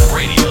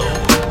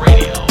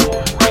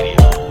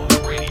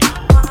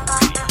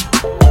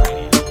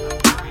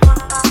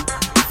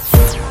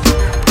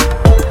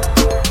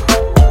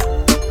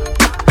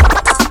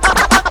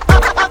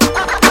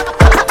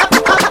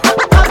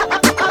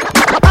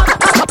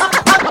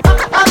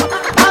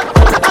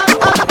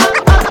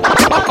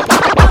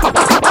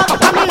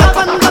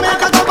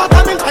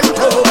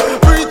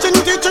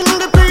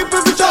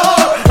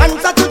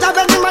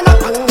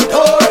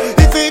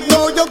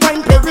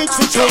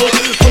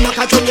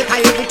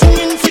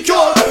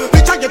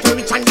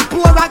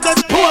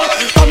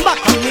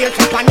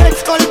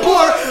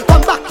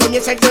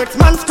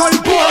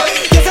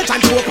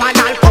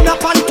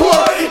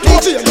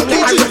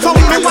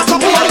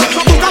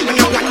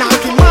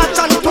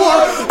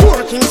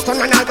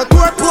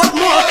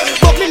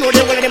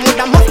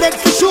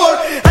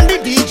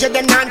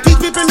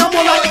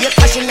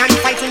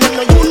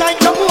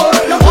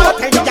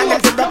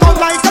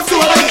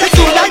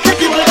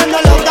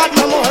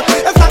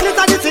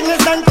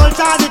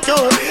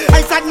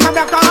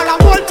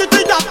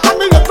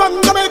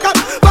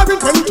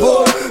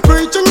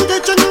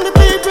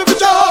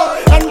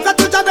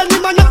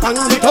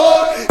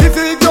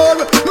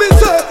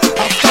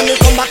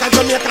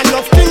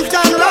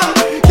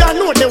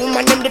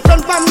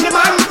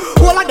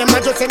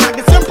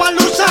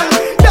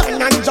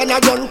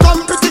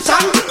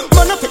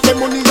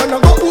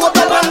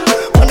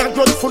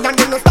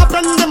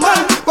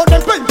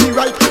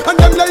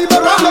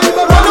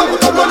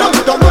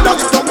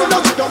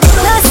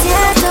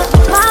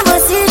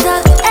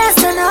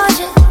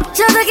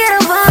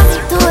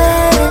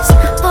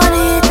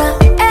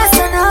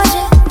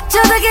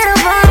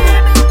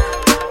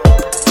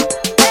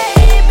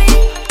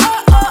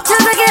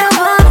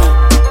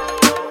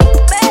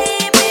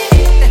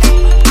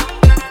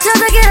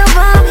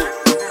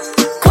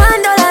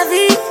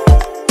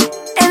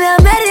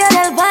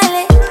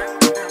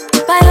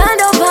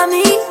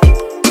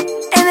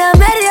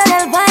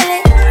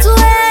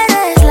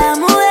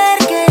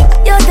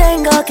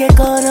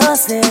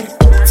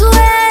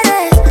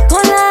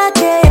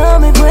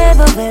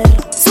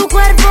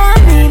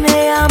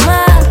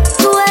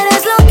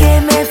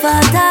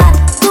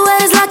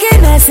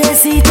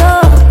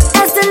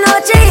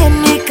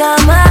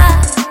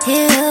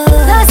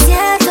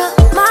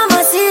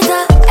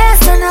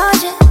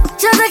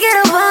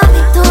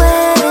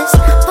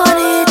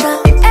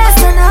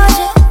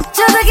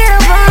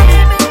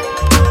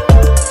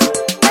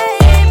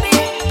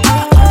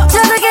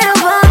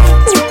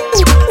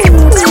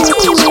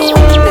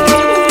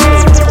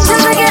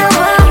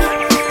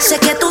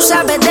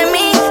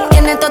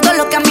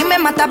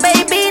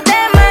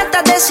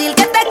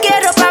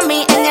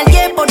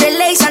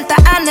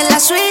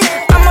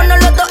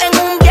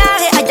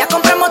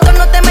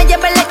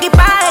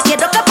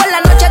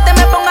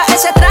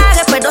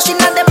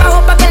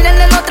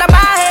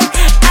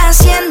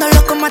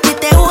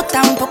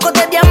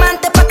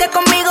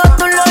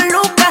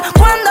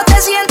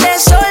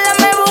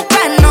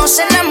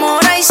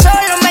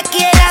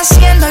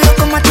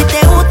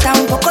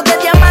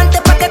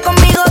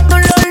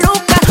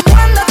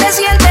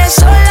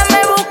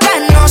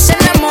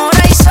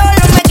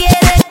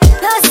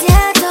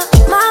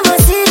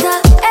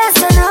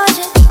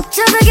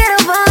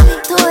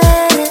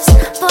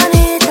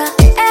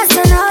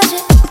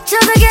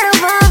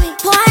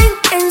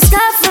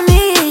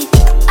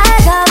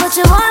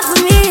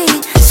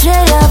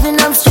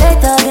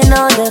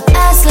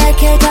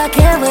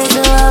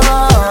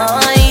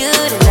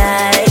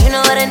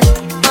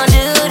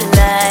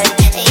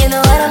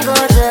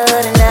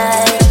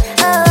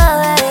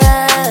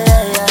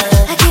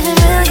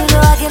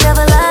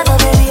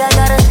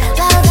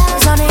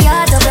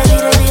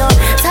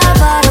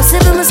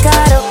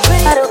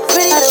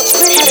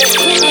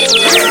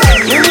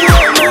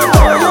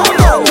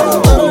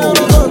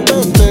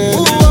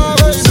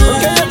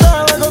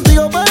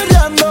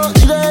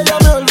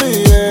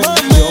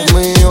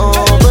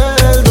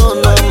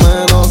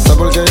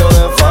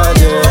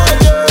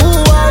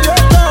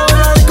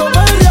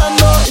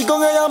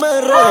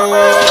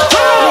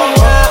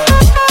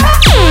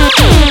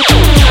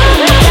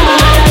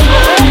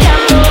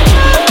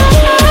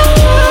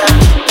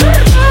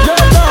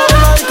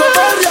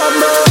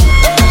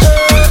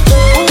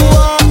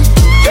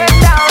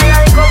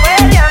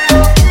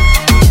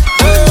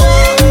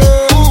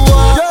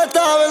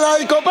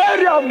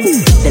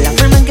 De la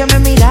forma en que me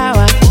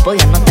miraba,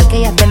 podía notar que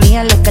ella tenía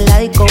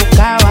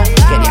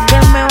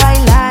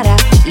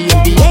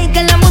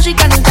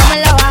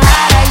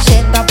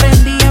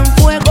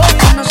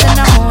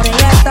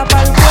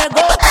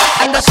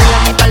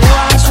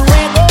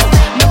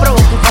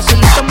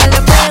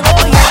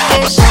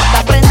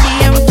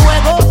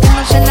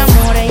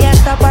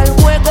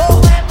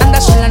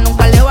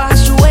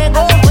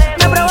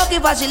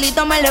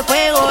tomarle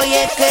fuego. Y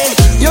es que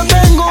yo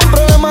tengo un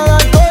problema de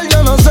alcohol,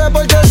 yo no sé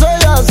por qué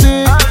soy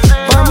así.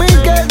 Pa' mí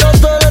que el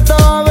doctor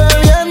estaba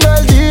bebiendo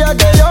el día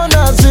que yo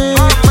nací.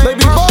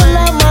 Baby, pon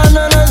la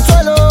mano en el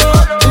suelo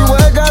y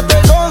huégate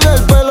con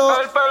el pelo.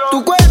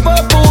 Tu cuerpo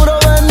es puro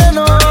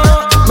veneno,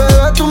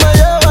 bebé, tú me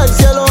llevas al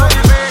cielo.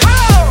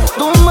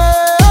 Tú me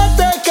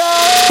dejaste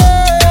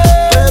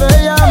caer, pero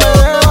ella me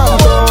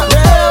levantó.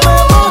 Déjame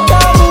poca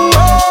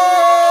mujer,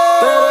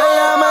 pero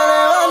ella me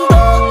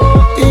levantó.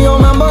 Y yo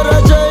me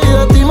emborraché y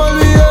de ti me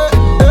olvidé.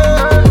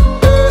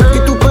 Y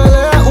tú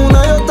peleas una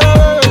y otra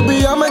vez,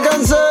 baby, ya me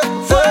cansé.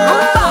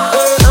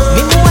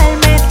 mi mujer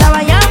me estaba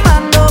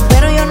llamando,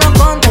 pero yo no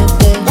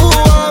contesté.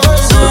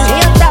 Porque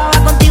yo estaba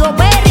contigo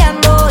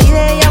peleando y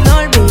de ella me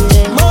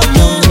olvidé.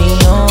 Dios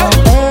mío,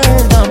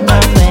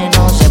 perdóname,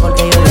 no sé por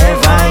qué yo le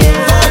fallé.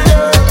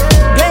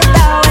 Yo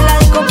estaba en la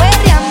disco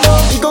perreando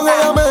y con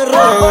ella me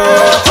regué.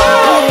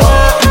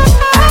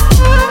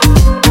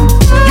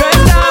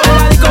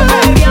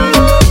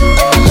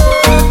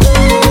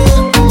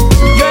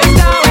 Yo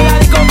estaba en la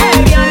disco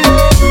perreando.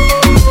 Yo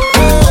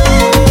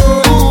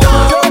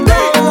estaba en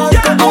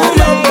la disco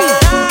perreando.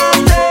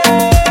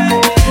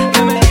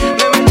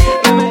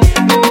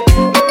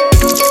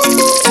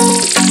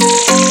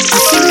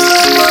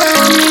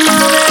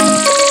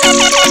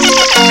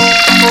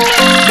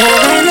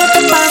 Bebé, no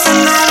te pasa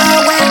nada,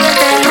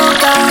 vuélvete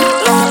loca.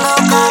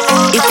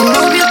 Y tu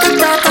novio te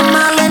trata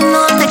mal, él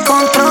no te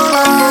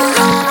controla.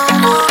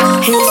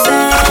 He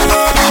said,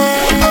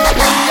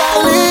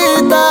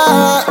 Realita,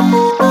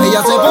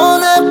 ella se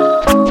pone en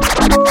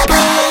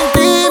la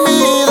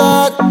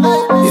intimidad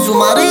y su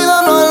marido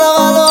no la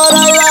valora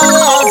y la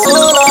deja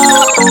sola.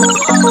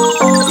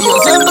 Y yo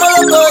siempre la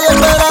estoy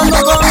esperando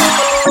conmigo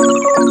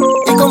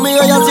y conmigo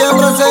ella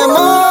siempre se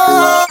mueve.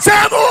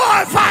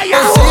 Falla.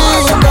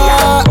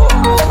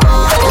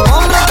 Tu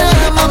hombre te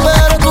ama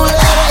pero tú le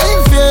eres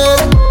infiel.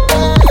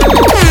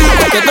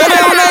 Que tú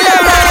eres una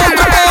diabla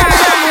dentro de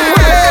una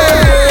mujer.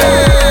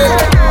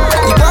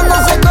 Y cuando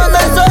se esconde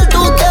el sol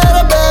tú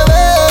quieres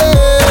beber.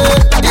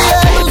 Y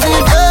es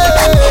Lucifer.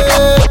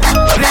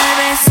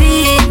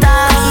 bebecita,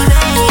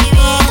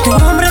 tu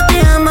hombre te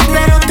ama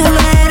pero tú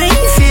le eres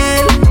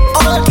infiel.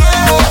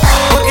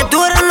 Porque tú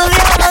eres una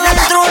diabla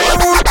dentro de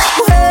una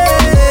mujer.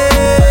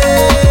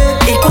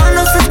 Y cuando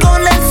se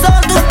esconde el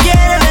sol tú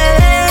quieres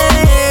beber.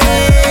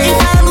 Y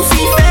es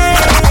Lucifer.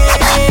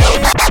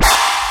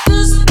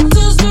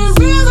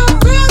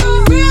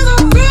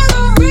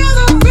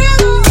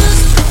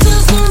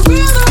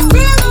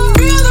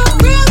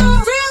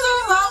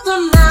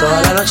 Toda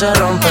la noche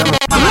rompemos.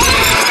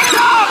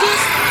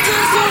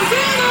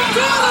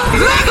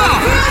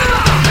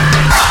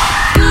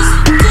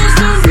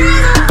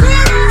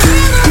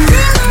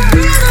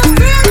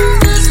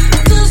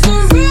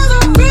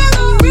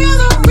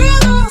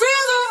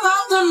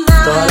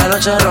 Toda la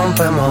noche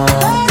rompemos.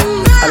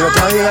 Al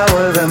otro día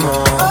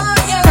volvemos.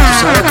 Tú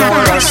sabes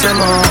cómo lo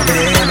hacemos,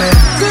 baby.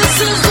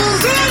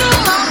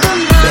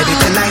 Baby,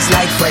 tonight's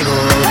like fuego.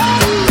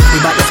 We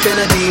bout to spend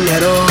the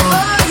dinero.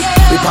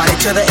 We party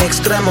to the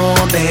extremo,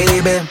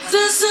 baby.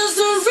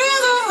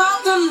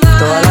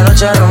 Toda la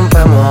noche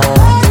rompemos.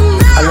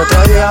 Al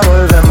otro día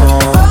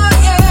volvemos.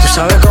 Tú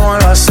sabes cómo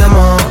lo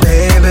hacemos,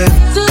 baby.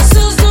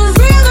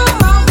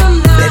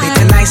 Baby,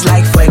 tonight's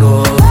like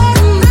fuego.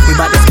 We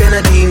bout to spend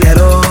the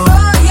dinero.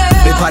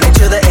 We party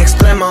to the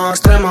extremo,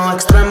 extremo,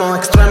 extremo,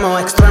 extremo,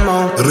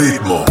 extremo.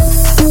 Ritmo.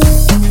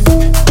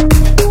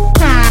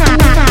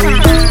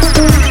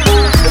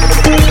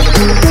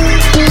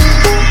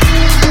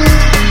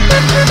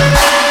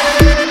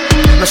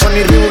 No son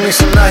ni Reebok ni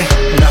Sonai.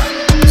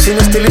 Sin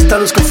estilista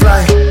luzco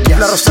fly.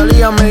 La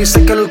Rosalía me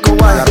dice que luzco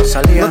guay.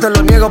 No te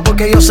lo niego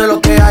porque yo sé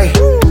lo que hay.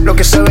 Lo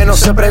que se ve no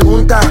se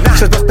pregunta.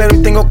 Yo te espero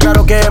y tengo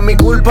claro que es mi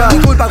culpa.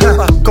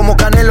 Como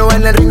Canelo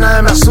en el ring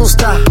nadie me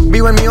asusta.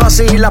 Vivo en mi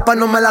oasis y la paz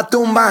no me la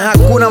tumba.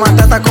 Hakuna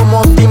Matata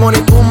como Timon y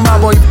Pumba.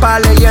 Voy pa'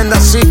 leyenda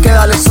así que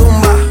dale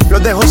zumba.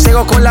 Los dejo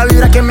ciego con la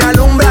vibra que me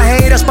alumbra.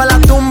 Heiras pa' la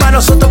tumba,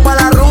 nosotros pa'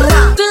 la rumba.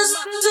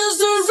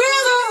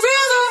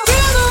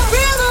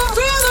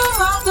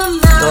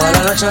 Toda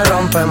la noche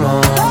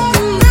rompemos.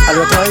 Al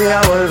otro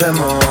día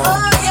volvemos.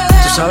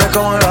 Tú sabes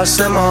cómo lo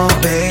hacemos,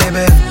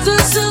 baby.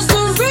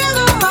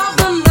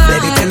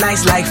 Baby,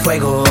 tonight's like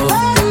fuego.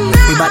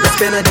 We bout to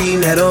spend the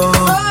dinero.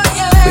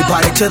 We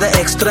party to the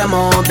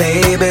extremo,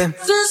 baby.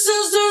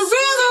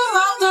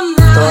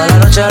 Toda la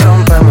noche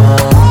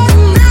rompemos.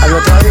 Al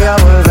otro día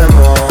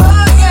volvemos.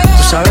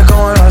 Tú sabes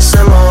cómo lo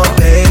hacemos,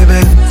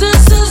 baby.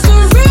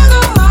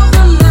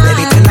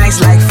 Baby, tonight's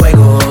like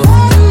fuego.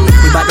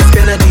 We bout to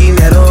spend the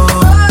dinero.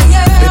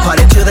 We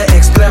party to the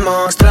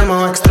extremo,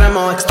 extremo,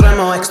 extremo,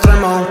 extremo,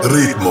 extremo.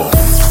 Ritmo.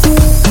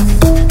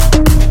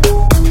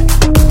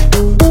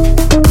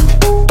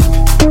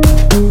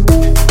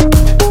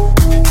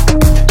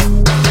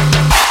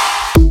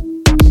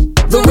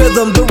 The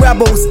rhythm, the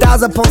rebel, styles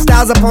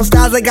styles upon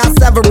styles, I got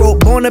several.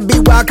 Born to be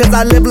wild cause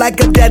I live like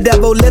a dead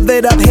devil. Live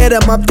it up, hit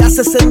 'em up, that's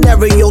a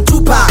scenario.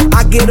 Tupac,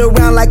 I get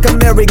around like a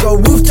merry-go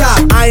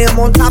rooftop. I am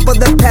on top of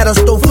the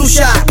pedestal, flu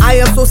shot. I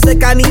am so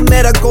sick, I need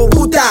medical.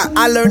 Hoota,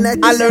 I learned that.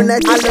 Too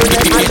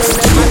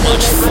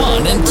much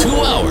fun in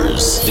 2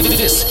 hours.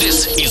 This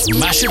is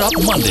Mash It Up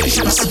Mondays.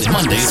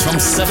 Mondays from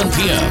 7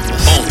 p.m.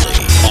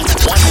 Only on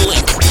One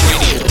Link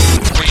Radio.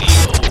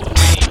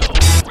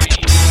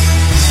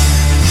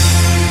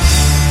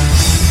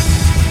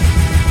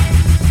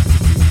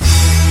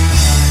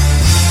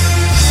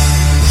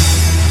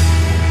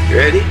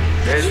 Ready?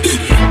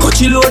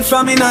 Coachy load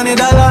from in a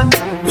Netherland.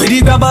 Where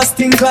the grabbers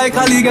stink like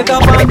Ali get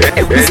up on.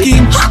 The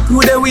scheme,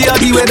 who the we are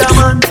the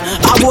weatherman.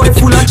 A boy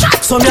full of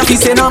chat, some ya fi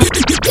say nam.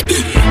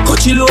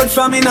 Coachy load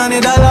from in a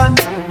Netherland.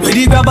 Where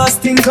the grabbers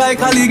stink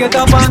like Ali get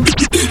up on.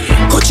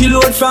 Coachy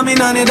load from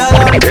in a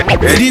Netherland.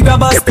 Where the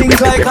grabbers stink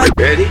like Ali.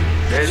 Ready?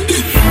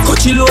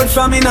 Coachy load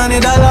from in a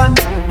Netherland.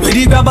 Where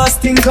the grabbers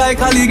stink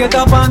like Ali get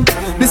up on.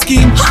 The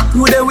scheme,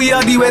 who the we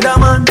are the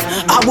weatherman.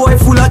 A boy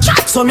full of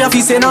chat, some ya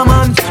fi say nam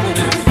man.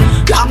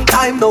 Long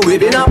time now we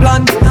been a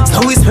plan.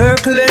 So we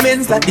circle them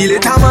ends like the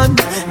little man.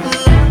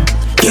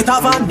 Get a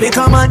van, make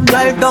a man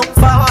drive down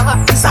far.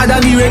 Sad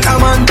and we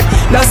recommend.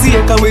 That's the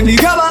echo when the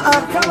grabber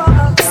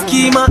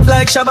schema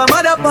like Shabba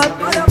Motherpot.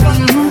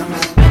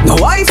 No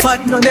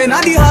Wi-Fi, no then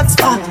at the hot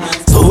spot.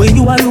 So when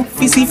you a look,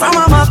 you see from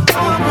a map.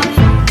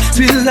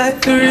 Thrill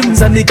like the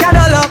rims and the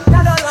Cadillac.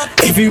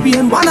 Every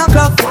rain 1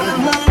 o'clock.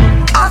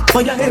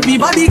 For ya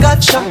everybody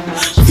got shot.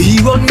 We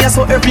run ya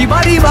so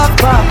everybody back.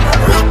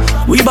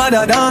 We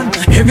badder than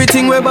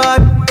everything we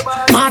bad.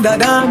 Madder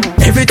than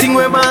everything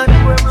we mad.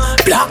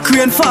 Black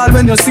rain fall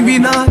when you see we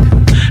not.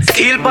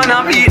 Steel pan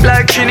a beat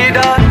like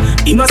Trinidad.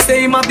 He must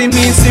say him have the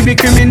means to be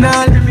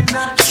criminal.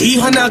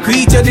 300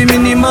 creature the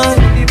minimal.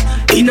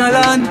 In a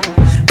land,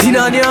 in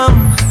a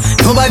yam.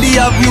 Nobody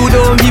have you,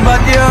 don't give a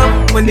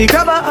damn. When they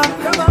grab a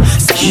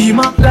scheme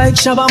up like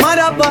Shabba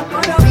Motherpot.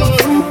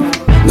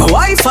 No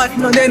Wi-Fi,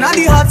 no then at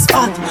the hot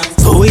spot.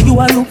 So when you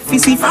a look, you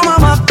see from a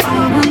map.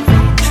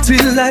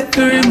 Thrill like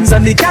the rims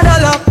and the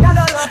Cadillac.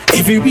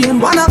 Every rain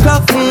 1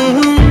 o'clock.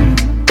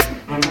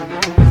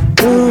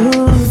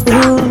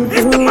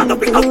 It's the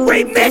motherfucking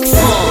remix.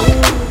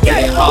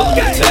 Yeah, Harlem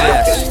is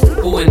fast.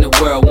 Who in the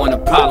world want a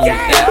problem with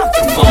that?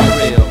 Come on,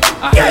 real.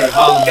 I heard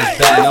Harlem is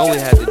bad.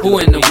 Who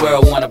in the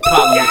world want a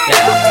problem with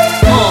that?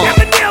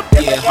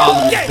 Yeah,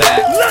 Harlem is back.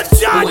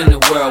 Who in the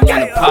world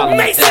want a problem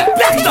with that?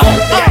 Come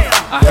on.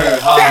 I heard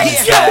Harlem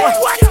is back.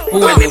 Who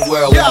in the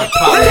world want a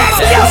problem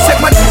with that? Said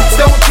my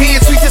don't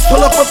dance, we just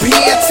pull up a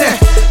pants and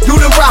do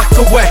the rock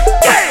away.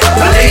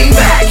 Lean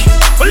back,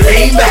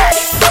 lean back,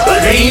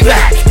 lean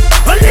back,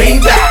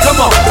 lean back.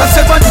 Come on. I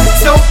said my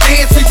don't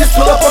dance, we just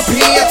pull up a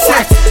pants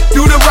and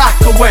do the rock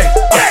away.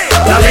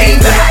 Lean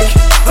back,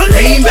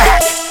 lean back,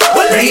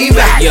 lean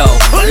back. Yo,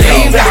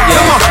 lean back.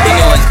 Come on. You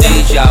know it's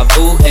deja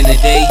vu, and the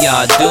day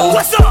y'all do,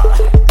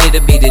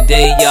 it'll be the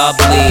day y'all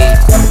bleed.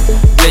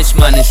 Rich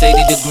minus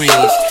 80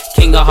 degrees.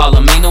 King of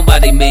Harlem, ain't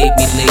nobody made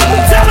me leave.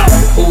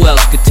 Who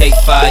else could take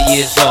 5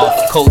 years off?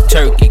 Cold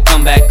turkey,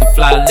 come back and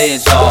fly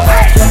lids off.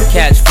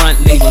 Catch front,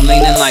 leave them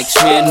leaning like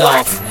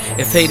Smirnoff.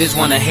 If haters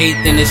wanna hate,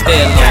 then it's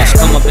their loss.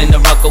 Come up in the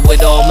rucker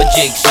with all my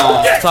jigs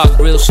on. Clock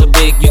real so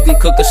big, you can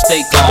cook a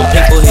steak on.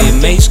 People hear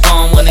Mace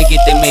gone, wanna get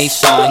their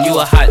Mace on. You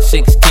a hot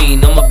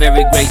 16, I'm a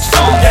very great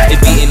song. They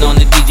beating on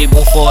the DJ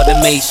before the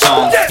Mace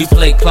song. You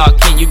play Clark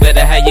Kent, you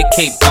better have your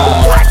cape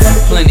on.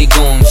 Plenty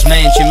goons,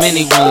 mansion,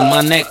 mini room.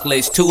 My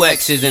necklace, 2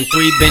 X's and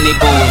 3 Benny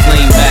Booms.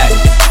 Lean back,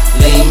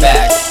 lean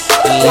back,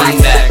 and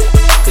lean back,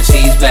 cause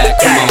he's back,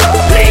 come on.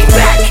 Lean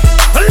back,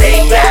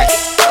 lean back,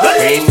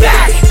 lean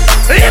back.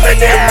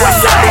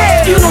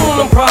 You don't want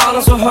no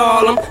problems with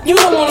Harlem. You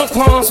don't want no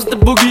qualms with the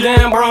boogie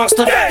down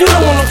Bronxster. You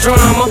don't want no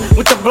drama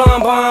with the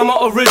blonde bomber.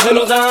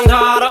 Original Don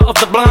Dada of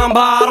the blonde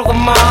bottle. The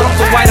model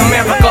for white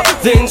America.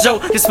 Then Joe,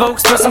 the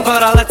spokesperson for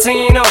the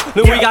Latino.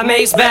 Then we got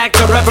Mace back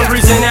to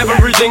represent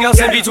everything else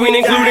in between,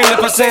 including the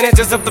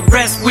percentages of the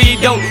rest we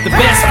don't. The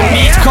best from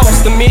each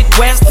coast, the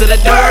Midwest to the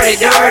dirty,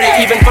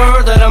 even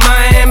further to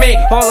Miami,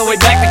 all the way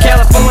back to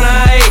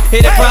California.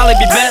 It'd probably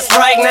be best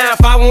right now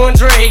if I want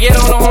Dre. Get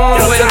on the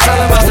horn with him, tell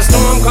him about the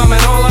storm coming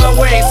all our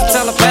way. So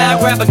tell a pal,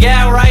 grab a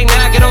gal right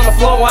now, get on the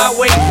floor while I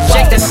wait.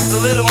 Shake that a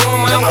little more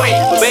my way.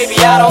 But baby,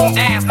 I don't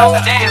dance, don't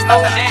dance,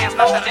 don't dance,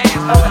 don't dance,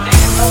 don't dance.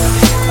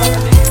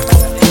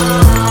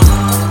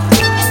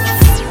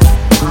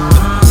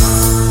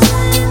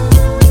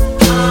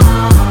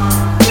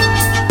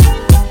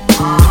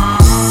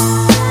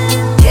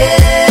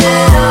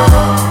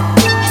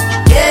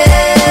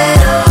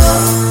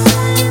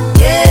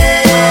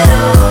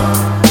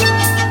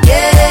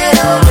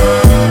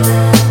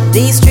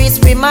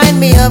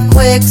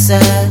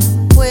 Quicksand.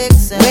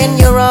 When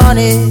you're on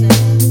it,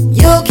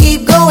 you'll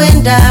keep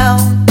going down.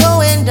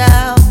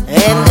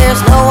 And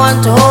there's no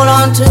one to hold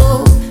on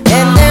to,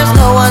 and there's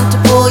no one to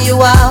pull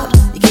you out.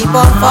 You keep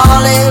on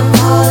falling,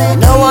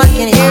 no one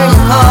can hear you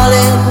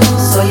calling,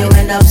 so you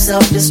end up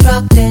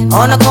self-destructing.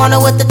 On the corner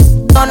with the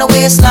on the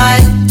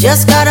waistline.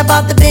 Just got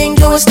about the bing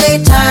doing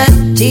state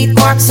time. Teeth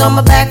marks on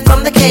my back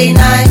from the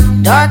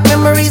K9. Dark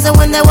memories of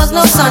when there was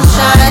no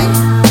sunshine.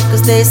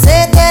 Cause they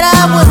said that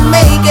I wouldn't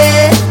make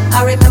it.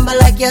 I remember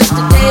like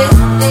yesterday,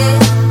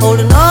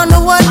 holding on to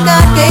what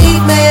God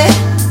gave me.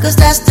 Cause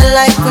that's the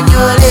life when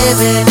you're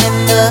living in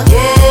the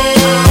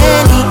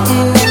and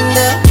eating in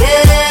the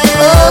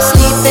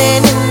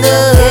sleeping in the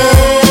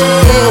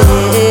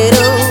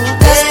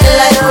that's the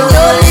life when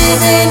you're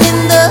living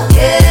in the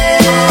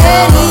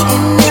and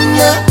eating in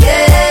the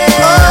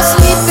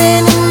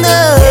sleeping in the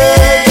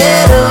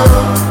ghetto.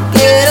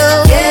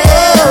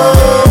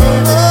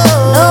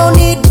 No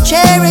need to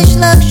cherish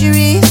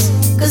luxuries,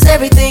 cause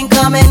everything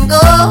come and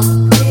go.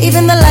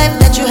 Even the life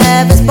that you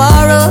have is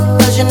borrowed,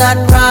 cause you're not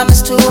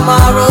promised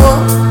tomorrow.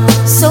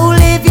 So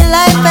live your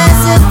life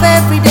as if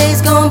every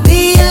day's gonna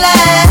be your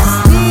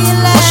last.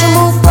 Once you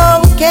move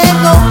forward, can't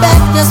go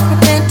back. Just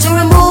pretend to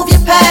remove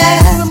your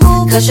past.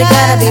 Cause you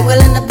gotta be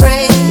willing to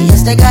pray.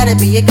 Yes, there gotta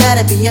be a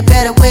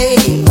better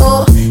way.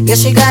 Oh,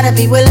 yes, you gotta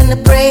be willing to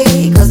pray.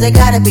 Cause there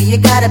gotta be a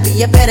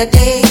better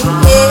day.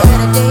 Yeah.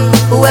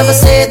 Whoever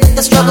said that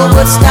the struggle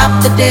would stop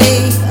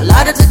today, a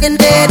lot of taken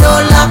dead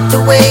or locked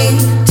away.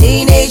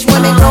 Teenage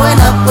women growing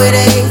up with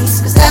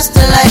AIDS. Cause that's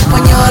the life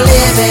when you're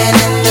living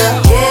in the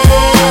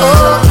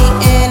eating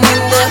in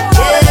the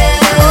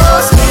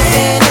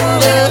sleeping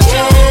in the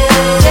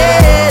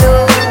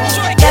ghetto.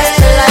 That's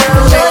the life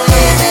when you're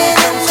living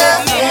in the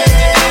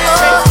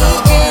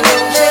eating in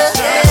the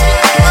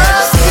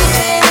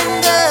sleeping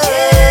in the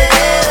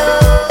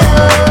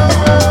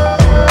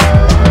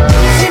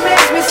She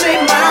makes me say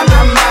my,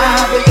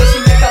 because she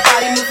make her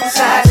body move from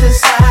side to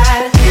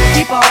side.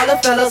 Keep all the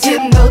fellas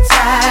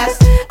hypnotized.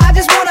 I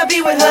just wanna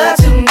be with her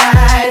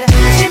tonight.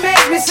 She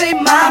makes me say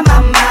my.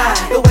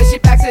 The way she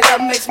backs it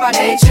up makes my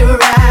nature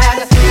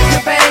rise. The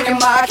banging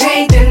my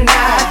can't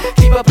deny.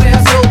 Keep her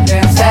playing so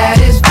damn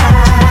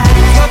satisfied.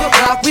 12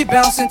 o'clock we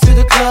bouncing to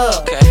the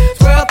club.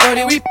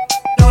 12:30 we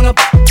on the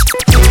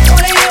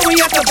 1 a.m. we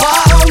at the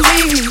bar on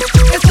me.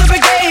 It's the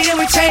brigade and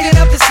we changing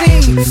up the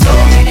scene. So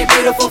many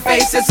beautiful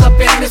faces up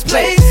in this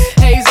place.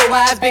 Hazel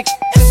eyes, big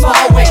and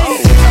small waist.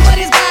 Some of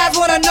these guys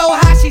wanna know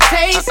how she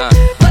tastes,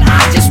 but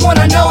I just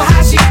wanna know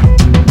how she.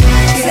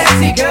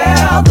 Sexy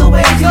girl, the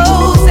way you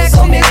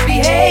so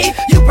misbehave,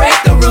 you break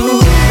the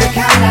rules. The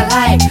kind I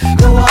like,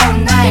 go all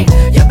night.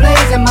 You're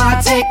blazing my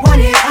take, one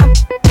hit.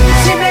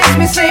 She makes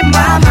me say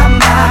my.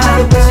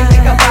 The way she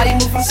make her body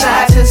move from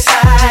side to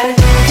side.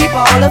 Keep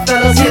all the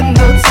fellas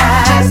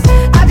hypnotized.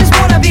 I just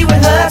wanna be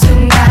with her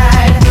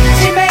tonight.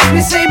 She makes me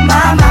say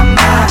my.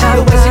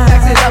 The way she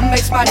backs it up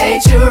makes my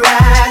nature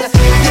rise.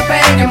 You're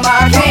banging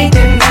my can't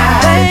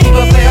deny. Keep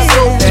her playing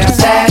so damn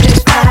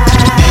satisfied.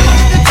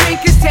 The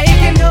drink is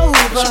taking over.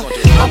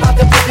 I'm about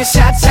to put the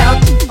shots out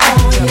on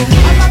you.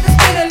 I'm about to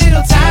spend a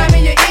little time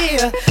in your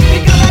ear,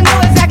 because I know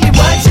exactly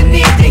what you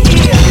need to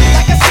hear.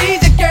 Like a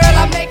season girl,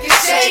 I make you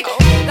shake.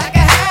 Like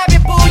a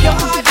habit, pull your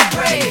heart to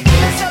break.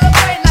 Let's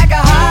celebrate like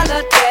a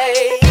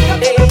holiday.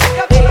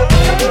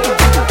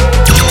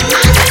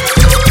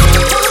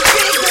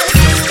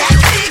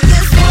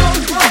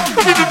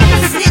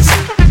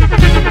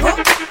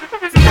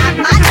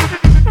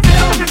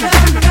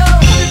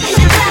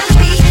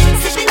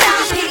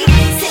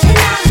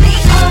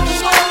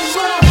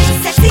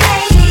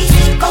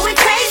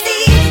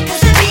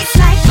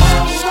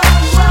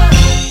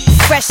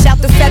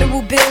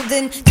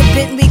 Building the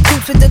Bentley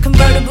coupes with the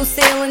convertible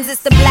ceilings. It's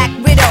the Black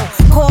Widow.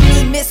 Call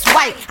me Miss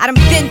White. I done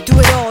been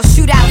through it all.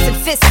 Shootouts and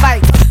fist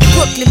fights.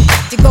 Brooklyn,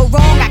 to go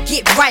wrong, I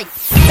get right.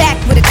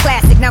 Back with a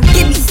classic. Now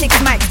give me 6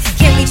 mics.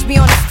 Can't reach me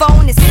on the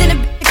phone. It's in a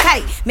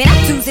tight. Man, I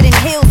choose it in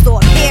Hills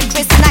or Bear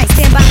Chris Night.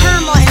 Stand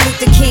behind Martin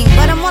Luther King,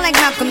 but I'm more like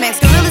Malcolm X.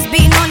 Gorillas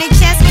beating on their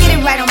chest. Get it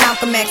right on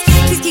Malcolm X.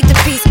 Please keep the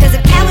peace, cause if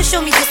Alice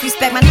show me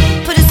disrespect, my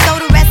put his soul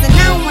to rest, and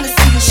I don't wanna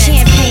see you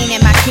champagne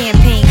at my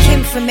campaign.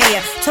 Kim for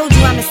mayor. Told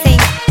you I'm the same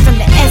from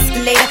the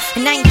escalator,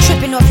 and I ain't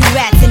tripping off you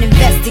rats and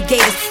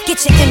investigators.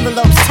 Get your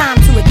envelopes, time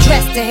to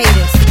address the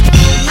haters.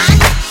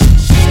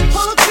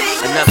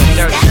 Another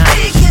dirty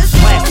night.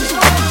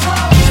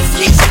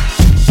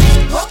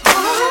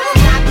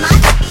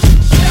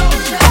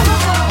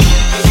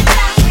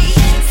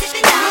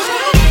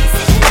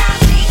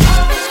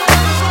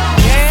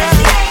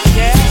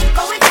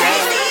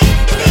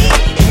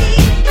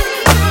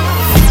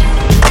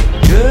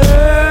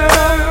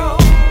 Girl,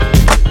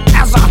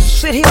 as I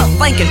sit here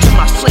thinking to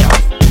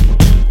myself,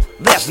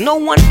 there's no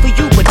one for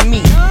you but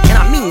me, and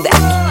I mean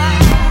that.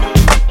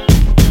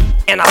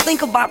 And I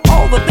think about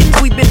all the things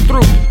we've been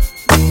through,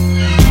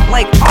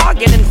 like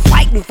arguing and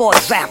fighting, for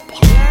example.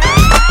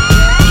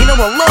 You know,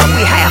 the love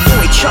we have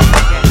for each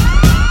other,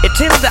 it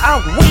tends to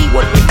outweigh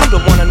what we do to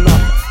one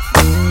another.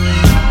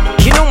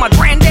 You know, my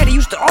granddaddy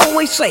used to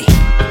always say,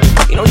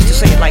 he used to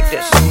say it like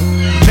this: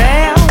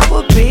 there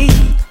will be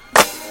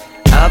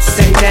ups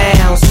and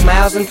downs,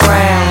 smiles and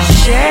frowns.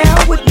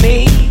 Share with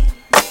me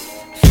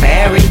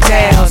fairy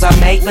tales I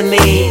make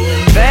believe.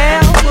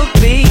 There will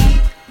be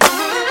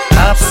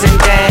ups and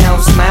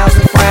downs, smiles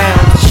and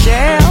frowns.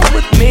 Share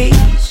with me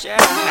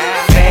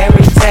fairy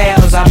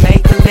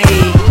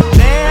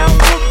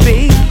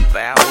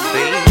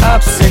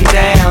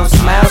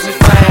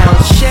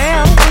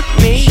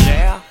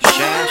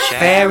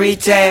Fairy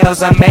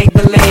tales, I make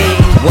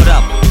believe. What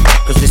up?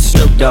 Cause it's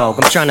Snoop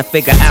Dogg. I'm trying to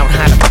figure out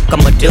how the fuck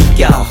I'ma do,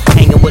 y'all.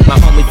 Hanging with my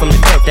homie from the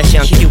turf, that's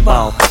young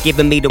Q-Ball.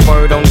 Giving me the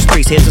word on the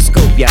streets, here's a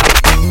scoop, y'all.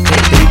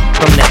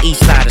 From the east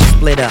side, are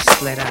split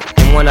up.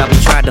 And one of them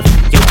tried to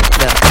f*** you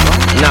up.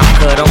 Nah,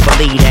 cuz, don't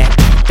believe that.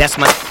 That's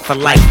my for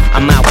life.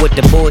 I'm out with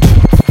the boys.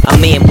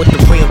 I'm in with the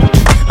real.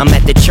 I'm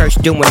at the church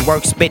doing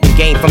work, spitting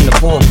game from the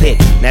pulpit.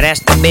 Now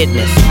that's the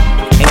business.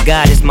 And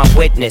God is my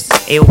witness.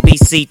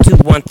 LBC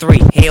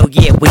 213, hell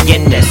yeah, we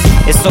in this.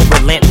 It's so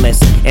relentless,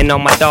 and all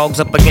my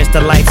dogs up against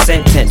a life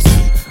sentence.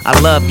 I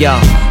love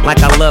y'all like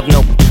I love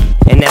no,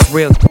 and that's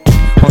real.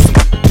 On some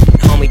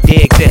homie,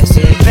 dig this.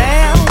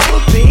 There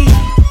will be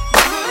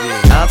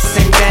ups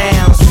and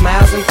downs,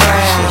 smiles and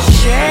frowns.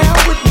 Share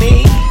with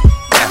me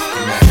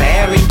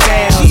fairy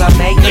tales I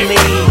make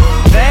believe.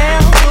 There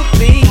will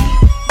be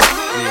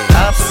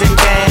ups and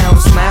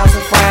downs, smiles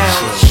and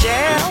frowns.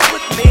 Share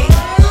with me.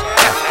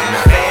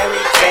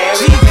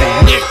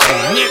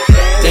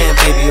 Damn,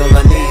 baby, all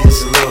I need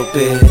is a little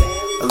bit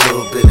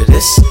of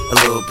this, a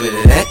little bit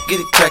of that. Get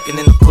it crackin'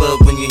 in the club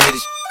when you hear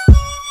this.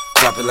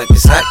 Drop it like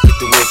it's hot, get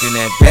the work in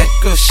that back.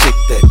 Girl, shake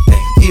that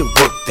thing, yeah,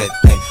 work that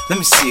thing. Let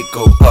me see it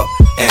go up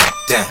and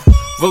down.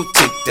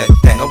 Rotate that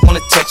thing, I wanna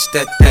touch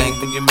that thing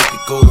when you make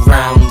it go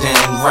round and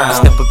round.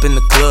 I step up in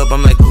the club,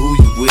 I'm like, who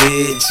you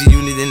with? She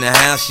unit in the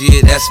house,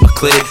 yeah, that's my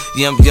clique.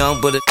 Yeah, I'm young,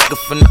 but a nigga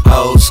from the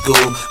old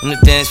school. On the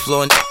dance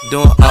floor,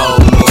 doing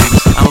old moves.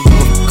 I don't give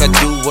a fuck, I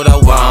do what I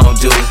want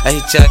to. I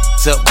hit your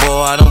up,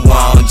 boy, I don't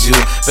want you.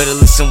 Better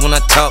listen when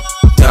I talk,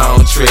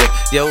 don't trip.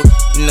 Yo,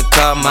 in the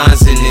car,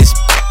 mine's in this.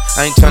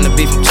 I ain't tryna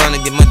beef, I'm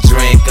tryna get my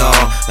drink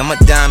on. Now my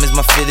diamonds,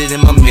 my fitted,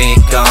 and my mink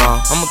on.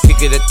 I'ma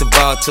kick it at the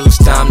bar till it's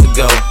time to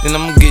go. Then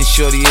I'ma get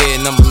shorty here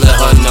and I'ma let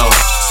her know.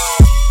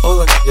 All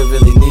a nigga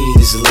really need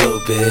is a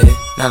little bit.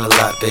 Not a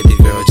lot, baby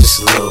girl,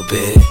 just a little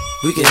bit.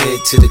 We can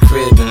head to the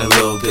crib in a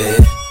little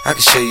bit. I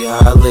can show you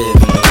how I live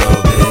in a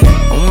little bit.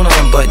 I wanna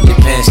unbutton your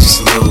pants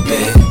just a little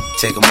bit.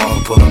 Take them off,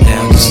 pull them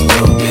down just a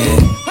little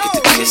bit. Get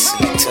the kiss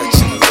and the touch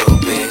in a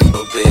little bit,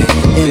 little bit.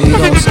 And we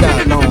don't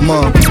stop no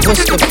more.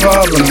 What's the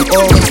problem? You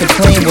always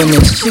complain when the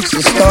chicks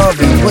are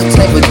starving. What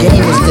type of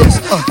game is this?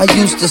 I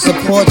used to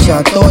support ya.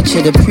 I thought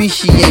you'd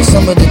appreciate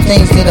some of the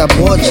things that I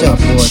bought ya.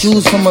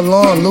 Shoes from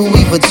Milan,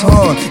 Louis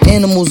Vuitton,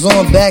 animals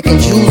on back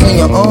and jewels on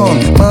your arm.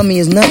 Mommy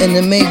is nothing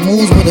to make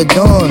moves with a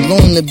dawn.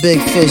 Going to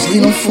big fish,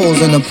 leave them fools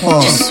in the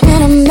pond. Just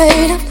when I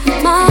made up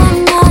my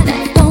mind,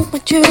 I don't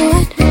want you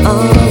at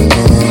all.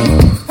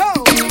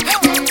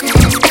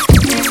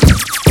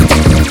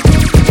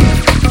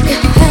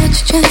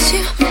 Chance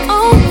you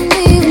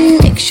only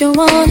makes you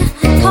wanna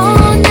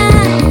call now.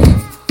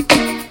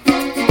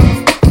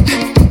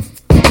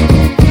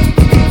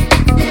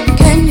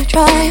 Can you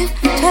try and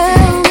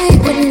tell me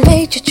what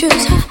made you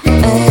choose her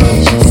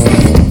as your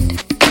friend?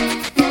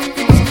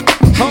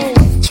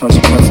 Such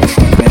a perfect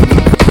friend, baby.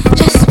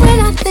 Just when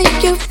I think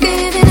you've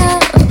given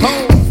up,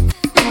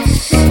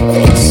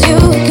 it's you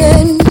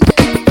again.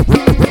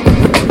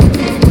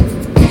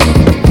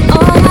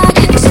 All I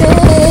can say,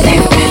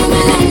 you feel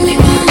my lonely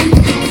one.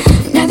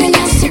 Nothing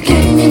else you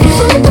give me now.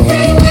 On the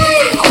freeway,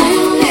 I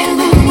don't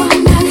ever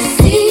wanna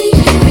see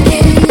you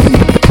again.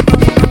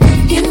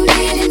 You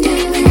didn't do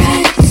me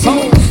right, so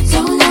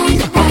long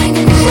to find a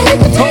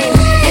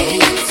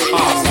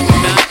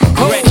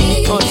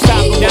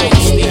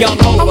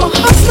I'm a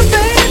hustler,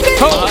 baby.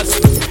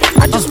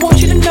 I just want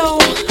you to know.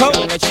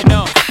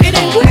 It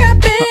ain't where I've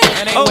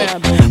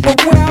been, but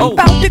where I'm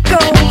about to go.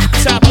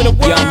 Top of the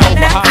world.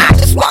 Now I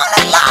just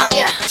wanna love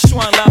you.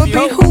 But be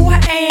who I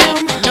am.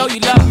 Know you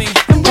love me.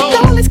 And with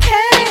all this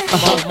cash,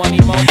 More money,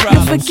 more you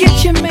problems.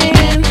 forget your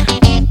man.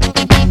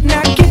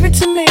 Now give it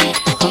to me.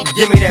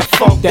 Give me that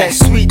funk, that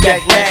sweet,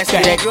 that nasty,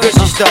 that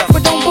gushy stuff.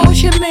 But don't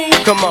bullshit me.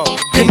 Come on,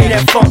 give me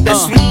that funk, that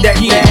sweet, that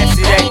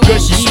nasty, that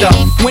gushy stuff.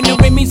 When the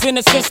Remy's in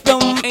the system,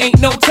 ain't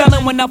no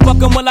telling when I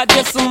fuck 'em, will I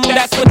diss 'em?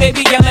 That's what they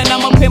be yelling.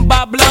 I'm a pimp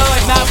by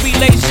blood, not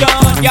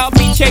relation. Y'all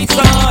be chasing,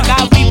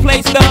 I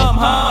replace them,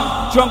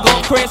 huh? Drunk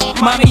on Chris,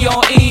 money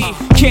on E.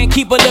 Can't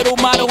keep a little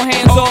model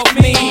hands off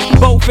me.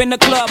 Both in the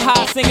club,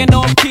 high singing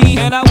off key.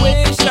 And I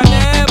wish I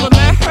never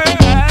met her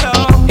at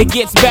all. It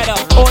gets better,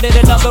 ordered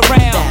another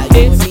round.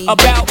 It's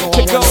about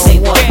to go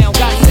down.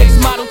 Got 6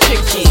 model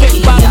chicks, 6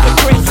 bottles of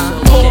Chris.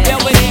 4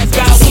 velvet hands,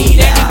 got weed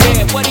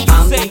everywhere. What do you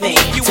say?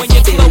 You and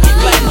your clothes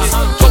black.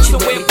 Go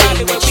somewhere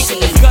private where we can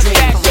discuss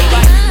that shit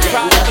like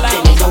Pride of Black.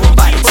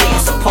 Nobody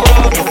takes a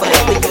part, and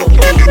forever you'll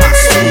be my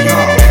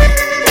sweetheart.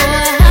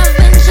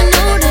 Haven't you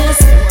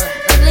noticed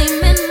the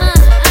gleam in my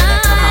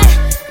eye?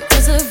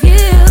 Because of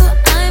you,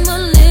 I'm a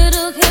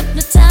little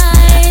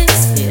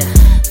hypnotized.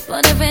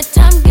 But every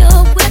time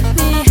you're with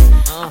me,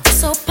 I feel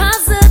so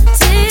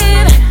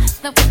positive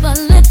that with a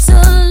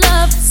little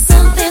love,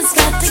 something's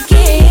got to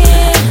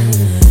give.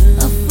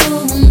 A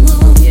full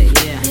moon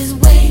is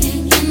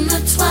waiting in the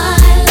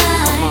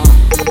twilight.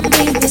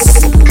 Maybe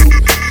soon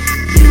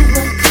you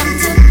will come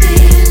to be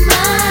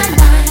my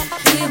life.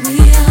 Here we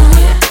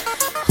are,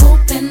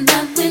 hoping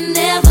that we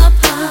never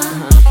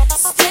part.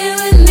 Stay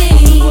with me,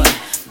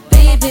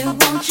 baby,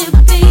 won't you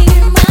be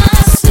my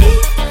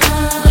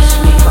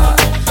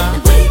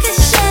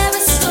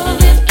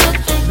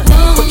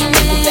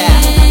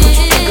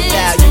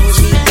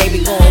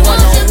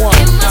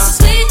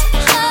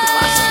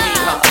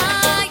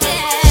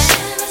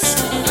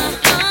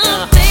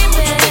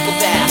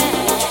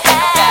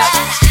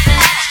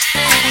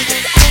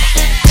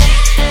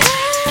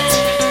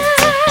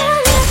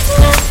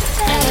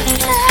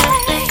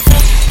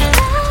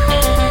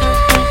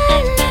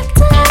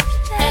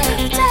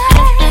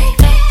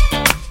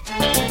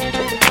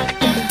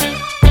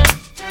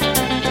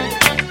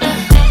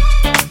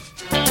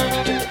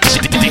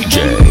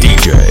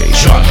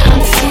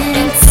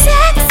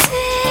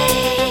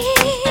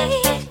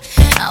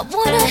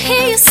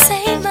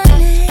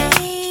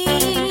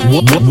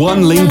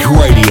One Link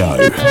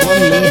Radio.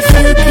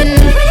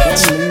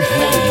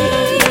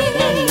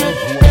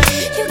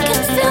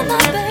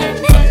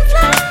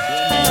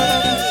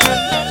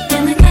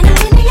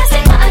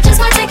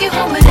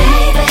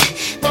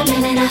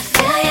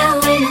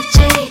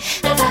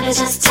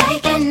 Just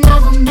taking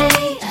over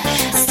me.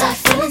 I start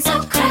feeling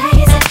so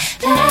crazy,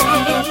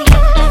 babe.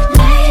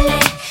 Lately,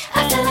 I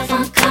feel a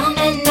funk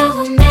coming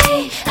over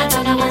me. I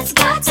don't know what's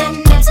gotten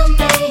into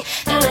me.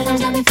 The rhythm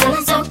got me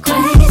feeling so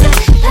crazy,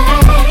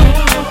 babe.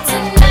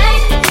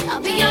 Tonight,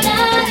 I'll be your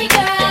naughty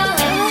girl.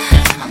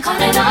 I'm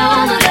calling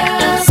all the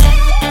girls.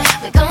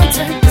 We're gonna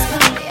turn this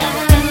party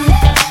out.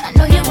 I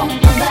know you want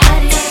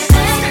nobody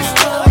else.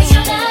 I'll be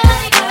your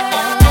naughty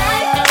girl.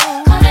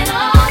 Calling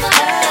all the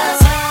girls.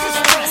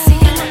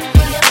 See you.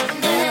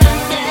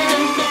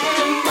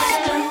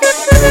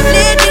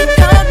 Let me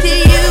talk to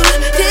you,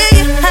 tell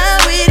you how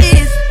it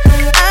is.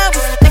 I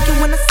was thinking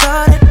when I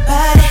saw that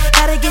body,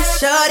 gotta get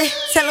shorty.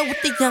 Tell her what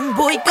the young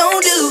boy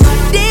gon' do.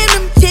 Damn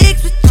them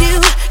chicks with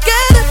you,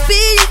 gotta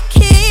be a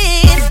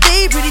kid.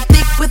 They pretty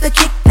thick with a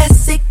kick that's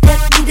sick, that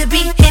need to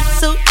be hit.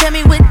 So tell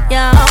me what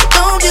y'all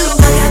gon' do.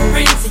 I got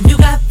friends and you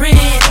got friends.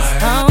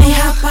 They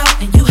hop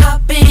out and you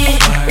hop in.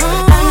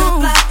 I look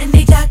fly and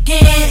they jock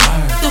in.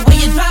 The way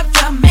you drop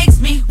makes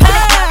me wet.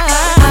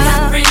 I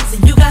got friends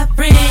and you got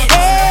friends.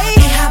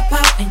 They hop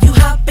out and you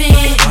hop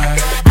in.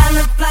 I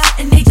look fly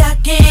and they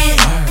jock in.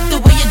 The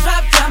way you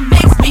drop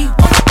makes me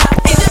wanna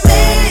pop. Is it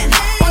man?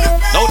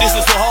 No, this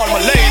is for all my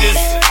ladies,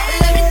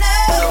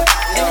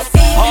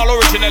 all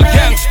original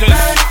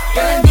gangsters,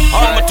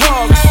 all my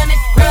dogs.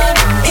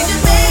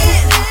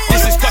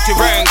 This is Cutty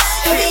Ranks,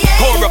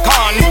 Cobra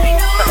Khan,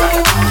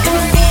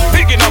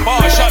 picking up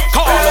all shot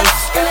callers.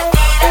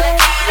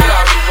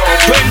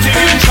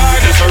 20-inch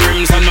riders,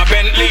 rims on my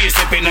Bentley,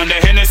 sipping on the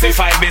Hennessy,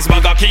 5 base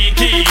bag of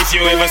Kiki. If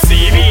you ever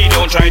see me,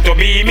 don't try to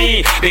be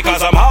me,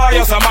 because I'm high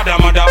as a mother.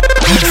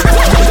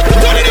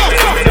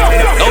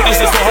 No, this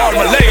is for all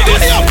my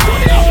ladies,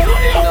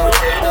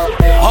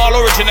 all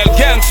original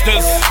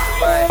gangsters,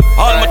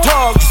 all my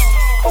dogs.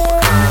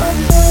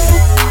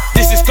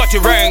 This is Cutty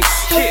Ranks,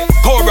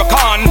 Cobra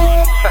Khan,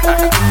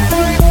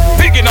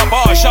 picking up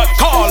all shot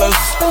callers.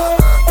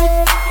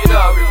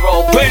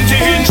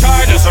 20-inch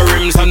riders,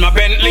 rims on my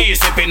Bentley,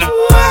 sipping the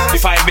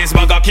 5 base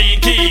bag of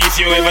Kiki. If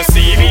you ever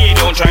see me,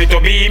 don't try to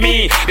be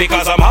me,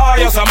 because I'm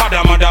high as a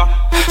mother.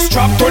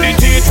 Strapped to the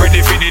teeth,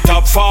 ready for the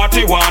top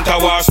 40. Want a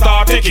war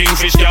starty,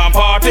 Kingfish can't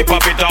party.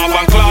 Pop it off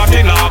and clot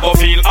it, now go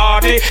feel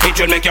arty. It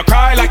will make you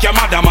cry like your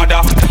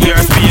mother. Your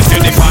space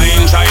you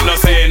define, try not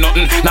say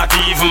nothing. Not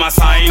even my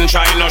sign,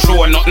 try not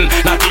show nothing.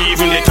 Not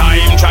even the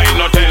time, try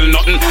not tell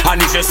nothing.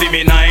 And if you see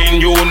me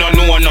nine, you no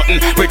know nothing.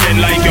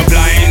 Pretend like you're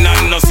blind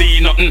and no see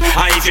nothing.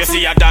 And if you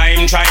see a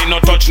dime, try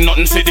not touch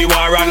nothing. See the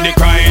war and the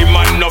crime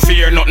and no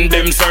fear nothing.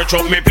 Them search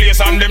up me place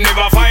and them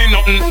never find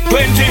nothing.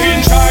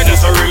 20-inch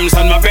riders, rims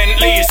on my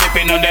Bentley,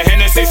 sipping on the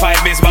Hennessy,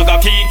 5 base bag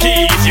of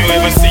Kiki. If you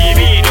ever see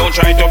me, don't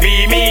try to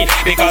be me,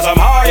 because I'm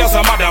high as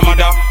a mother.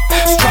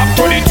 Strapped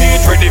to the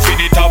teeth, ready for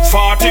the top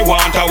 40.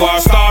 Want a war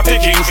starty,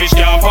 Kingfish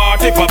can't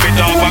party. Pop it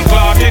off and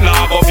clot it,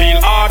 now go feel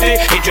arty.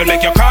 It will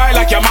make you cry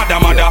like your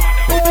mother.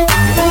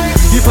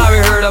 You probably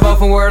heard about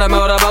from word I'm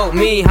out about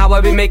me, how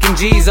I be making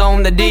G's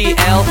on the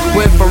DL.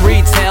 Went from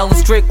retail to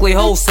strictly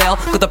wholesale,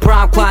 got the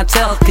prime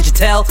clientele, could you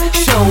tell?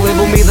 Show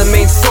label me the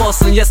main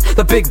source, and yes,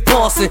 the big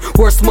boss, and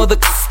worst mother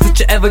that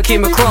you ever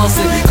came across.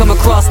 And come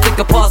across, think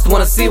of pause,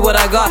 wanna see what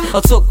I got.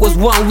 I took was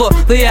one look,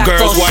 they act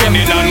girls all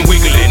whining and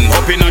wiggling,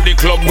 up in the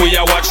club we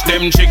a watch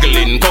them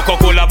jiggling.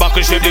 Coca-Cola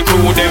buckle shape the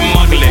crew them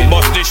muggling.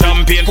 Bust the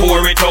champagne,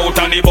 pour it out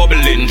and the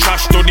bubbling.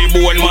 Trash to the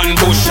bone, man,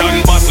 bush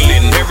and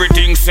bustling.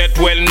 Everything set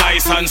well,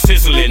 nice and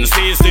sizzling.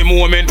 Seize the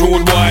moment,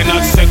 rude boy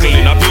not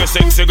settling. A pure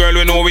sexy girl,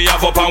 we know we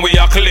have up and we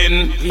are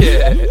clean.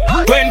 Yeah.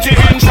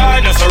 20-inch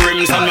riders,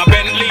 rims on my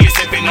Bentley,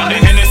 sipping on the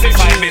Hennessy,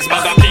 5 base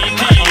bag of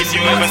Kiki. If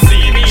you ever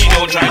see me,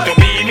 don't try to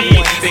be me,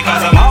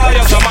 because I'm high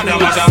as a mother.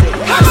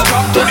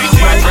 Stop to the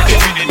teeth, ready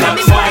for the top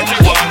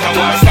 40. Want a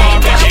war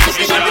start, the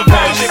Kingfish can't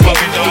party. Pop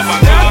it off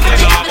and clot it,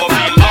 now go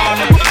feel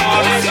hardy.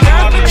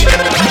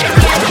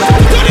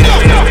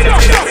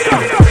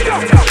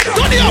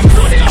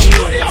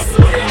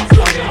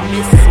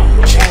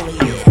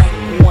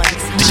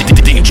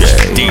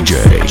 DJ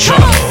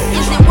Chano.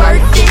 Is it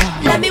worth it?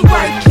 Let me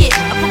work it. I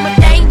put my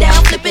thing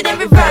down, flip it and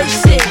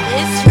reverse it.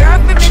 It's your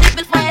primitive,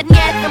 it's my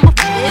net.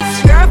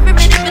 It's your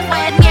primitive, it's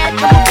my net.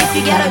 If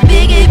you got a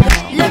big it,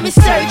 let me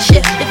search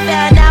it to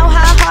find out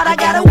how hard I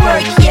gotta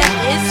work. Yeah,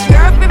 it's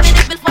your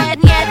primitive, it's my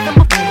net.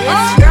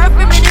 It's your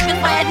primitive,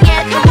 it's my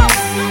net.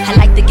 I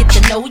like to get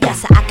to know ya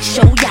so I can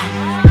show ya.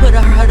 Put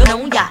a hurdle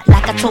on ya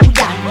like I told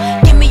ya.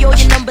 Give me all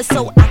your numbers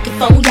so I can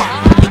phone ya.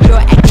 Your girl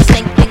acting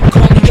stank, then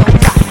call me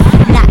over.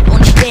 Not on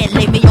the bed,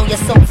 lay me on your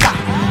sofa.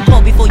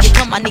 Call before you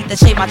come, I need to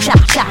shave my chop.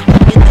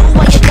 You do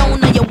what you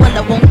don't, or you will,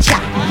 I won't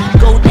chop.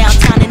 Go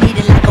downtown and eat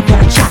it like a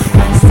bone chop.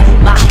 See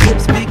my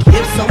hips, big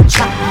hips, so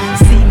chop.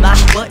 See my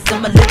butt,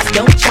 and my lips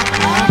don't chop.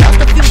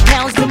 Lost a few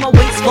pounds to my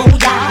waist, go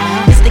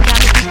down. It's the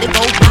kind of beat that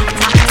go ta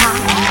ta ta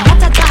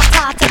ta ta ta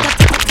ta ta ta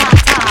ta ta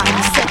ta.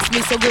 Sex me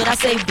so good, I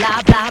say.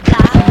 blah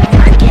blah.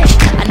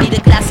 I need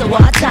a glass of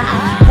water.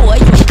 Boy,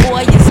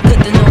 it's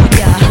good to know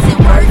ya. Is it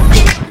worth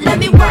it? Let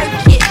me work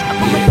it. I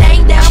put my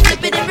thing down,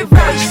 flip it and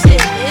reverse it.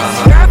 It's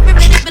your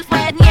primitive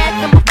flat yet.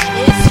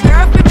 It's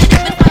your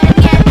primitive flat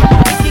yet.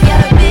 If you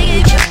got a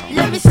big issue,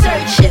 let me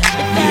search it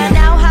to find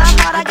out how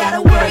hard I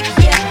gotta work.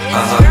 Yeah,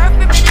 it's your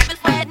primitive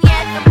flat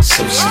yet.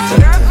 So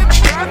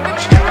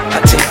I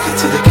take you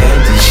to the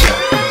candy shop.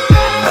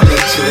 I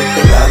let you lick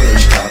the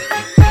lollipop.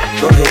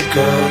 Go ahead,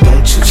 girl,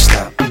 don't you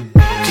stop.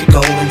 Keep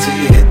going till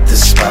you hit the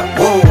spot.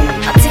 Whoa.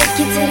 I'll take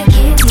you to the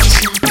candy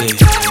shop.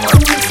 Come on,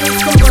 taste the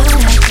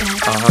what I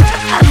got.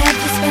 I'll have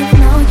you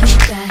spending all you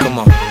got. Come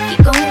on.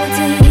 Keep going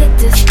till you hit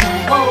the spot.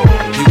 Whoa.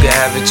 You can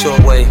have it your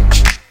way.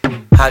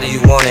 How do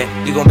you want it?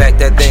 You gon' back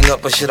that thing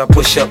up or should I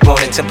push up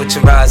on it? Temperature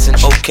rising,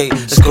 okay,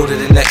 let's go to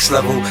the next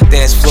level.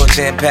 Dance floor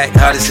jam-packed,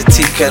 hot as a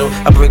tea kettle.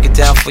 I break it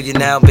down for you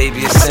now,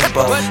 baby, it's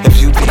simple. If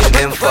you be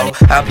an info,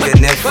 I'll be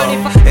an info.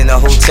 In a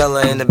hotel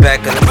or in the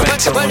back of the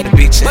rental, on the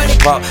beach, in the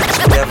park, it's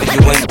whatever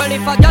you in.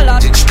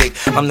 Jig stick,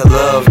 I'm the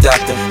love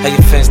doctor. How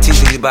your fans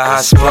teasing you about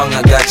how I sprung,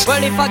 I got you.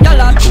 You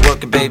can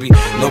work it, baby,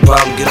 no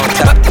problem, get on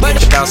top. Get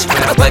the bounce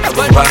around like a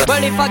robot.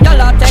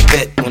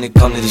 Bet when it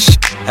come to this shit.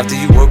 After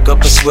you work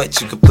up a sweat,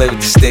 you can play with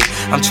the stick.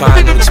 I'm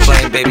trying to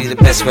explain, baby, the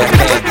best way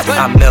I can.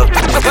 I melt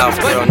in your mouth,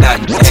 girl,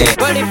 not in your hand.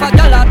 Well, if a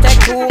girl a take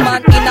two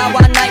man in a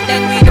one night,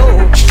 then we know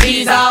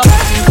she's out.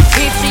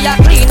 If she a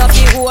clean up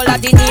the whole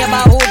of the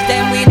neighborhood,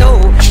 then we know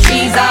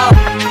she's out.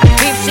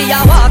 If she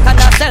a walk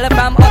and a sell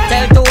from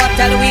hotel to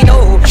hotel, we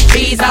know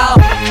she's out.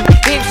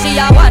 If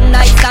she a one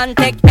night stand,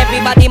 take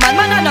everybody man,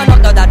 I don't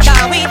know that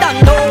can we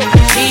don't know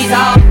she's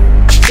out.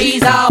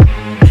 She's out.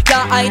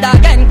 Can't hide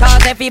again,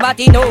 cause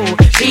everybody know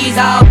she's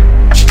out.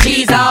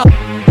 She's out.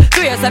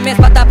 Grace and Miss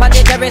Pat up on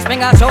the terrace,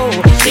 bring a show.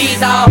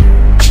 She's out.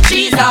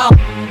 She's out.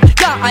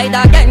 Can't hide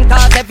again,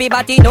 cause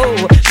everybody know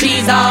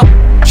she's out.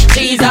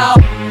 She's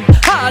out.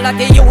 All of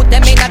the youth,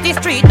 them in the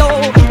street,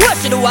 though. What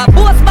she do a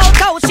post about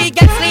how she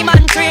gets slim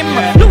and trim.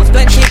 Lose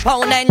 20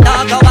 pound and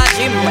now go a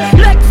gym.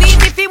 Lexi,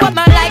 if he was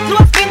my like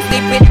close spin,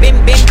 slip it,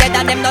 bim, dead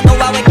and them don't know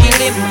how we kill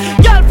him.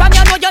 Girl from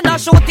you know you're not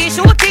shooty.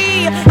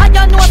 And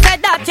you know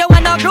said that you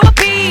wanna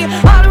groupie.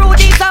 All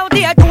roadies out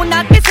there, do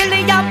not be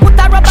silly and put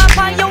a rubber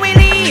on your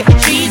willy.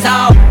 She's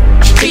out.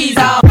 She's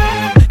out.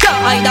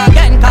 Can't hide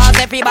again, cause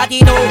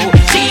everybody know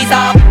she's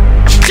out.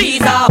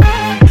 She's out.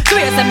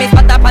 Grace and Miss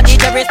Pat up on the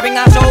terrace, bring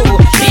a show.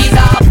 She's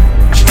out.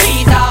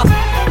 She's out.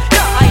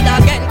 Can't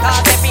hide again,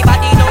 cause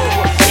everybody know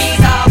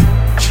she's out.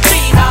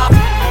 She's out.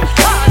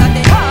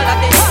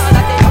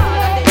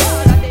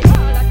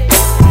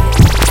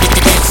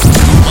 It's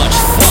too much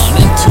fun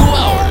in 2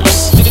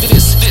 hours.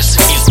 This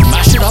is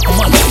Mash It Up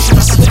Mondays.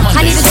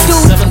 Mondays at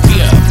 7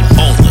 p.m.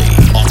 Only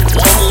on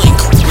One Link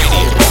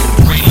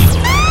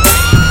Radio.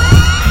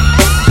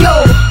 Yo,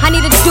 I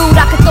need a dude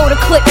I can throw the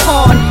clip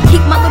on.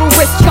 Keep my little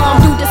wrist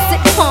charm, do the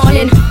sit on.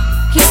 And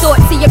he thought,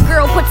 see your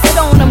girl puts it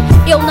on him.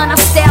 Ill Nana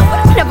style, but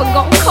I'm never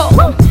gon' call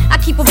him. I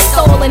keep him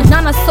stolen,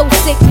 Nana so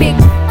sick, big.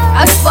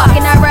 I fuck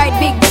and I ride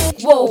big,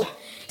 whoa.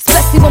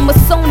 Especially when my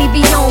Sony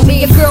be on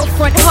me. Your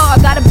girlfriend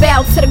hard, gotta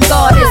bow to the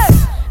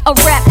goddess. A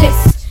rap this,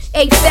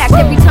 a fact.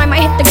 Every time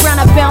I hit the ground,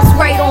 I bounce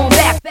right on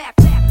back.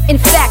 In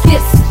fact,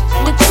 this,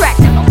 the track.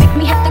 Now don't make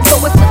me have to go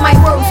and flip my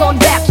words on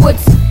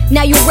backwards.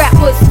 Now you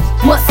rappers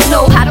must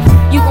know how to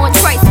you gon'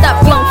 try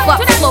stop young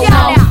fuck slow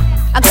now.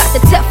 I got the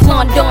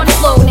Teflon Dawn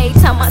flow, and every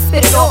time I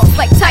spit it off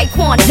like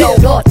Taekwondo.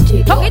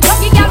 Talkie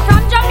girl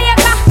from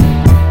Jamaica,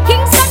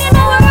 Kingston you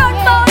know we're out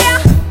for ya.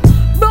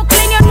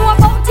 Brooklyn you know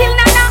about till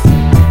Nana.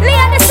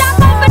 Ladies talk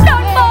out for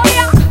done for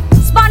ya.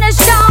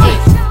 Spanish Town,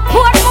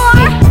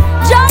 Portmore,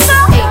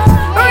 Jungle,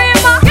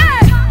 Rima.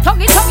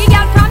 Talkie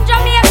girl from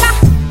Jamaica,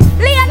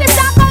 ladies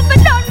talk out for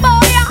done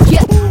for ya.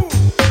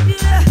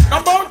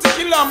 I'm bound to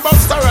kill and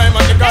Busta Rhymes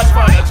and the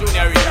Godfather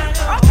Junior.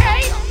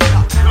 Okay.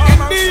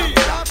 Indeed.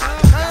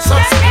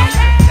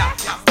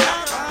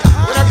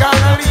 We're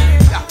gonna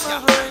leave.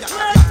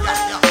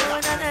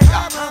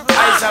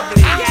 Eyes are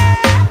bleeding.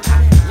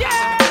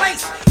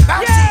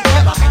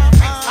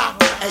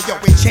 Hey yo,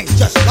 we change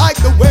just like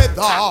the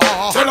weather.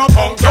 Tell a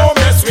punk, don't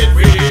mess with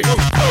me.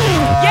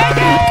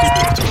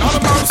 All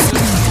about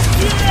sin.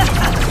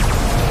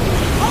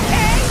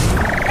 Okay,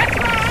 that's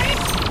right.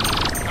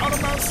 All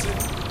about sin.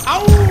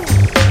 Ow!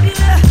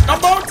 I'm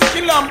about to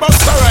kill and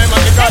Busta Rhymes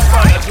and the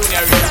Godfather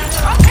Junior.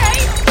 Okay.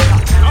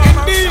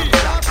 Indeed.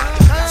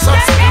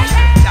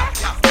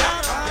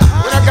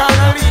 We're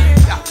gonna leave.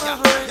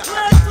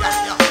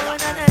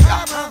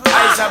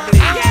 Eyes are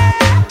bleeding.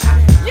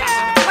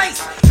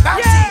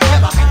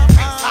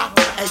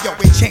 Hey yo,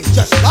 we change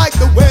just like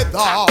the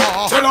weather.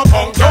 Tell a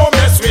punk, don't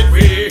mess with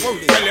me.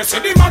 Well, you see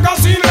the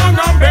magazine long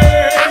and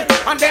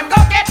big, And them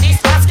go get this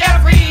basket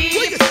free.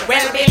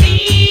 Well,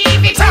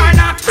 believe it or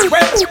not.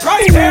 Well,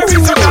 right there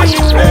is a guy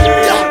you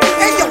play.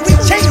 Hey yo, we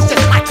change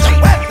just like the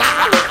weather.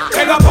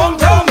 Tell a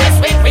punk, don't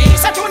mess with me.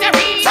 So to the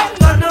read.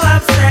 Someone no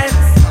have sense.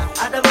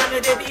 I don't want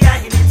to be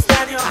behind it,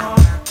 stand your home.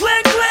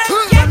 Quick.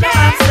 Yeah. No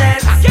have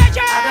sense. I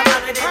don't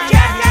want to be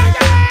behind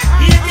it.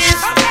 Hear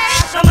this.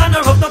 No man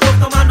no rough, no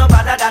tough, no man no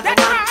better than the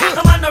man.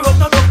 No man no rough,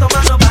 no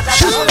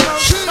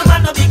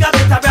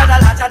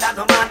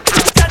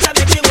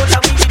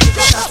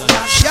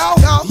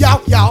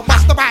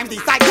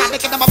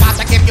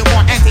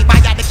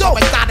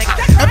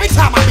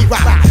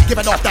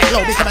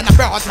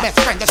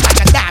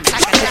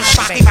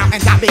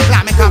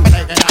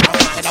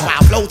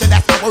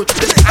yo,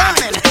 this is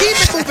burning. Keep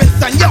it moving,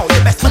 son, yo.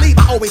 You best believe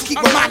I always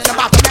keep reminding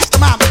about the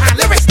mastermind behind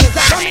lyrics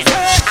design.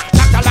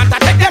 Atlanta,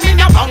 take them in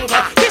your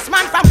bunker. This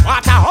man from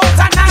Waterhouse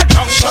and our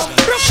jungle.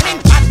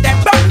 Brooklyn, bad them,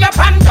 burn your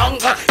pan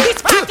jungle.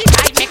 This party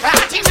night, make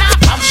clarity not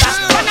bumble.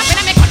 Run up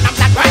in a make one of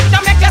that right,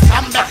 don't make you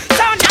stumble.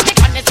 Sound now make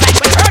on this like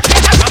we hurt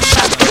in a rumble.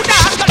 You don't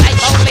have to like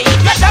only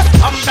if you just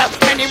humble.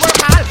 Many work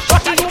hard,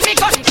 but you me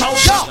gun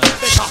powder.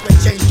 Because we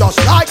change just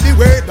like the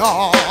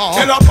weather.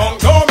 Tell a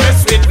punk, don't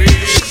mess with me.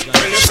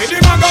 When you see the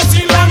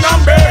magazine long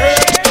and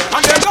big,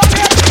 and they don't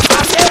get this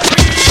as they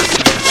free.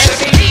 Well,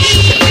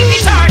 believe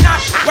it or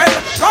not, well,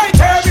 right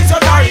here is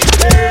your life.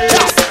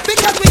 Yes,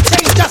 because we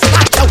change just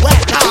like the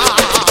weather.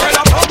 Tell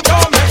a punk,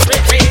 don't mess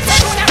with me.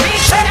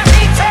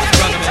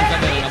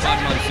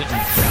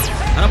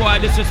 And a boy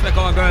disrespect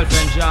our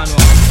girlfriend, John.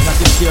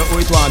 That's him care who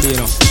it want be, you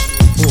know.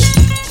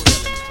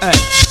 Hey,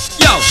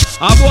 yo,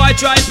 a boy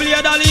try play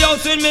dolly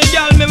house with me,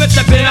 girl, me with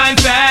step in line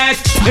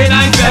face, in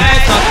line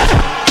face.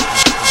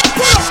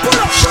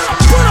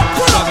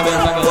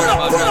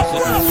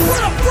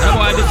 And a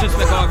boy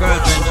disrespect our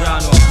girlfriend,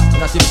 John.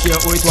 That's him care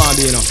who it want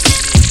be, you know.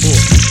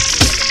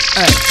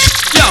 Hey,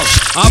 yo,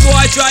 a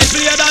boy try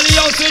play dolly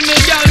house with me,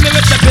 girl, me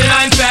with step in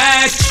line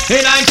face,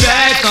 in line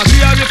face. Now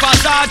here me for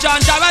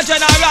sergeant or a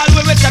general,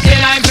 we with step in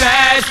line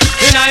face,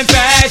 in line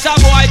face. A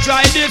boy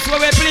try this,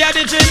 we play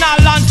the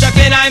general and step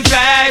in line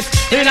face,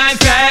 in line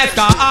face.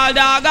 Cause all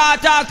dog I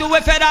talk to we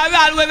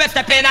federal, we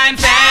step in line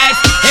face,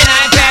 in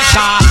line face.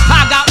 Cause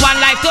I got one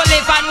life to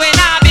live and we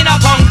not be no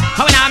punk.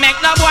 And we not make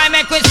no boy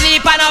make we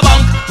sleep on a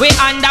bunk. We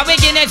under we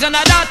Guinness and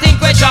I don't think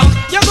we drunk.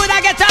 You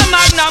coulda get a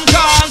magnum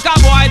trunk. A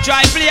boy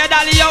try play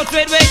dolly out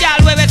with we girl,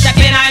 we step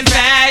in line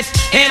face,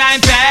 in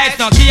line face.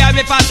 No care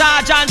me for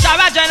sergeant or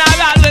a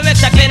general, we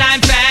step in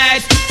line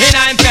face, in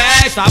line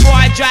face. A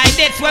boy try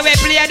this where we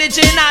play the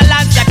general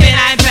and step in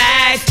line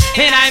face,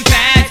 in line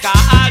face.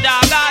 Cause all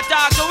dog I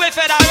talk to we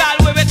federal,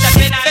 we step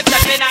in line,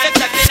 step in line,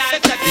 step in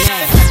line, step in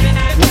line.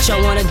 What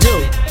y'all wanna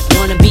do?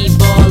 Wanna be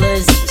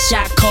ballers,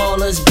 shot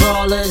callers,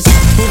 brawlers,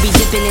 who be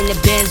dipping in the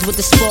Benz with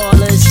the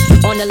spoilers.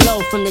 On the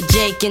low from the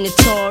Jake and the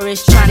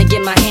Taurus, trying to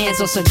get my hands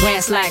on some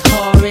grants like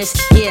Horace.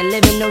 Yeah,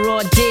 living the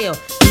raw deal,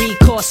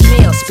 3-course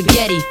meal,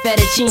 spaghetti,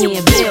 fettuccine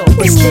and veal.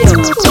 But still,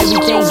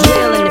 everything's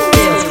real in the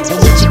field, and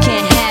what you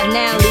can't have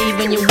now, leave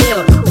in your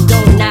will. But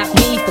don't knock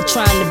me for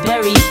trying to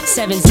bury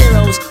 7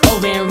 zeros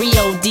over in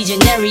Rio de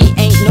Janeiro.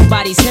 Ain't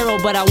nobody's hero,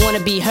 but I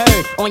wanna be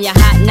heard on your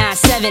hot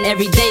 9-7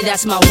 every day,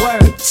 that's my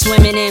word.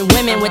 Swimming in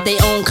women with their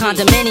own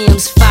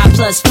condominiums,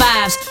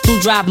 5+5s who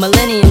drive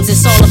millenniums.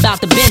 It's all about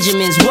the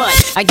Benjamins. What?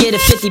 I get a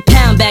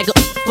 50-pound bag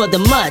for the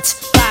mutts,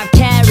 5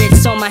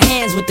 carats on my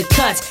hands with the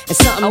cuts, and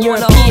something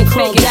European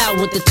crawled out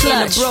with the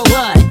clutch.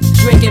 What?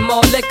 Drinking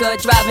more liquor,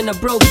 driving a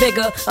bro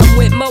bigger. I'm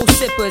with mo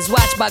sippers,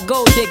 watched by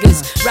gold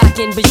diggers,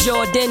 rocking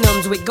Bajor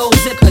denims with gold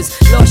zippers.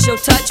 Lost your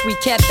touch, we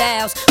kept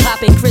ours,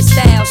 popping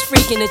crystals,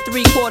 freaking the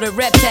 3/4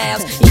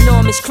 reptiles.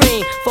 Enormous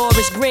cream,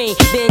 forest green,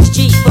 binge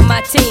Jeep for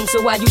my team.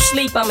 So while you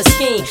sleep, I'm a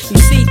scheme. You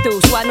see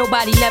through, so why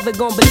nobody never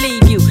gonna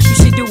believe you. You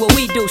should do what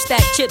we do,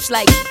 stack chips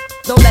like.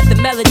 Don't let the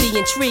melody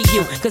intrigue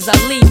you, cause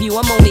I'll leave you.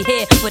 I'm only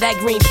here for that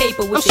green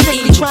paper with the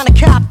strictly trying to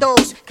cop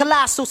those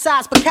colossal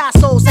size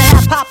Picassos and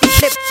have Poppy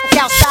flip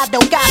outside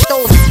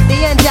Delgados. The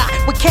end up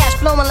with cash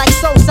flowing like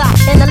Sosa,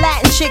 and the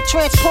Latin chick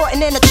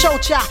transporting in a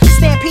chocha.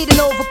 Stampeding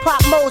over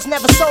pop modes,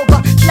 never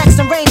sober.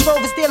 Flexing Range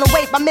Rovers, dealing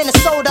weight by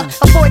Minnesota.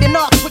 Avoiding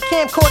arcs with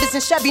camcorders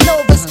and Chevy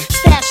Novas.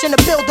 Stash in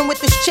the building with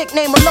this chick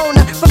named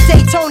Alona from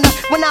Daytona.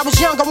 When I was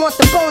young, I want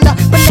the boner,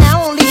 but now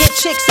I only hit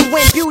chicks who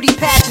win beauty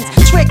pageants,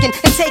 tricking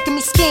and taking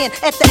me skiing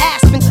at the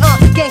Aspens,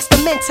 gangsta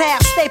mental,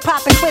 stay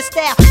poppin'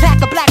 crystal,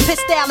 pack a black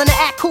pistol in the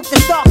act coupe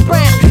that's dark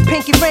brown,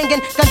 pinky ringing,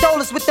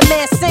 gondolas with the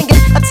man singing,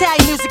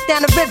 Italian music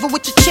down the river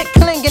with your chick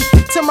clinging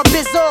to my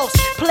bizzos,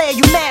 player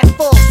you mad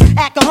fools,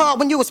 acting hard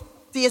when you was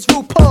as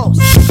RuPaul's.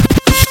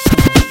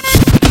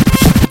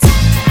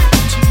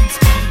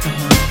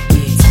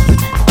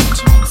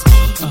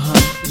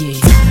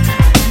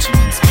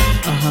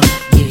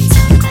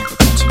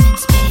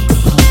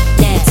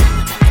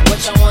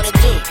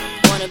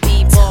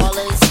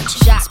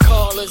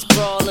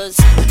 Brawlers,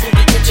 who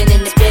be dipping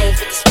in the beds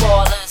with the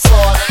spoilers.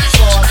 Going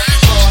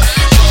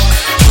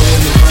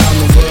around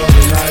the world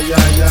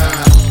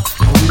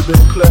and we've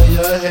been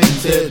player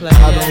hated. I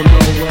don't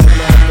know when,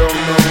 I don't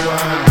know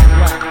why.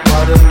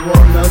 Why they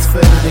want us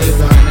faded?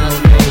 I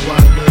don't know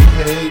why they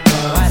hate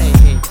us.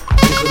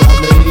 Is it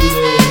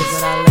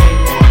our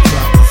ladies? Or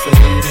try to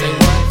say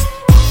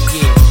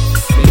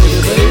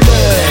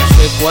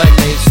what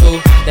Mace do?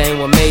 That ain't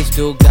what Mace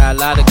do. Got a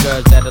lot of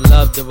girls that'll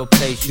love to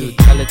replace you.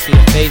 Tell it to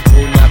your face,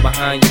 boo, not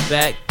behind your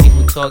back.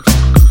 People talk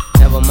shit,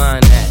 never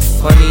mind that.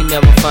 Funny,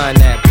 never find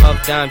that.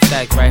 Puff dime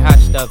stacks, right? Hot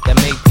stuff that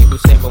make people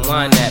say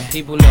rewind that.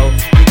 People know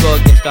you go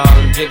against all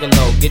them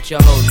gigolo. Get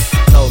your hoes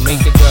low, make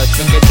the girl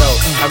trick it though.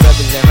 I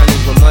represent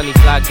honeys with money,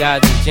 fly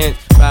guys and gents.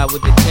 Ride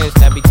with the tents,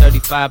 that be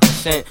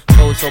 35%.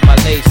 Gold so by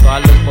lace, so I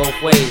look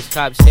both ways.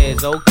 Cop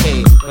says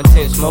okay, when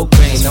tent smoke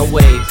rain, no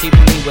way.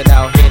 Keeping me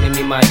without handing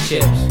me my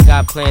chips.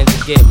 Got plans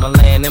to get my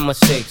land and my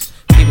six.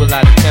 people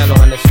out of town don't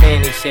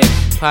understand this shit.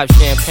 Pop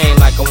champagne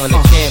like I won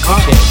a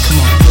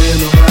championship.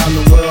 Been around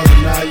the world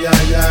and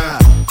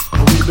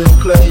and we been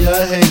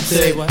player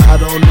hated. I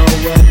don't know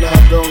when, I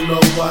don't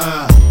know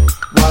why.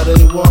 Why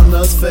they want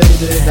us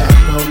faded? I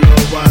don't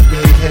know why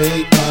they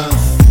hate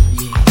us.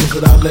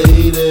 Look at our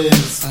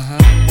ladies,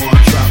 or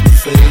drop the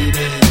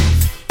faded.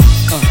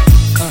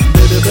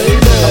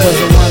 Baby. I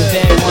was a one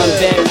day.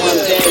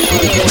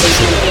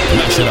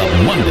 Mash It Up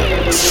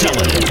Monday,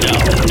 selling it down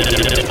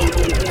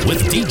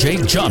with DJ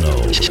Jono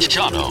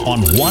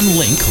on One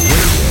Link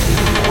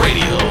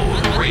Radio.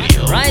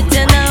 Right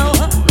now.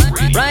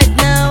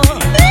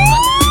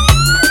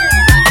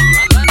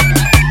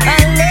 I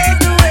love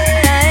the way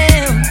I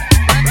am.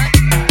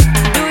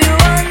 Do you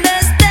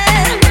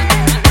understand?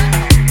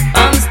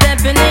 I'm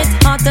stepping it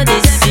hotter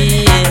this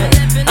year.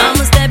 I'm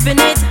stepping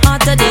it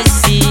hotter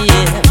this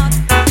year.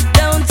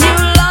 Don't you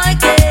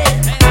like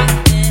it?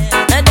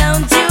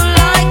 Don't you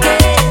like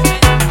it?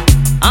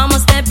 I'm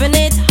stepping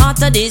it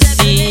hotter this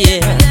year.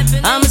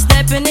 I'm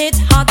stepping it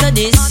hotter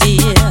this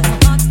year.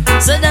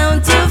 So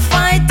don't you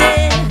fight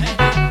it.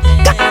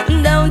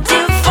 Don't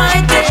you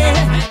fight it.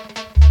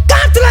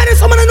 Got to let it,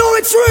 someone know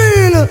it's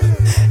real.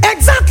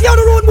 Exactly how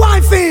the road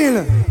boy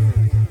feel.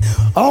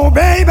 Oh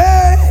baby,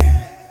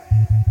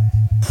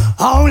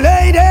 oh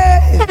lady,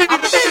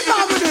 I'm big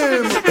man with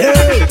him.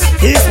 Hey,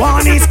 this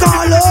one is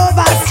called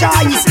Lover's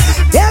Choice.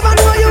 Never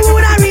know you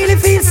would I really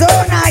feel so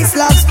nice,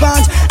 love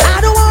sponge.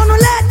 I don't wanna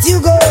let you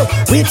go.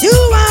 With you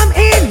I'm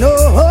in no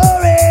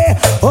hurry.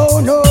 Oh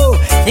no,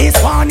 this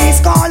one is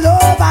called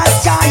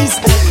Lover's Choice.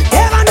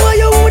 Never know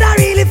you would I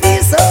really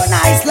feel so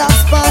nice, love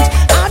sponge.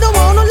 I don't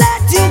wanna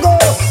let you go.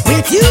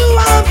 With you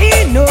I'm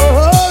in no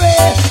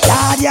hurry.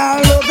 God,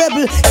 you're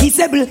lovable,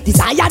 kissable,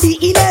 desire the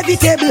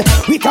inevitable.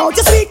 Without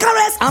your sweet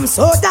caress, I'm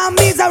so damn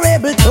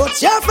miserable.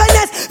 Touch your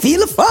finesse, feel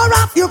the fur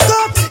off your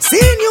coat.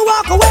 Seeing you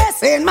walk away,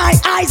 seeing my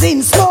eyes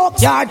in smoke.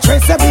 You're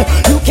traceable,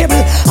 you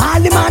cable.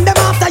 I'll demand them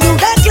after you,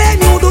 they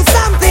claim you do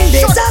something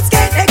they just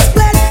can't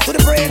explain to the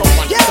brain.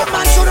 Yeah,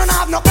 man shouldn't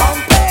have no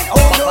complaint. Oh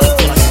no,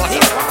 this one.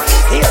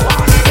 They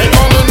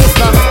call me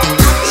Mr.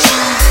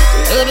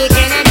 Baby,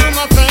 can I do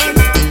my thing?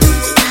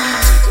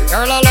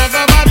 Girl, I love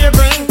the vibe you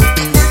bring.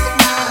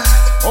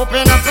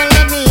 Open up and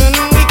let me in.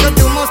 We could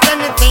do most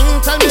anything.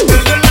 Tell me, do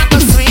you like a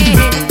swing?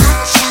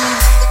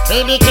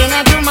 Baby, can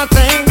I do my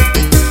thing?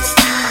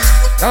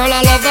 Girl,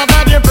 I love the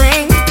vibe you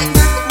bring.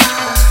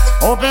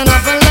 Open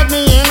up and let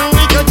me in.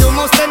 We could do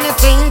most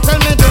anything. Tell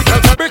me, do you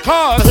like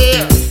because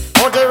here,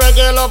 out the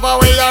regular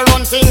way I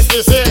run things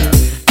this year.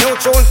 New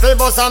tune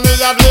favors and me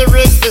have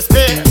lyrics to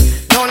spare.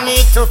 No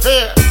need to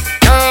fear.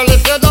 Girl,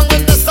 if you're done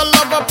with this, I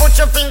love her. Put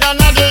your finger in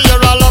the air.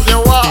 I love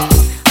you all.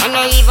 And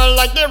I even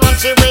like the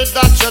raunchy way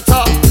that you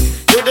talk.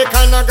 You the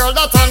kind of girl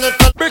that on it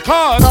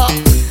because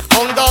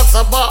hound dogs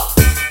are bark.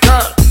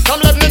 Girl,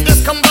 come let me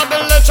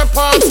discombobulate your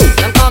parts.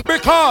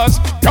 Because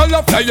girl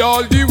I fly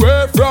all the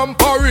way from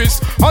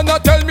Paris, and I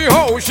tell me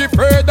how she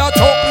prayed that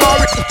up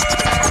Marie.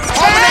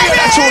 How many of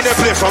that tune they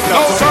play from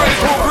now? No, sorry,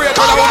 too great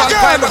when a woman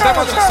climbs them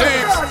as she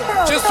seeks.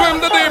 She swim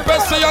the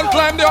deepest sea and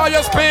climb the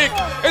highest peak.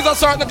 Is a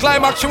certain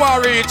climax she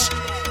want reach.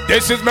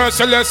 This is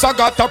merciless, I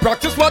got to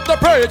practice what to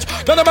preach.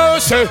 Then the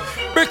mercy,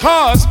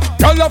 because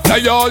girl I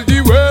fly all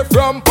the way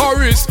from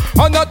Paris,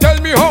 and I tell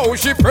me how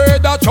she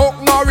prayed that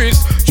Chuck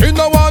Norris. She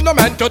no want a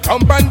man to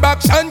thump and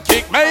box and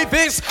kick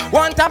Mavis.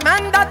 Want a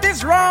man that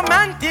is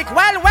romantic,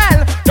 well.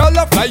 Girl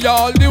I fly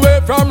all the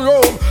way from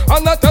Rome,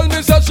 and I tell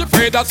me that she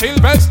prayed that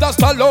Sylvester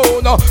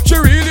Stallone. She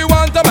really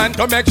want a man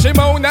to make she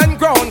moan and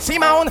groan.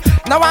 Simone,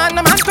 no want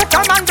a man to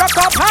come and rock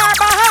up her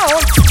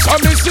bound. So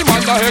me see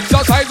man to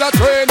exercise, a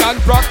train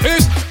and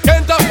practice.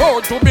 Can't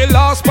afford to be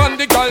last on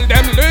the girl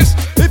them list.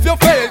 If you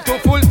fail to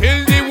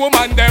fulfill the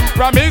woman them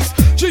promise,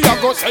 she a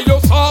go say you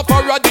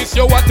suffer a this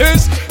you what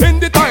is. In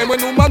the time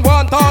when woman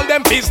want all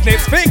them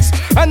business fixed,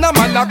 and a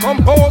man a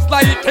compose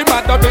like him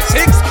a double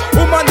six.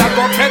 Woman a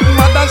go get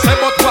mad and say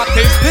but what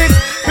is this?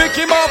 Pick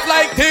him up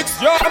like this,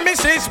 your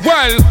missus.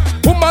 Well,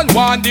 woman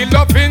want the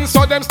loving,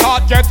 so them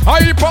start get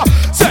hyper.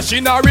 Say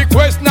she na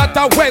request, not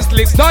a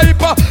Wesley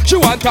sniper. She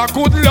want a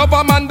good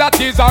lover man that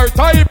is her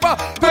type.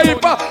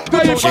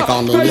 She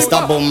call me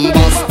Mr.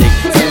 Bombastic,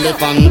 tell me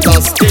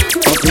fantastic.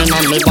 Put me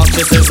on me back,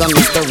 she says I'm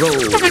Mr.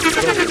 Romantic,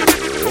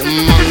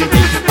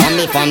 call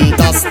me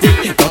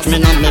fantastic. Touch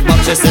me on me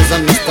back, she says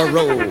I'm Mr.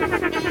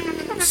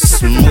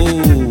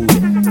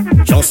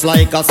 Smooth, just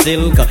like a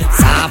silk.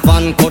 Soft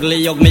and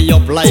cuddly, hug me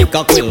up like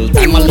a quilt.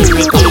 I'm a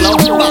lyrical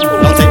lover,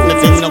 don't take me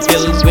thin no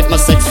pills with my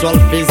sexual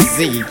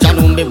physique. You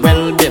know me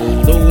well,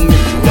 Bill, do me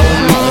well,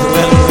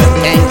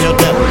 can't you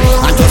tell?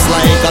 I'm just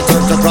like a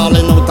turtle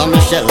crawling out of my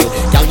shell.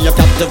 Girl, you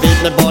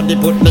captivate my body,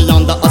 put me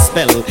under a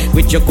spell.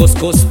 With your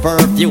couscous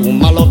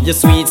perfume, I love your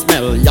sweet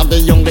smell. You're the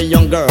young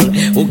girl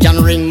who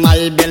can ring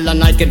my bell,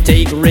 and I can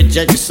take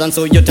rejection.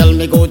 So you tell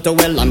me go to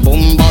well, I'm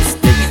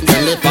bombastic,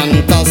 tell me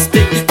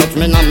fantastic. Touch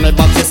me on my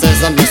back, she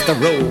says I'm Mr.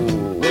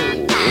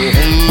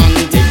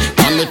 Romantic,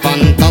 tell me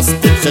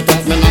fantastic. She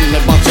touch me on my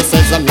back, she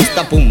says I'm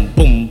Mr. Boom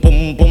Boom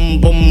Boom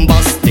Boom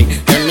Bombastic.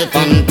 Tell me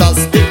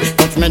fantastic.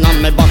 Touch me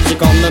on my back, she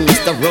call me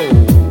Mr.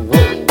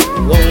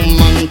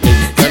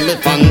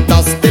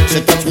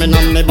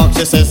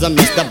 says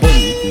Mr.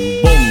 Boom,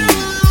 boom.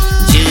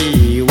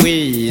 Gee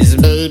whiz,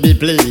 baby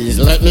please,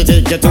 let me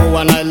take you to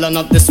an island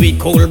of the sweet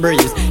cool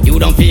breeze. You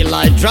don't feel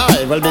like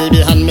drive, well baby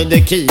hand me the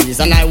keys,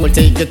 and I will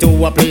take you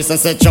to a place and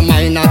set your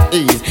mind at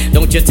ease.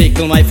 Don't you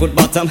tickle my foot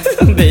bottom,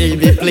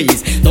 baby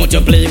please. Don't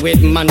you play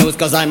with my nose,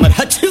 cause I'm a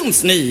hatchoon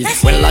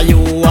sneeze. Well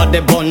you are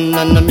the bun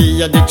and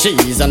me are the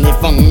cheese, and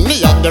if I'm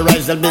me are the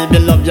rice, well baby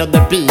love you the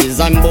peas.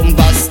 I'm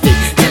bombastic,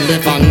 tell me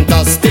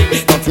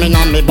fantastic. Touch me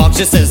on me box,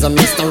 she says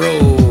Mr.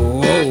 Romantic.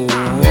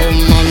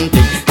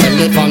 Tell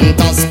me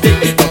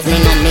fantastic, touch me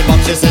on me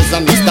box, she says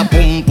Mr.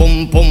 Pum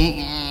Pum Pum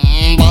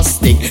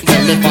Bastic.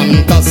 Tell me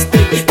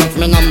fantastic, touch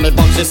me on me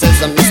box, she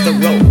says Mr.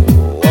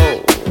 Romantic.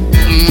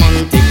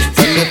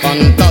 Tell me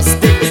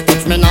fantastic,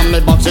 touch me on me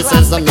box, she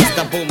says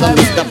Mr. Boom,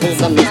 Mr.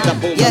 Boom, Mr.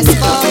 Boom.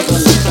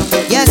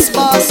 Yes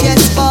boss,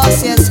 yes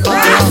boss, yes boss, yes boss.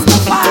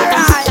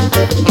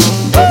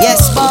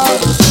 Yes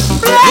boss,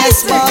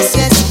 yes boss,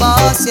 yes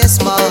boss, yes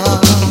boss.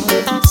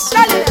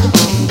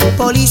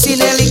 Police in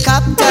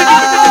helicopter,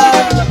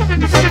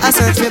 I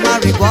search for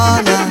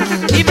marijuana.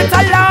 Leave it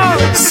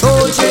alone.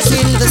 Soldiers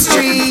in the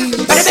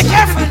streets, better be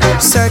careful.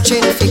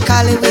 Searching for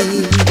cali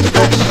weed.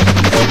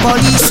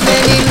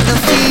 Policemen in the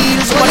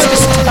fields,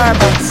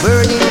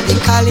 burning the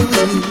cali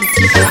weed.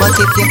 But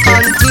if you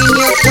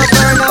continue to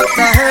burn up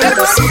the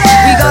herbs,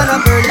 we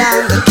gonna burn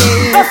down the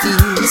cane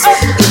fields.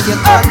 If you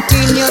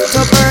continue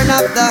to burn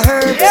up the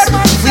herbs,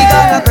 we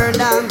gonna burn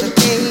down the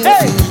cane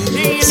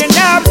fields. The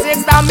nerve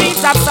system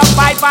means of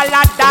survival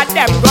at that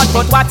them run.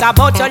 But what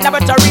about your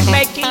laboratory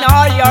making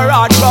all your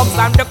hard drugs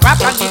and the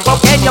crack and the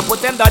cocaine you put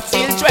in the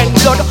children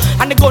blood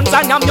and the guns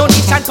and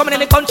ammunition coming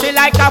in the country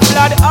like a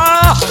flood?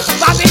 Oh,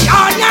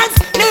 Babylonians,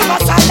 leave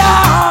us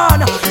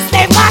alone.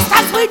 Slave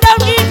masters, we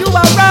don't need you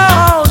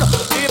around.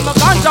 Leave my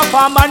ganja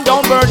farm and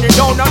don't burn it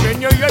down. And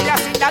then you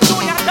sing that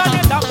tune and turn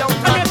it up, don't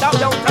turn it up,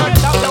 don't turn it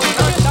up, don't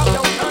turn it up,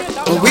 don't turn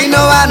it up. We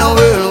know I know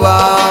world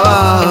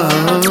war.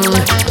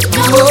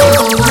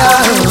 Oh no,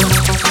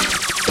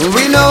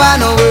 we know I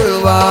know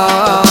world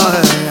war.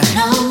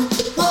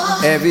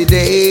 Every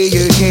day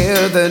you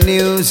hear the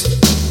news,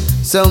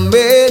 so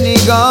many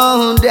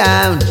gone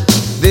down.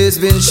 There's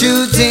been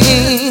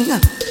shooting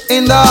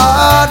in the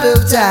heart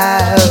of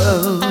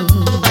town.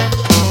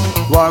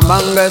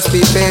 Warmongers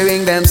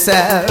preparing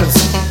themselves,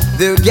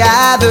 they're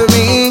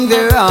gathering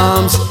their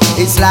arms.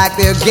 It's like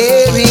they're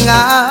gearing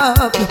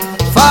up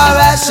for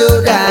a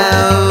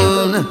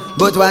showdown.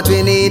 But what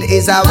we need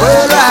is a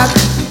world rock,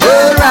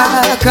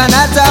 and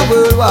not a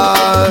world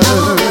war.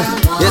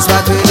 Yes,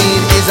 what we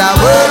need is a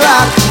world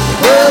rock,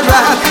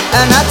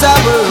 and not a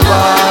world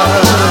war.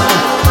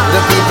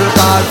 The people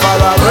call for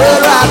a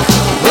world rock,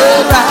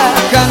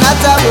 and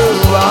not a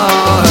world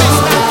war.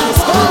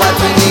 What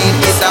we need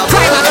is a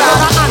world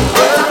rock.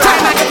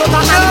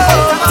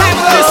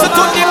 Listen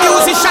to the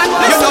musician,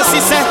 you know she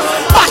say,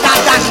 badder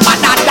than.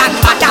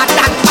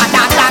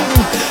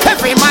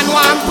 Every man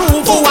want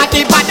prove who are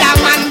the badder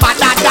man,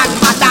 badder than.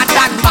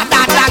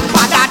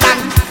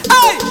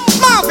 Hey,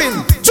 Marvin,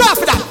 drop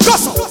that, go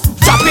so.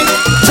 Drop it.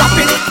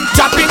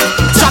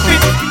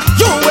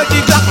 You with the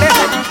Glock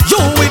there, you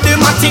with the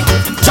Matic.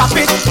 Drop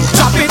it.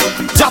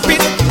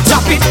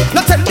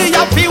 Now tell me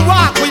how we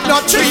walk with no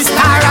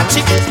 3-star a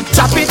chick.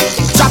 Drop it.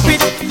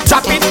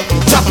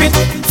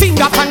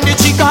 Finger on the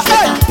trigger,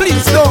 hey,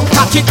 please don't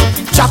catch it.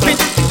 Drop it.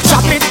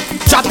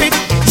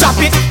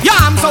 Your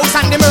arms out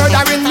and the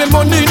murder in the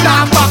money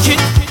now back it.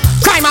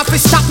 Crime have to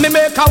stop me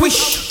make a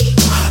wish,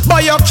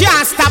 but you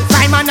can't stop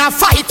crime and I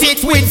fight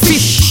it with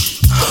fish.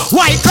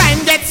 Why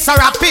crime gets so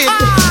rapid?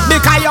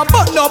 Because you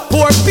burn up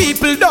poor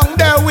people down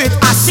there with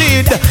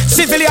acid.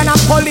 Civilian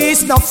and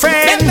police no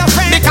friend,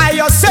 because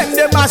you send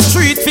them a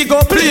street fi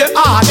go play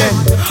harden.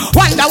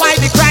 Wonder why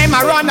the crime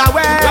a run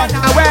away.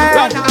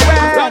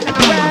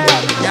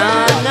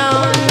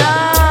 No.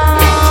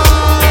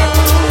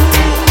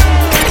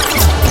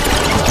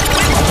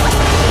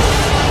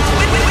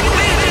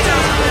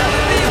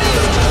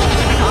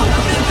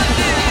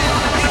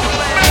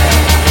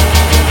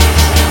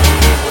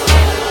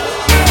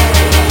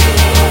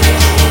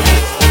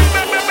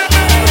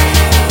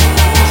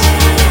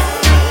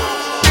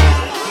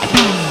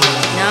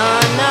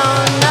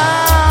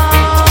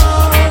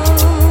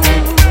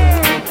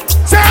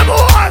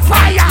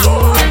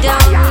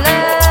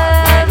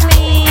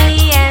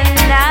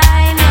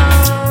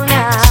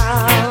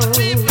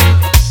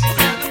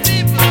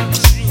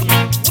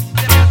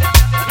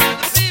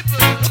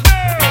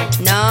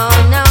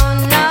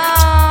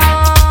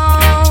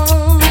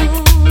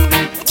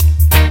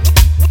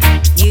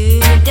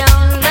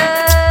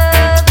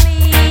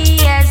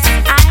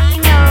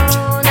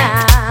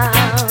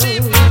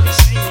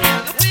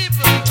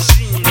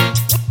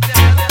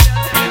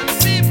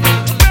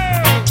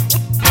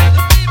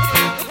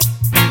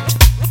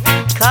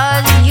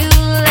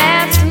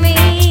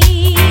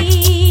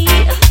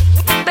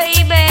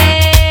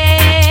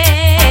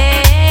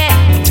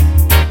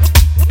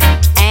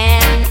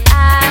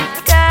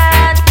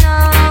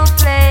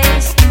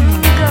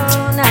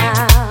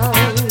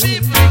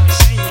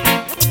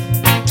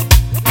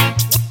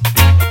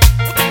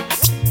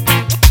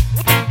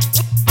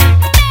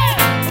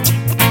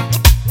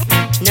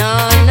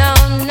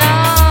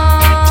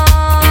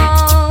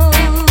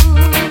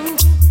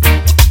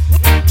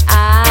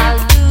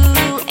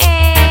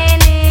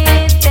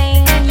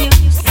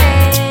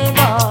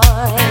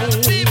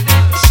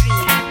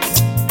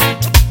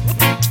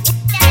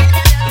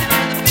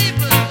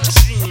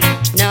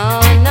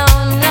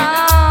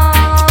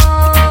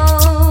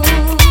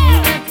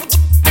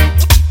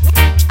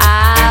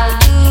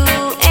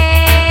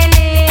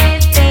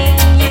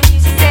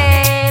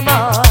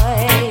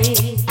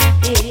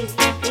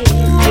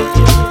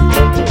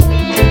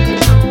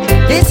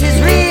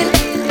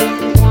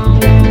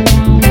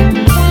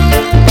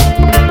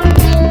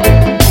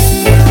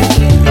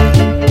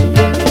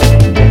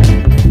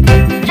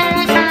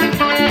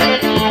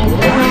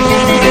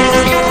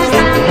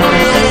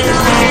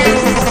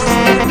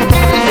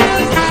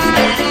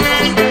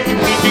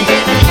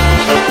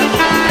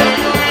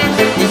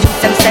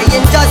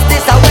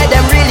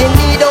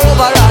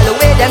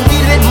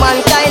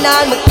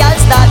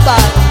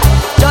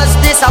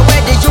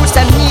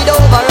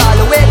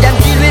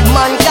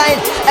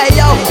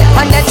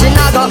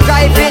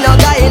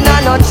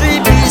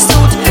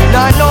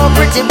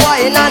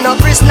 in a no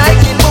Chris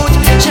Nike boot.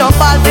 She no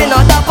fall for no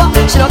dapper,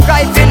 she no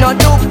cry for no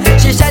dupe.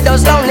 She shed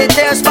those lonely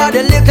tears for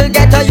the little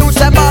ghetto youth.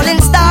 They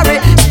ballin'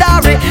 starry,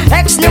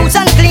 ex-news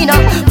and cleaner.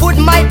 Food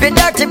might be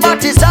dirty,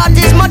 but his heart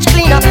is much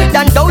cleaner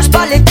than those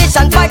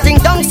politicians fighting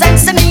dunks and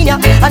semina.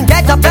 And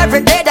get up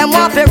every day, them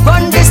want to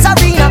run this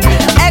arena.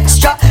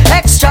 Extra,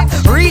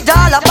 read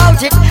all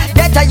about it.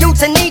 Get a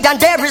youth in need and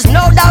there is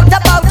no doubt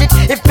about it.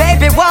 If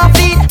baby want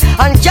feed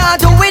and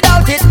can't do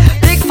without it,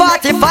 Big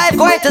 45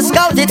 going to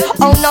scout it.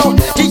 Oh no,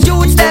 the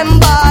youths them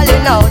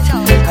balling out.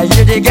 I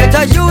hear the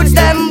ghetto youths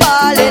them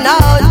balling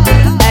out.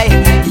 Hey,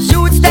 the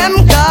youths them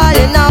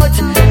calling out.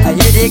 I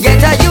hear the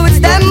ghetto youths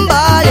them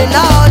balling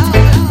out.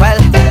 Well,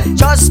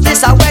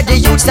 justice are where the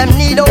youths them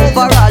need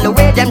overall. The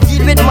way them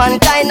deal with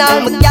mankind,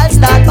 all my girls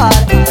start ball.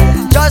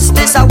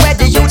 Justice are where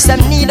the youths them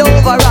need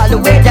overall. The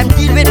way them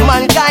deal with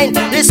mankind.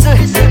 Listen,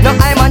 now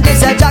I'm on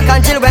this Jack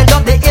and Jill went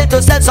up the hill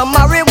to sell some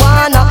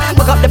marijuana.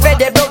 Pick up the bed,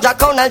 they broke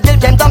Jack on and Jill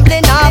came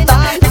tumbling after.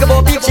 Think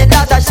about beef, she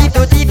daughter, sheep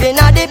to thief in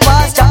the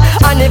pasture.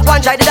 And if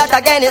one try that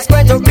again, it's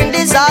going to bring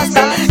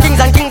disaster. Kings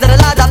and kings of the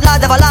lords of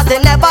lords,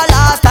 everlasting, never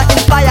last.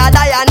 Inspire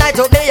Diana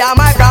to be a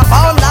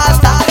microphone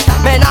blaster.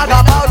 Men I go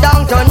bow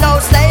down to no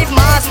slave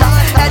master.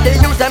 Let the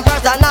youth them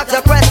first and ask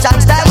the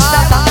questions them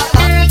after.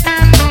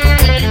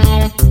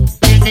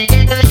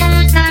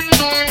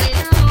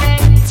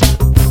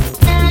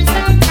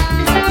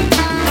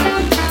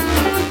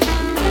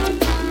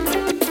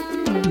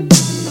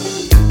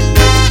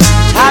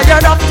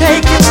 Tired of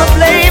taking the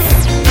blame,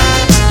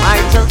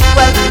 might as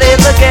well play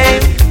the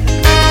game.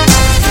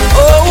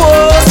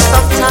 Oh,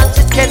 sometimes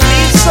it can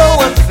be so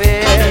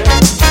unfair.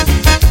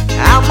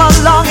 I'm a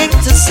longing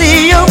to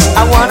see you.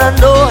 I wanna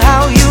know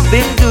how you've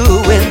been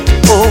doing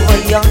over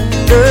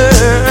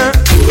yonder.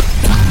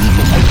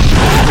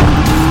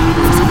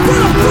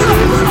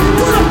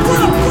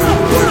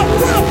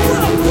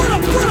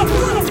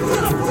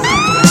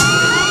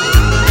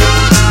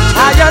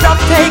 Tired of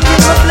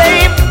taking the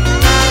blame,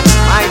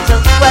 might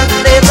as well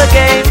play the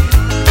game.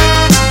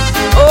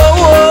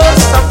 Oh,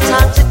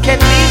 sometimes it can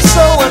be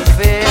so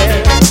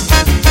unfair.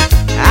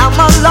 I'm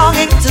a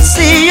longing to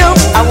see you.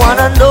 I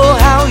wanna know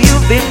how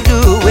you've been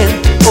doing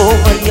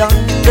over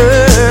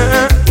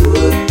yonder.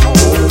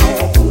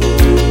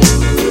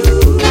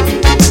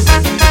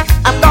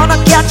 I'm gonna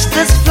catch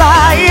this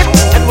flight,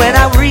 and when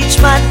I reach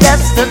my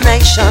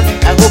destination,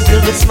 I hope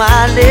you'll be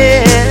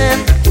smiling,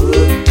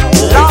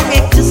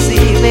 longing to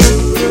see me.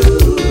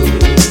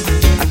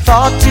 I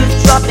thought you'd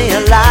drop me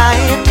a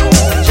line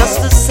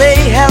just to say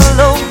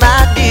hello,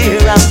 my dear,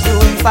 I'm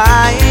doing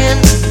fine.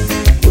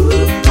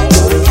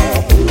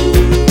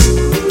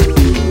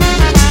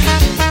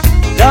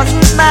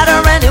 Doesn't matter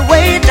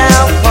anyway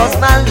now, cause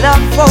my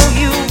love for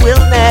you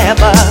will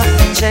never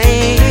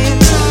change.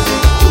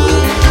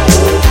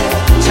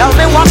 Tell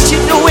me what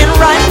you're doing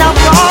right now,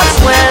 cause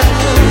when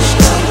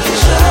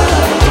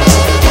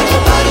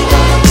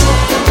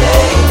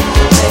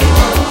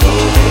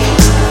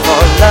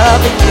for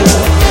loving you,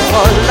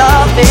 for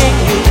loving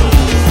you.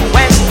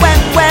 When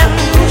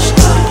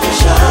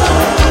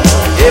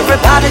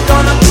everybody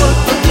gonna put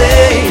the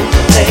blame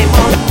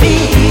on me.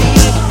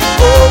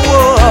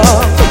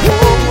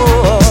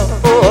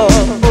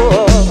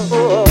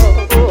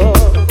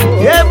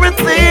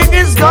 Everything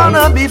is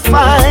gonna be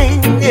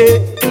fine, yeah.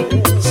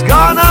 It's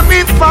gonna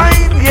be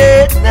fine,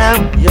 yeah. Now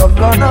you're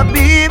gonna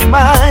be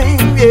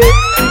mine, yeah.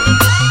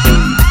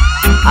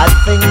 I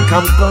think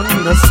I'm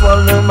gonna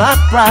swallow my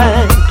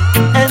pride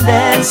and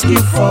ask you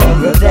for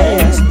a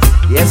dance.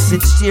 Yes,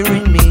 it's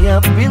cheering me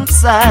up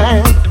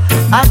inside.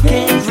 I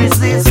can't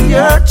resist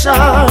your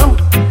charm.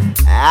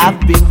 I've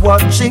been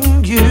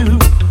watching you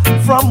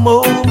from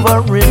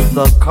over in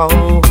the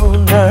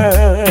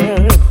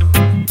corner.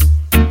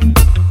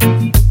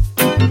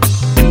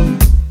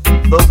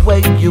 The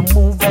way you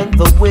move and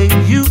the way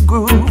you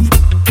groove,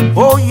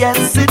 oh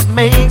yes, it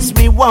makes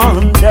me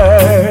wonder.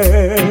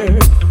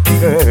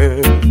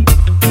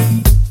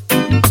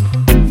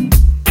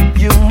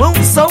 You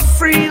move so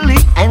freely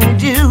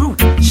and you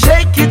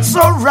shake it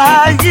so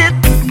right.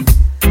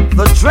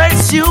 The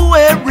dress you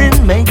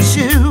wearing makes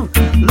you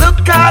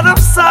look out of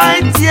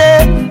sight,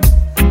 yeah.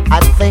 I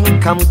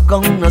think I'm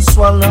gonna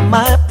swallow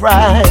my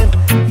pride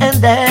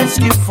and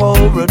ask you for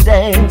a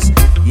dance.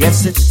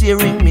 Yes, it's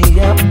tearing me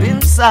up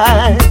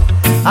inside.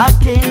 I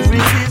can't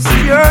resist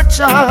your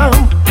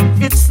charm.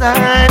 It's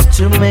time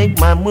to make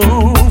my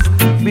move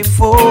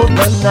before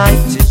the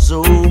night is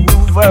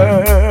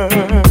over.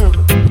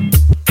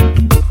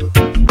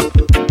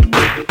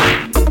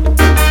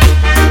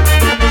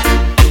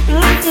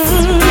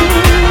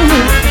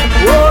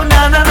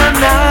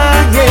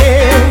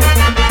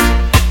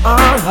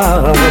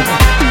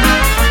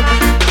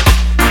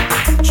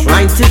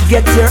 Trying to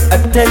get your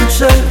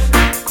attention,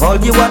 call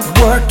you at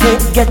work,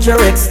 can't get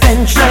your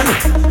extension.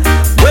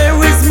 Where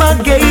is my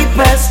gate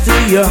pass to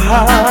your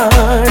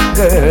heart,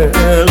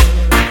 girl?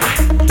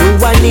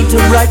 Do I need to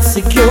write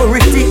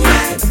security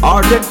in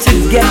order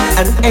to get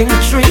an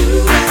entry?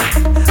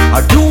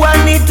 Or do I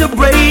need to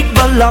break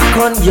the lock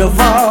on your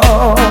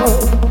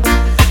vault?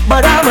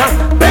 But I'm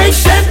a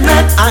patient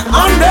man, I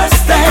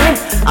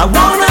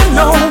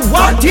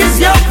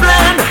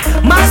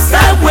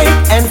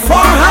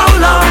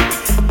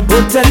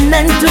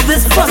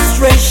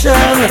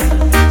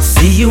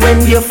See you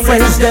and your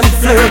friends, them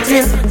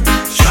flirting,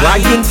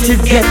 trying to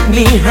get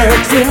me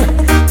hurting.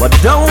 But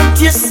don't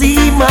you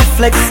see my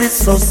flex is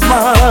so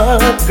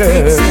smart,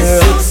 girl?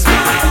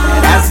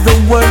 And as the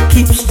world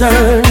keeps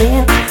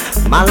turning,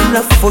 my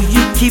love for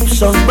you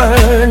keeps on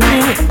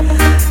burning.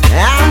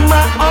 Am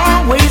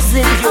I always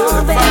in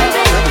your mind?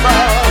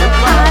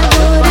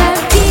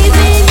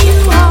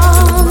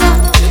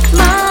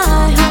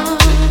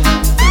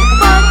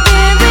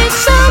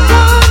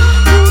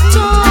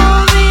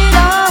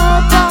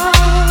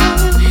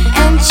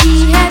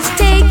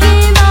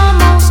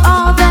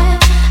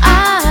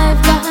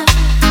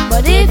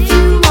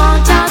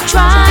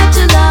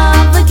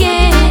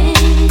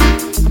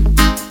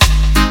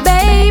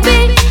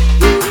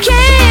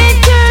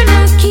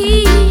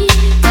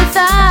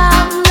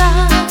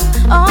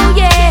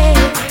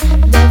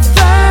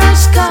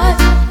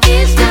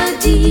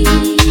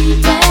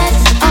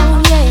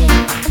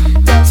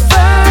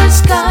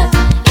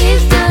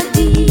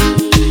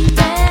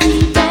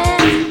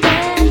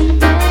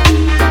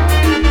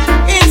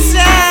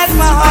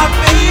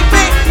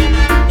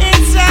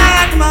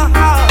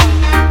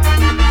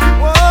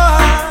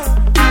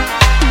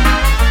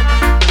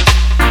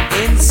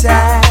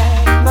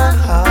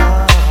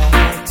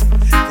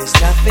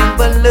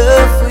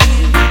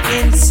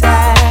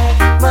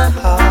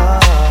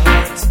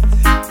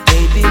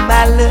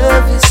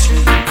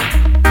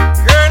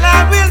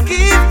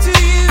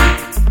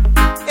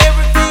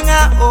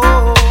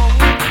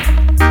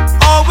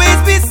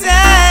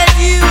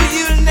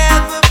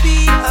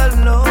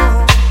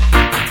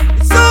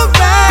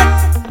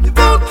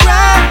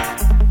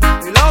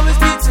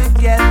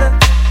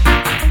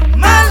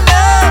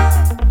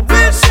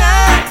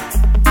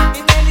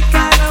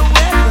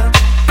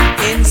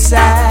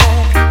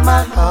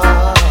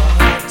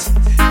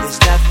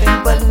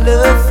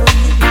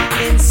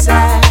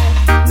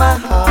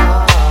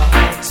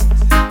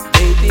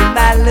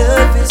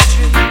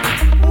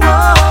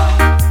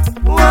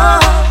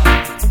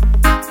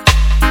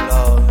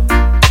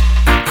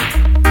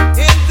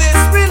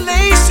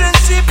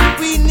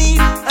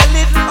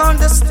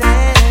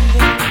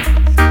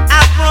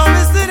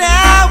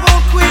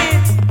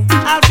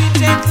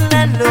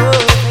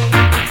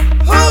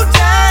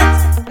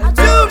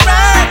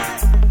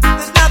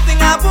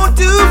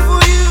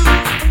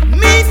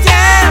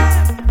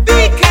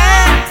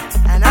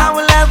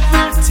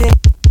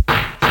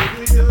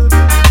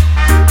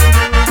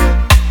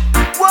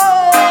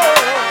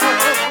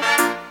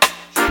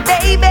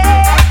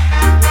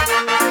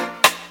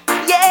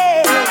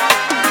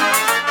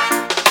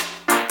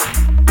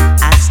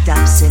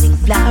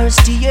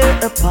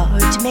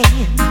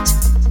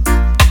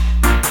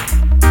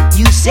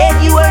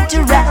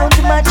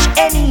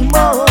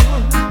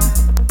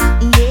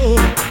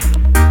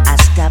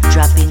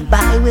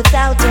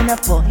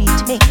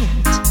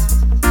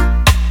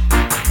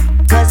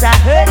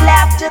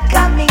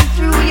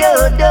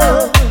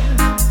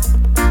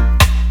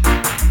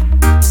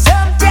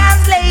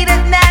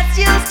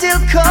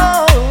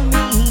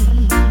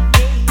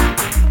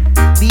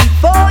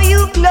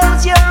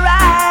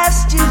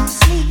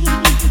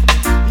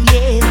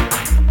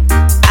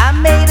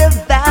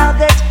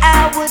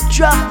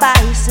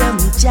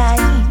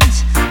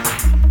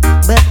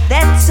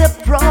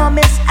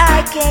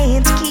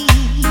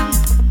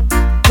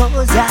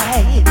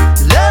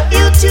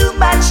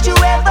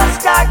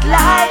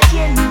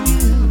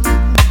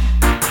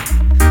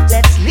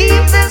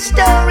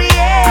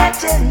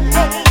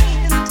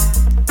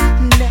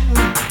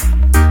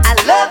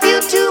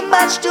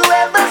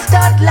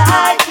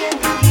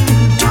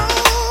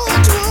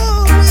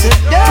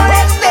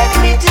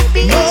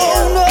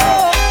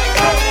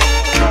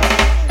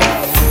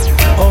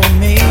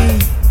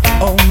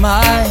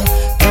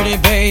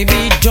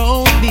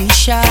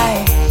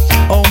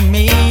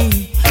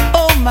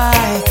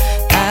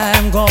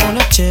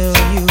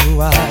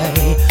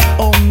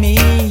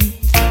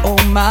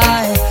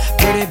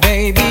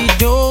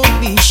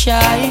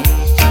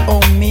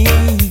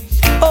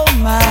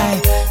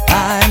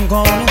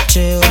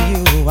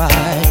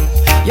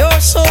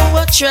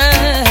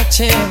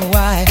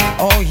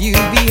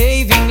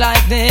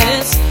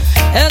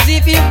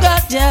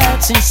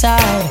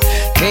 Inside,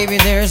 baby,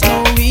 there's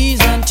no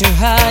reason to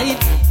hide.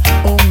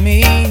 Oh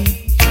me,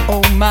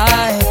 oh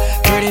my,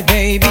 pretty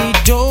baby,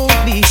 don't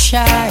be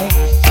shy.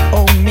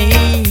 Oh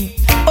me,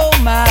 oh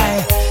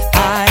my,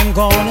 I'm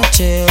gonna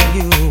tell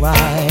you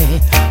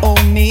why.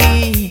 Oh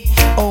me,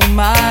 oh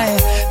my,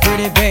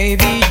 pretty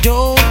baby,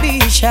 don't be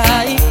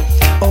shy.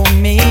 Oh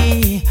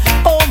me,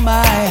 oh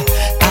my,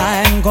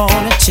 I'm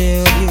gonna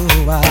tell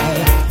you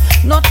why.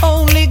 Not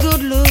only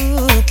good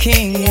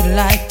looking, you'd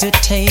like to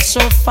taste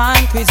so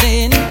fine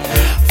cuisine.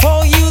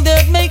 For you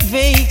that make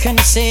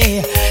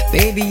vacancy,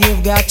 baby,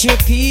 you've got your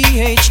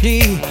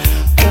PhD.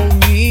 Oh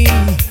me,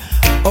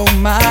 oh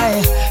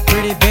my,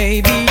 pretty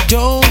baby,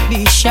 don't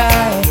be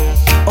shy.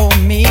 Oh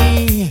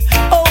me,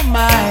 oh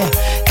my,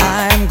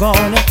 I'm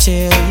gonna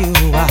tell you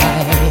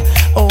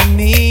why. Oh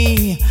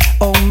me,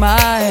 oh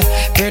my,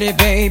 pretty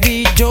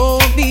baby,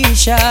 don't be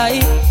shy.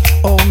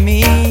 Oh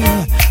me,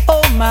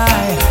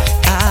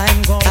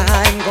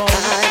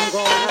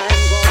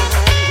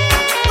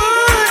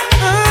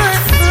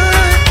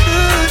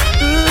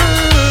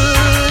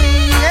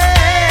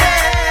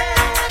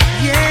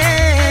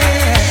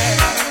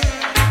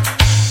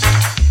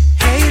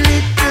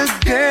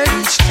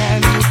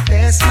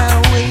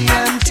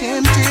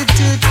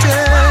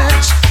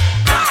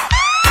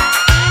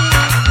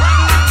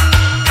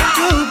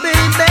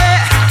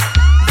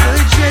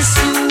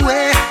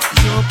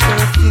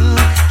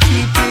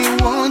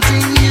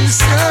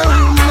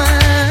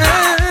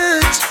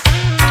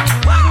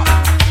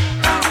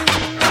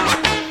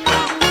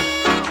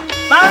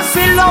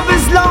 love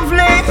is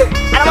lovely,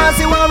 and I wanna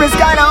see war is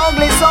kinda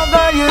ugly. So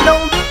girl, you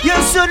know you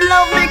should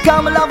love me,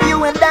 come love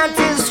you, and that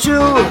is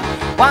true.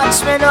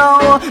 Watch me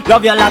now,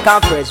 love you like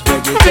a fresh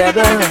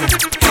vegetable.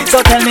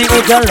 So tell me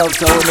if your love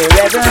Tony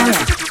Rebel.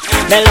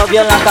 Me love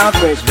you like a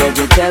fresh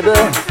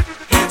vegetable.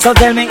 So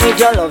tell me if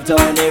your love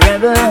Tony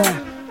Rebel.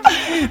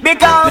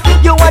 Because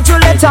you want to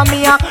let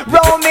me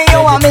roll me,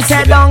 you want me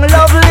say down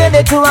love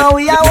lady to and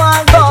we I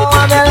want go.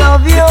 And I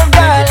love you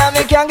girl, and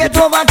me can't get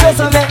over to.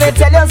 So let me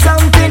tell you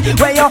something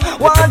where you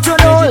want to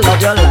know.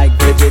 Love you like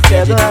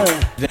vegetable.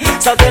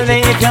 So tell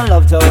me if you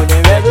love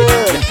Tony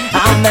Rebel.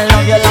 And I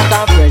love you like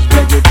a fresh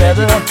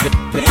vegetable.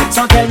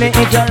 So tell me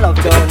if you love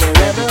Tony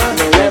Rebel.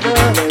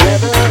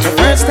 The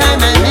first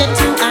time I met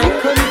you, I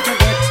couldn't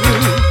forget you.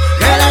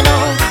 Girl, I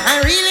know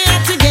I really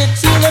had to get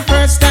you. The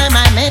first time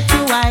I met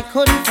you, I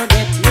couldn't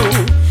forget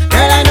you.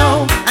 Girl, I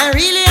know I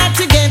really had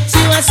to get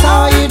you. I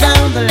saw you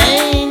down the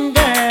lane,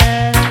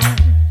 girl.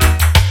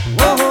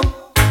 Whoa,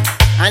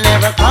 I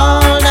never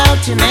called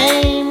out your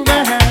name,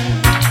 girl.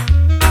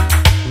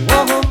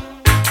 Whoa,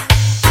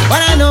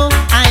 but I know,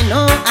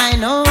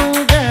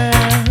 girl.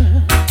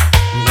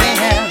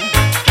 Well,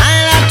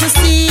 I'd like to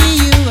see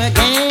you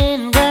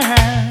again, girl.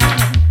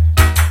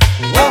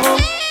 Whoa,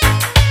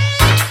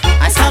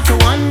 I start to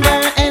wonder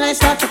and I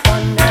start to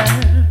ponder.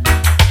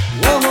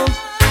 Whoa,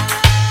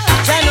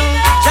 I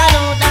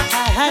know that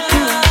I had to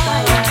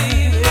inquire.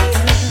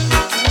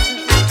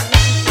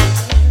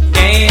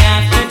 Day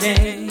after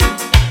day,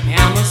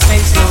 I must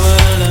face the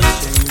world of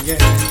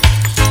strangers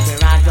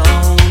where I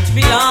don't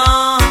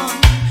belong,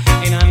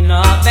 and I'm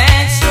not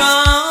that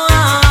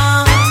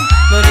strong.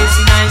 But it's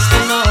nice to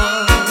know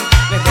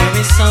that there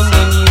is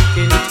someone you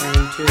can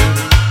turn to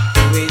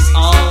who is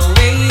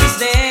always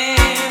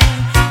there,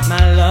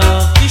 my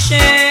love to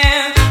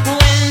share.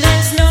 When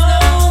there's no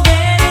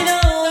getting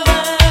over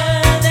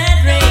that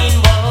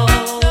rainbow,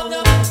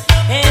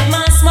 and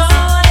my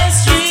smallest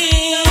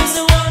dreams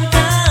won't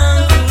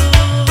come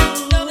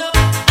true,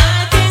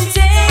 I can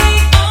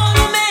take all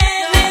the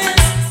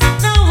madness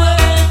the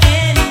world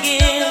can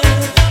give,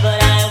 but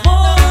I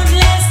won't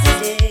last a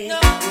day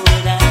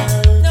without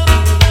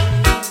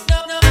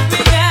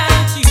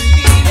you,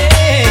 baby.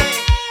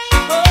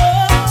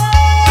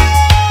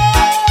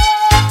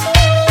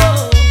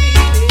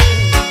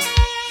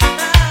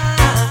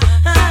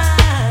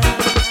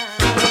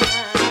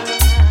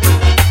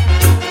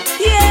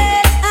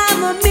 Yes,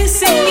 I'm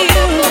missing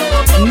you.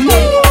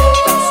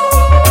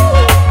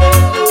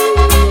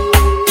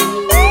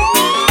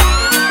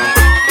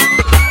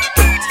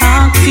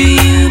 Talk to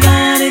you,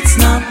 but it's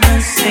not the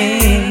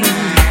same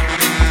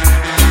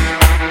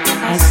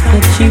as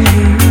touching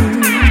you.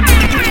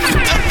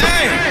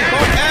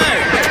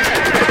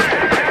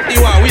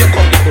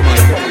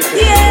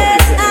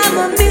 Yes, I'm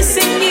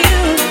missing you.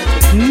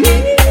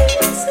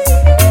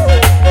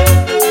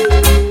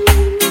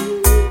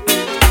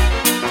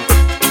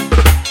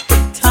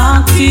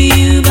 Talk to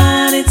you,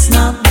 but it's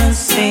not the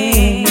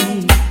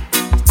same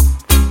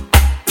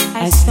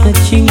as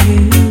touching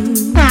you.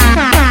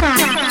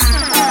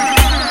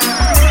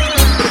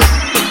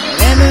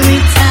 Every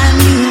time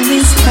you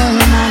whisper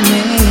my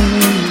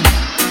name,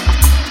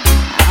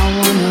 I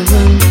wanna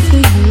run to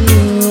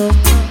you.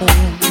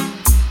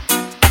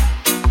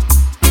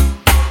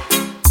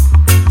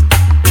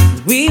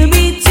 We'll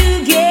be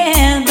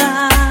together,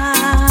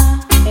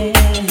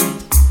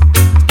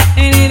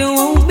 and it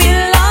won't be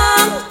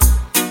long.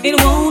 It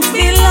won't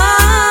be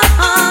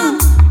long,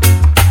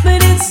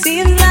 but it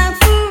seems like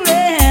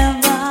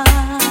forever.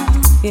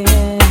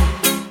 Yeah,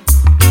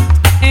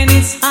 and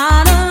it's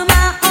hard on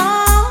my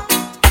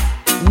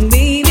own,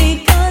 baby,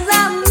 'cause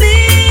I'm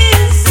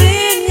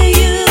missing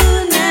you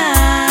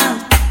now,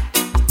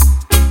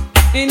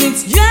 and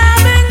it's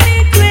driving me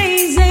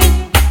crazy,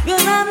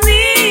 'cause I'm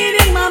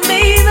needing my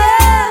baby.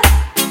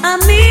 I'm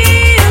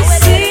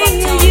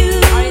missing you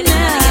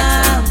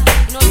now.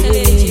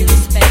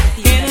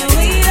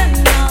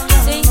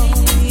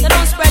 So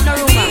don't spread no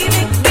rumor.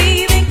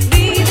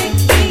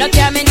 No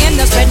care me name,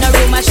 no spread no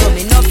rumor. Show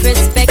me enough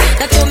respect.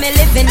 That you me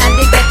living at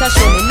the ghetto.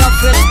 Show me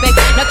enough respect.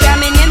 No care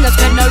me name, no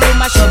spread no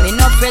rumor. Show me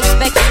enough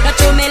respect. That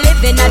you me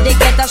living at the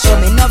ghetto. Show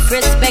me enough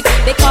respect.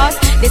 Because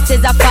this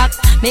is a fact.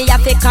 Me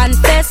have to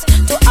confess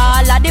to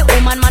all of the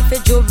woman man for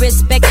due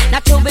respect.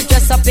 Not to be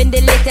dressed up in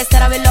the latest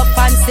that we look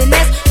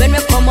fanciness. When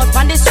we come out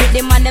on the street,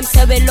 the man them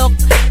say we look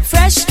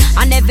fresh.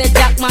 And every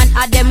jack man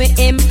at them we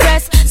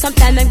impress.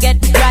 Sometimes them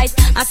get bright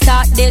and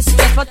start this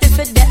stress. But if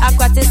it they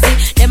aqua to see,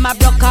 them a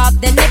broke up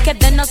the naked,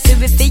 then no see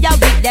we feel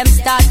weak. Them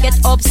start get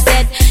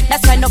upset.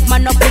 That's why enough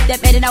man up put them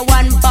head in a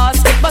one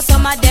basket. But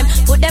some of them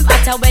put them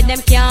out where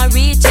them can't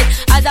reach it.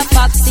 As a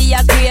foxy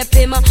a grape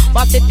him.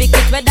 What to pick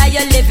it whether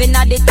you living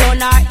at the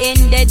town or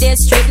in the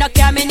district. No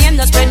care me name,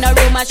 no spread no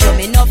rumor. Show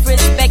me enough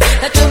respect.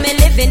 That you me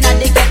living at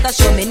the ghetto.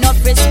 Show me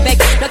enough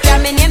respect. No care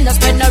me name, no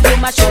spread no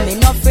rumor. Show me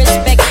enough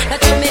respect.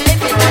 That you me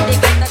living at the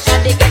ghetto. Show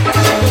the ghetto.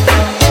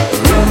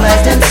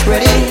 Rumors them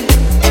spreading,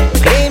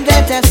 claim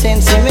that I've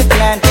sense in me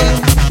planting.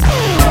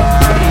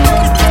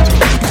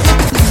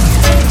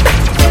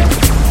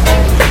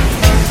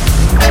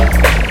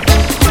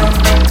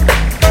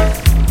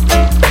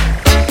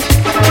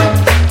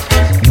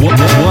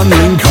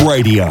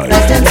 Radio.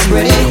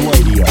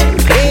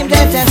 Claim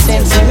that I'm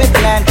sensing me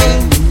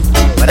planting,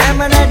 but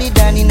I'm already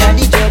done in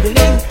the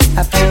juggling.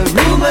 I feel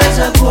rumors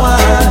of war.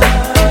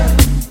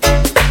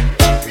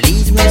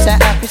 Please, Mr.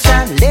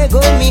 Officer, let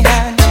go me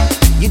hand.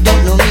 You don't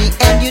know me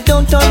and you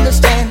don't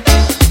understand.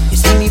 You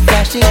see me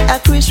flashing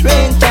a Chris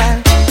Rain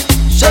tan.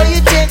 So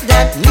you take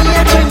that me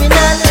a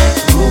criminal.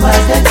 Rumors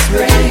that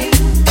spreading.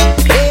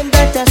 Claim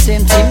that I'm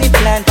sensing me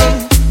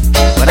planting,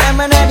 but I'm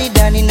already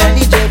done in the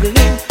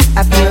juggling.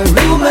 I feel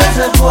rumors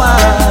of war.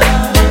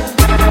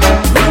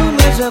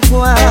 Rumors of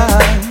war.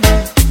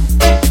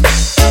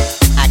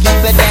 I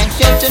keep a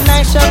dancing to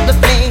nice up the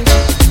place.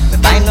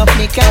 We buy no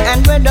liquor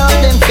and red all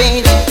them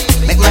face.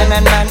 Make man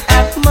and man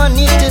have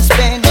money to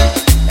spend,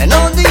 and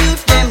all the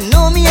youth them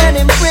know me and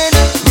them friend.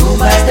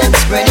 Rumors them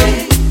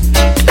spreading.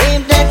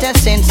 Claim that I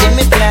sense in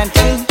me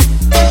planting,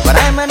 but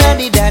I'm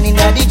already done in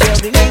the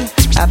juggling.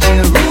 I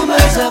feel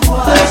rumors of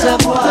war.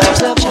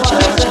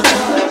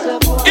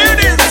 Here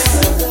it is.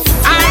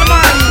 I'm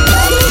man.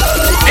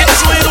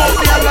 It's way up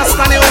the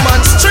understand you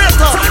man. Straight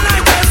up.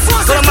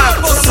 So the man.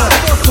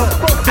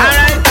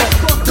 Alright.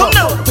 Come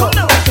now.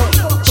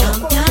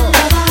 Champion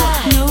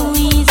lover, no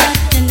ease up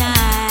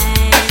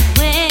tonight.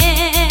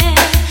 Well,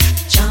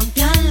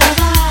 champion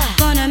lover,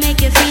 gonna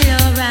make you feel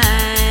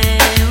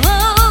alright.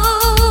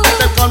 Whoa.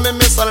 They call me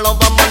Mr.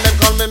 Lover, man. They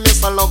call me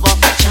Mr. Lover.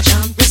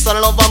 Mr.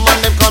 Lover,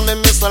 man. They call me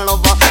Mr.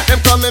 Lover. They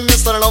call me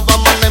Mr. Lover,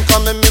 man. They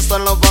call me Mr.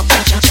 Lover.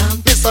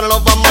 Mr.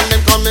 Lover, man. They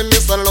call me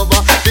Mr.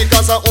 Lover.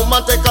 Because a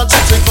woman take a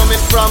chick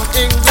coming from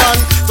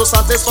England to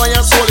satisfy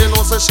her soul. You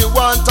know, say she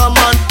want a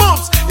man.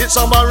 Booms, it's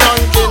on my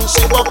ranking.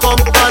 She will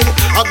come and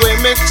I go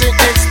make she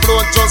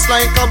explode just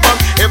like a bomb.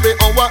 Every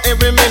hour,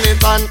 every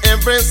minute, and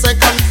every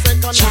second.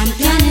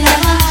 Champion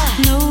lover,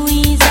 no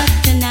ease up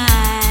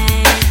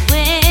tonight.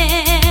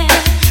 Well,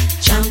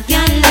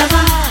 champion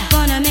lover,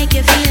 gonna make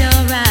you feel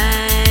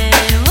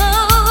alright.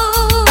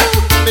 Whoa.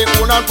 The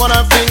owner put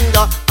her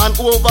finger and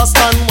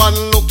overstand one.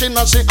 Looking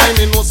at she eye,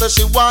 me know say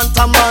she want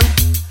a man.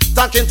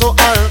 Talking to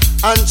her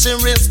and she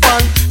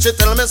respond. She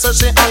tell me say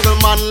she angle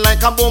man like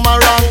a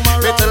boomerang.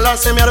 Me tell her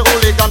say me a the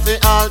hooligan fi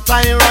all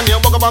time run.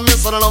 You bug up a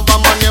Mr. Lover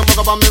man, you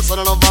bug up a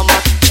Mr. Lover man.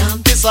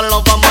 Mr.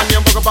 Lover man,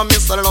 you bug up a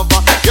Mr.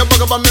 Lover. You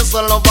bug up a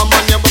Mr. Lover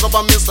man, you bug up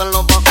a Mr.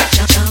 Lover.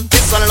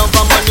 Mr.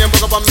 Lover man, you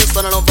bug up a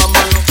Mr. Lover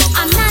man.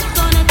 I'm not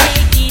gonna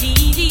take it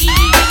easy.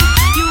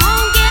 You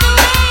won't get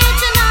away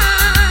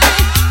tonight.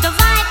 The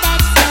vibe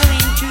that's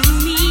flowing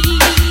through me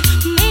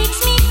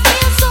makes me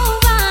feel so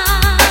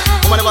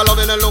right. Woman never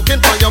loving and looking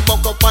for you,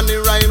 buck up on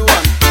the right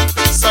one.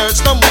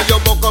 Search the more you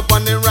buck up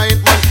on the right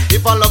man.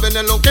 If I loving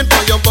and looking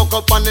for you, buck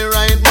up on the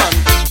right man.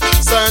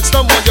 Search the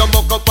more you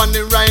buck up on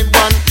the right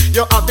one.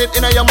 You have it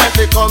in your mind,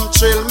 they come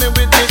chill me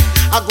with it.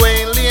 I go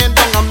and lay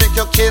down and make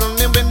you kill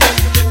me with it.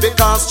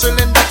 Because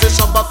chilling that is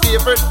my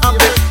favorite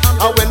habit.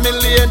 And when me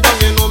lay down,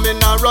 you know me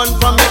not run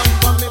from it.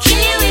 Kill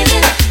you with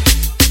it.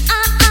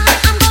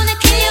 I'm gonna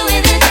kill you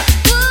with it.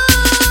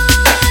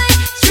 Boy,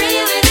 thrill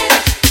you with it.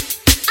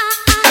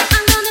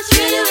 I'm gonna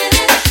thrill you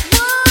with it.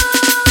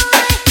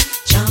 Boy,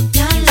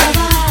 champion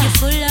lover, you're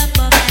full up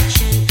of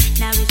action.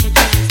 Now is your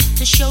chance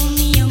to show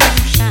me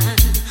emotion.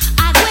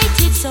 I've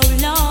waited so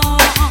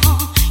long.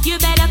 You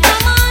better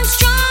come on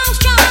strong.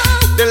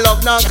 The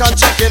love now can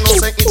chuck, you know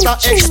say it's a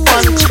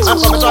expand. And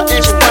from it a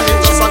expand,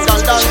 it's just a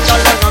gal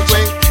and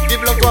going.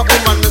 Give love to a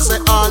woman, me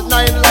say all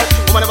night long.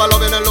 Woman never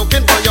loving and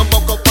looking for you,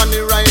 buck up on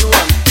the right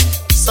one.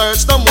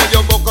 Search the more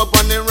you buck up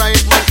on the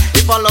right man.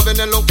 If I loving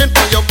and looking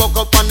for you, buck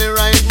up on the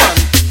right man.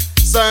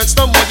 Search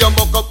the more you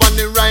buck up on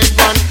the right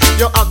one.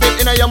 You have it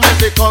in your mind,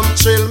 they come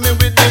chill me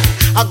with it.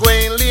 I go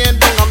and lay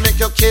down and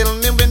make you kill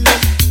me with it.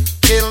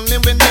 Kill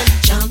me with it.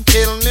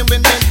 Kill me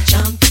with it.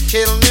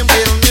 Kill me with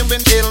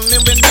it. Kill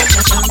me with it.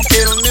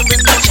 Kill me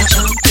with it.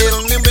 Kill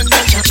me with it.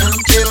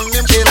 Kill me,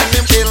 kill me,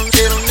 kill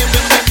me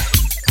with it.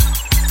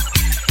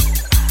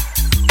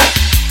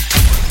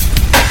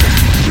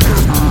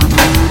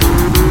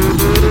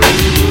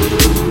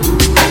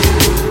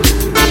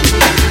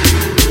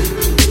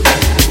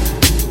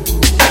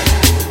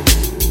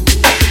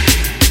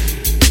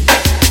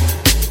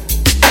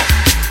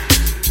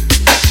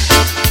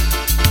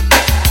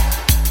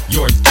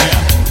 You're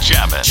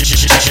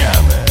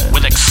jamming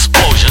with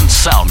Explosion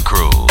Sound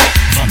Crew,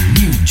 the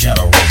new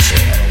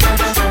generation.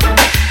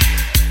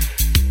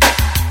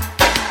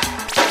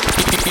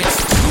 It's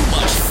too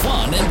much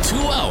fun in 2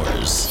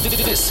 hours.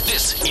 This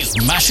is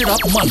Mash It Up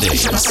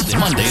Mondays.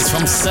 Mondays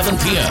from 7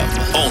 p.m.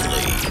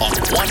 only on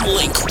One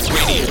Link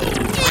Radio.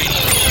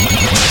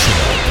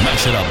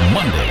 Mash It Up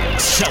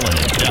Mondays, shelling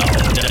it down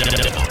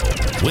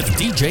with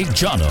DJ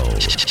Jono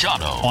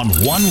on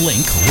One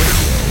Link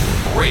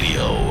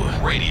Radio.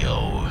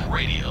 Radio.